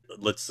stuff.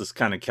 Let's just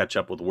kind of catch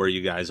up with where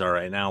you guys are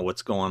right now.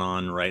 What's going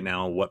on right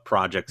now? What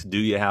projects do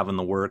you have in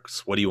the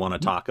works? What do you want to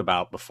talk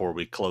about before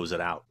we close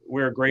it out?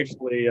 We're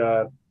gratefully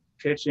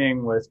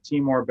pitching with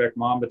Timur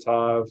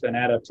Bekmambetov an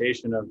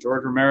adaptation of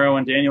George Romero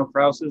and Daniel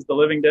Krause's The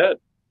Living Dead.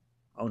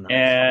 Oh,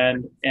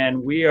 nice.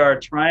 And we are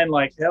trying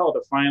like hell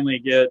to finally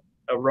get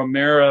a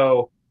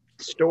Romero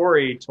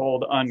story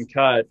told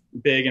uncut,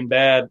 big and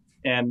bad,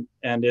 and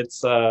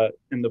it's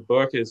in the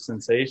book is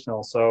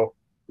sensational. So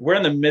we're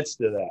in the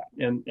midst of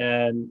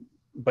that,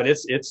 but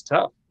it's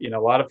tough. You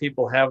know, a lot of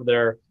people have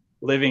their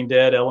Living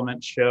Dead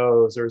element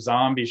shows or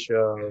zombie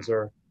shows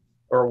or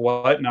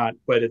whatnot,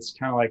 but it's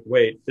kind of like,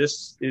 wait,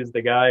 this is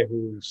the guy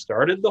who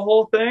started the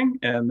whole thing,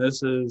 and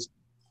this is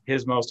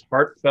his most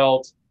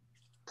heartfelt,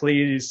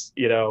 please,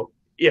 you know,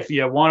 if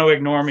you want to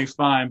ignore me,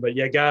 fine, but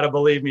you got to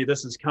believe me,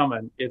 this is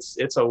coming.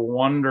 It's a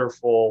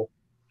wonderful,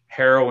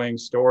 harrowing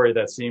story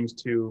that seems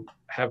to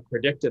have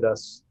predicted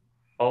us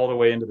all the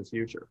way into the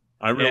future.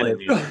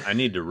 I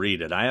need to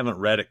read it. I haven't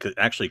read it, 'cause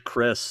actually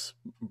Chris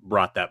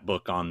brought that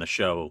book on the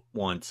show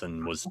once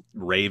and was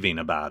raving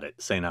about it,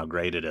 saying how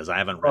great it is. I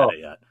haven't read it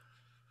yet.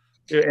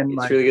 And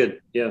it's really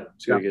good. Yeah,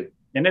 it's really good.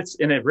 And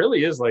it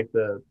really is like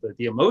the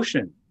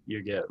emotion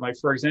you get. Like,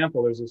 for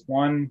example, there's this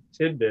one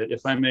tidbit,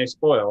 if I may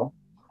spoil,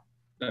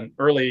 an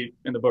early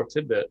in the book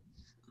tidbit,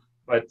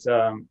 but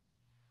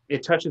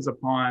it touches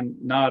upon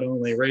not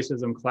only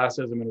racism,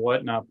 classism, and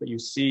whatnot, but you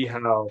see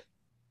how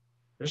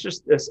there's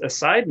just a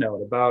side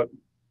note about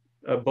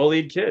a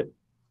bullied kid,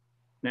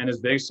 and his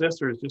big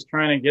sister is just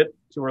trying to get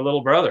to her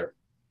little brother,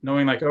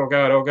 knowing like, oh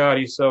God,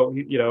 he's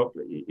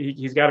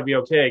got to be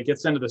okay.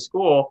 Gets into the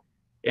school,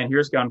 and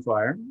here's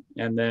gunfire,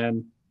 and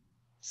then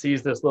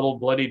sees this little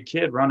bloodied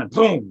kid running,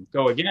 boom,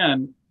 go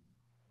again.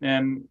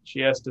 And she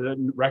has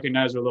to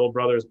recognize her little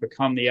brother has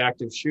become the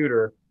active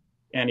shooter,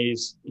 and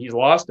he's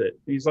lost it.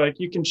 He's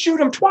like, you can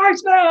shoot him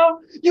twice now.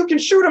 You can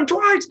shoot him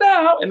twice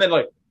now. And then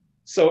like,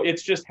 so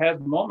it's just has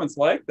moments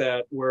like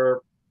that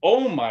where,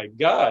 oh my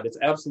God, it's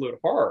absolute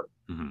horror.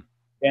 Mm-hmm.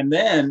 And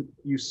then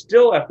you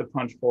still have to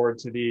punch forward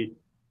to the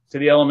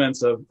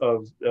elements of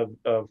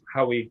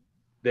how we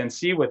then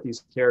see what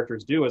these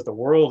characters do as the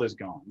world is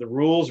gone, the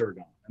rules are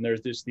gone. And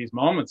there's just these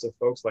moments of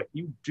folks like,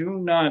 you do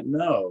not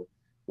know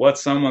what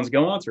someone's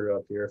going through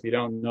up here if you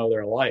don't know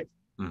their life,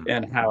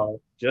 and how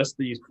just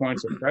these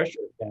points of pressure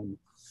can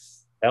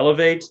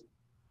elevate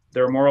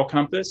their moral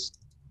compass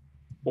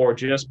or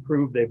just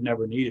prove they've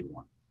never needed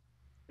one.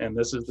 And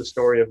this is the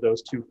story of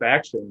those two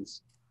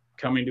factions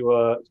coming to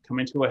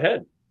a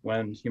head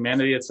when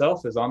humanity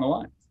itself is on the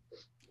line.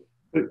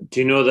 Do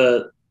you know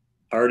the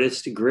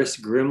artist Gris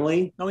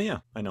Grimley? Oh yeah,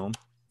 I know him.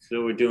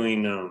 So we're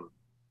doing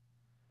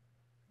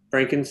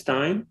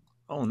Frankenstein.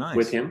 Oh, nice.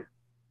 With him.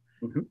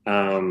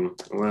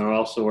 Mm-hmm. We're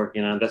also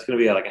working on, that's going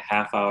to be like a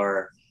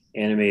half-hour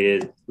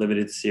animated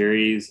limited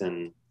series,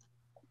 and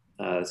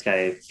This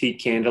guy Pete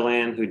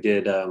Candelan, who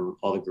did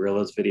all the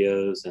Gorillaz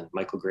videos, and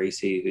Michael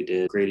Gracie, who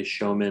did Greatest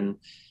Showman,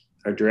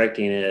 are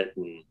directing it,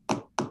 and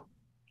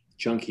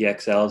Junkie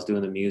XL is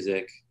doing the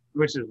music,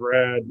 which is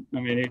rad. I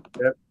mean,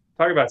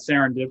 talk about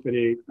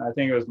serendipity. I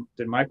think it was,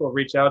 did Michael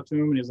reach out to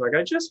him and he's like,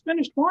 I just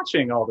finished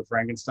watching all the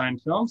Frankenstein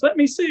films. Let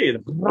me see.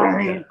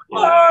 Yeah.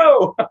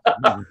 Whoa!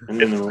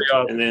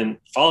 and then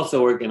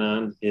also working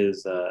on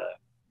his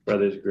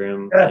Brothers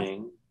Grimm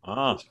thing.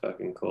 Oh, it's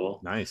fucking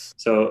cool. Nice.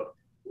 So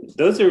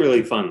those are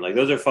really fun. Like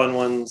those are fun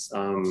ones.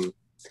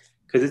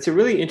 Because it's a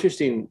really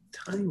interesting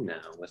time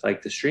now with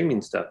like the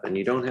streaming stuff, and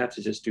you don't have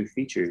to just do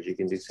features. You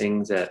can do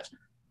things that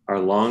are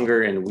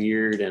longer and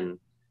weird, and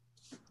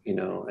you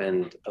know,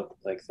 and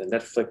like the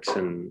Netflix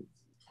and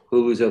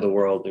Hulu's of the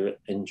world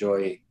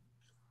enjoy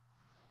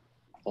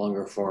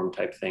longer form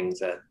type things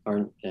that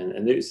aren't,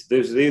 and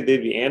they'd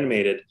be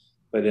animated,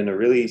 but in a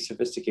really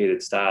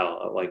sophisticated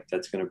style, like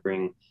that's going to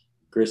bring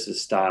Griss's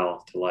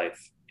style to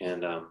life,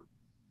 and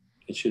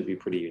it should be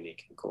pretty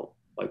unique and cool,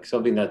 like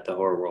something that the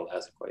horror world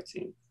hasn't quite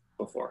seen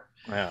before.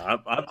 Yeah,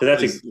 I've so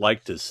always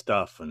liked his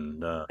stuff,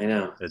 and I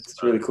know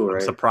it's really cool. I'm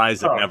right?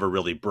 surprised it never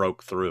really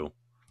broke through.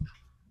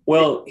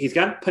 Well, he's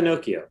got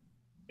Pinocchio.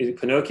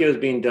 Pinocchio is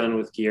being done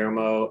with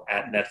Guillermo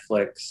at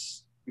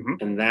Netflix,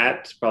 and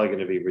that's probably going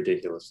to be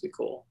ridiculously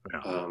cool.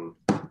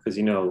 Because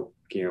you know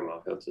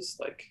Guillermo, he'll just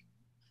like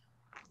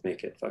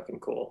make it fucking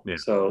cool. Yeah.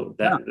 So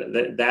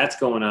that's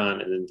going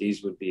on, and then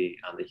these would be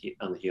on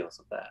the heels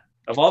of that.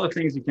 Of all the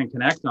things you can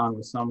connect on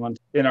with someone,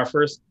 in our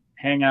first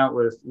hangout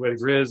with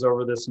Grizz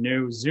over this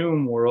new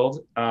Zoom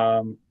world,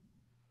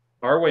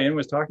 our way in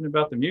was talking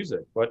about the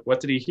music. What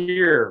did he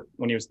hear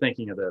when he was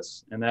thinking of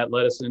this? And that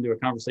led us into a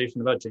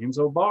conversation about James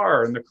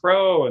O'Barr and The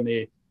Crow and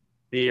the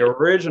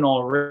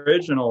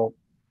original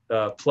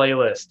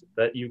playlist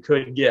that you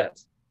could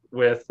get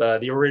with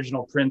the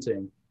original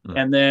printing.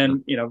 And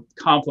then, you know,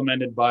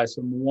 complemented by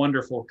some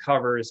wonderful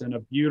covers and a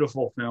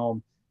beautiful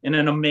film and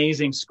an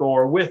amazing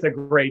score with a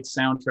great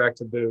soundtrack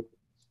to boot.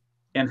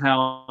 And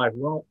how, like,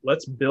 well,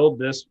 let's build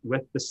this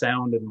with the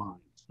sound in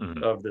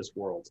mind of this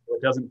world. So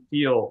it doesn't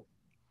feel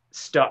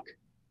stuck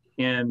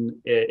in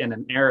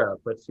an era,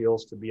 but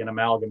feels to be an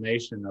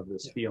amalgamation of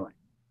this feeling.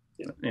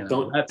 You know,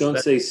 don't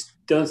say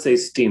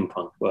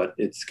steampunk, but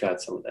it's got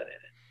some of that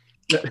in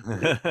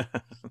it.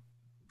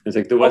 It's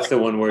like what's the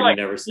one word you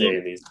never say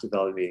in these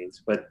development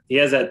meetings? But he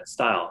has that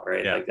style,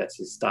 right? Yeah. Like that's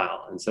his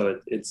style, and so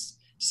it's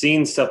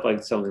seeing stuff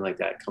like something like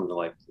that come to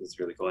life is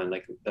really cool. And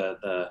like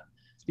the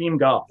Steam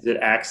Golf, is it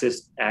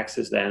Axis,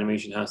 the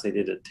animation house? They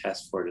did a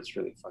test for it. It's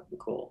really fucking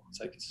cool.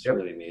 It's like it's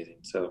really amazing.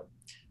 So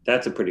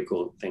that's a pretty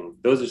cool thing.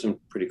 Those are some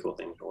pretty cool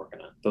things we're working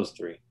on. Those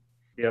three.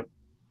 Yep.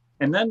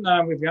 And then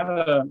we've got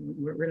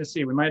we're going to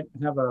see, we might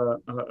have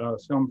a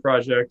film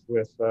project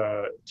with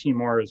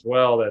Timor as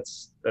well.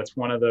 That's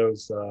one of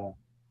those.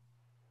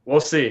 We'll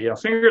see. You know,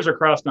 fingers are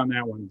crossed on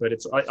that one. But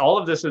it's all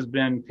of this has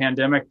been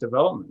pandemic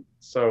development.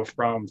 So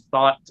from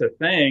thought to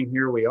thing,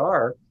 here we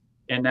are,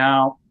 and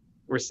now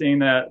we're seeing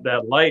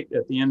that light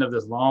at the end of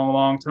this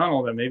long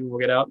tunnel. That maybe we'll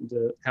get out and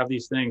to have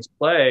these things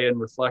play and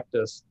reflect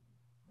us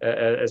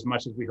as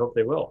much as we hope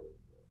they will.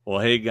 Well,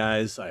 hey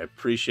guys, I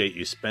appreciate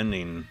you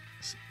spending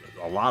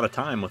a lot of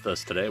time with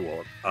us today.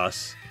 Well,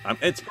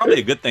 it's probably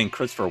a good thing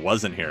Christopher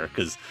wasn't here,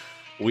 because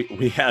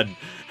we had,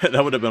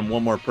 that would have been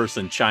one more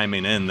person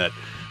chiming in that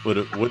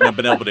wouldn't have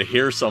been able to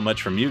hear so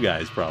much from you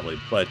guys probably.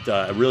 But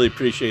I really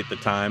appreciate the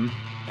time,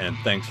 and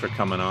thanks for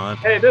coming on.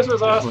 Hey, this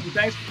was awesome.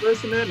 Thanks for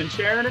listening and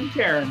sharing and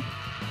caring.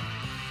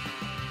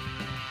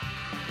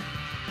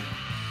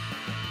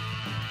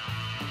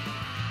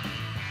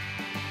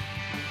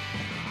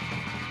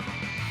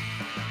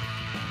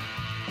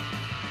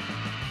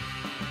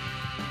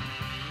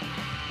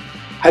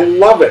 I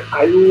love it.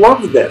 I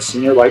love this.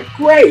 And you're like,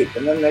 great.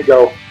 And then they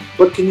go,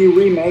 but can you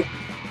remake?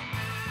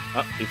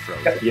 Oh, he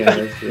froze. Yeah,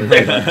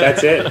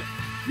 that's it.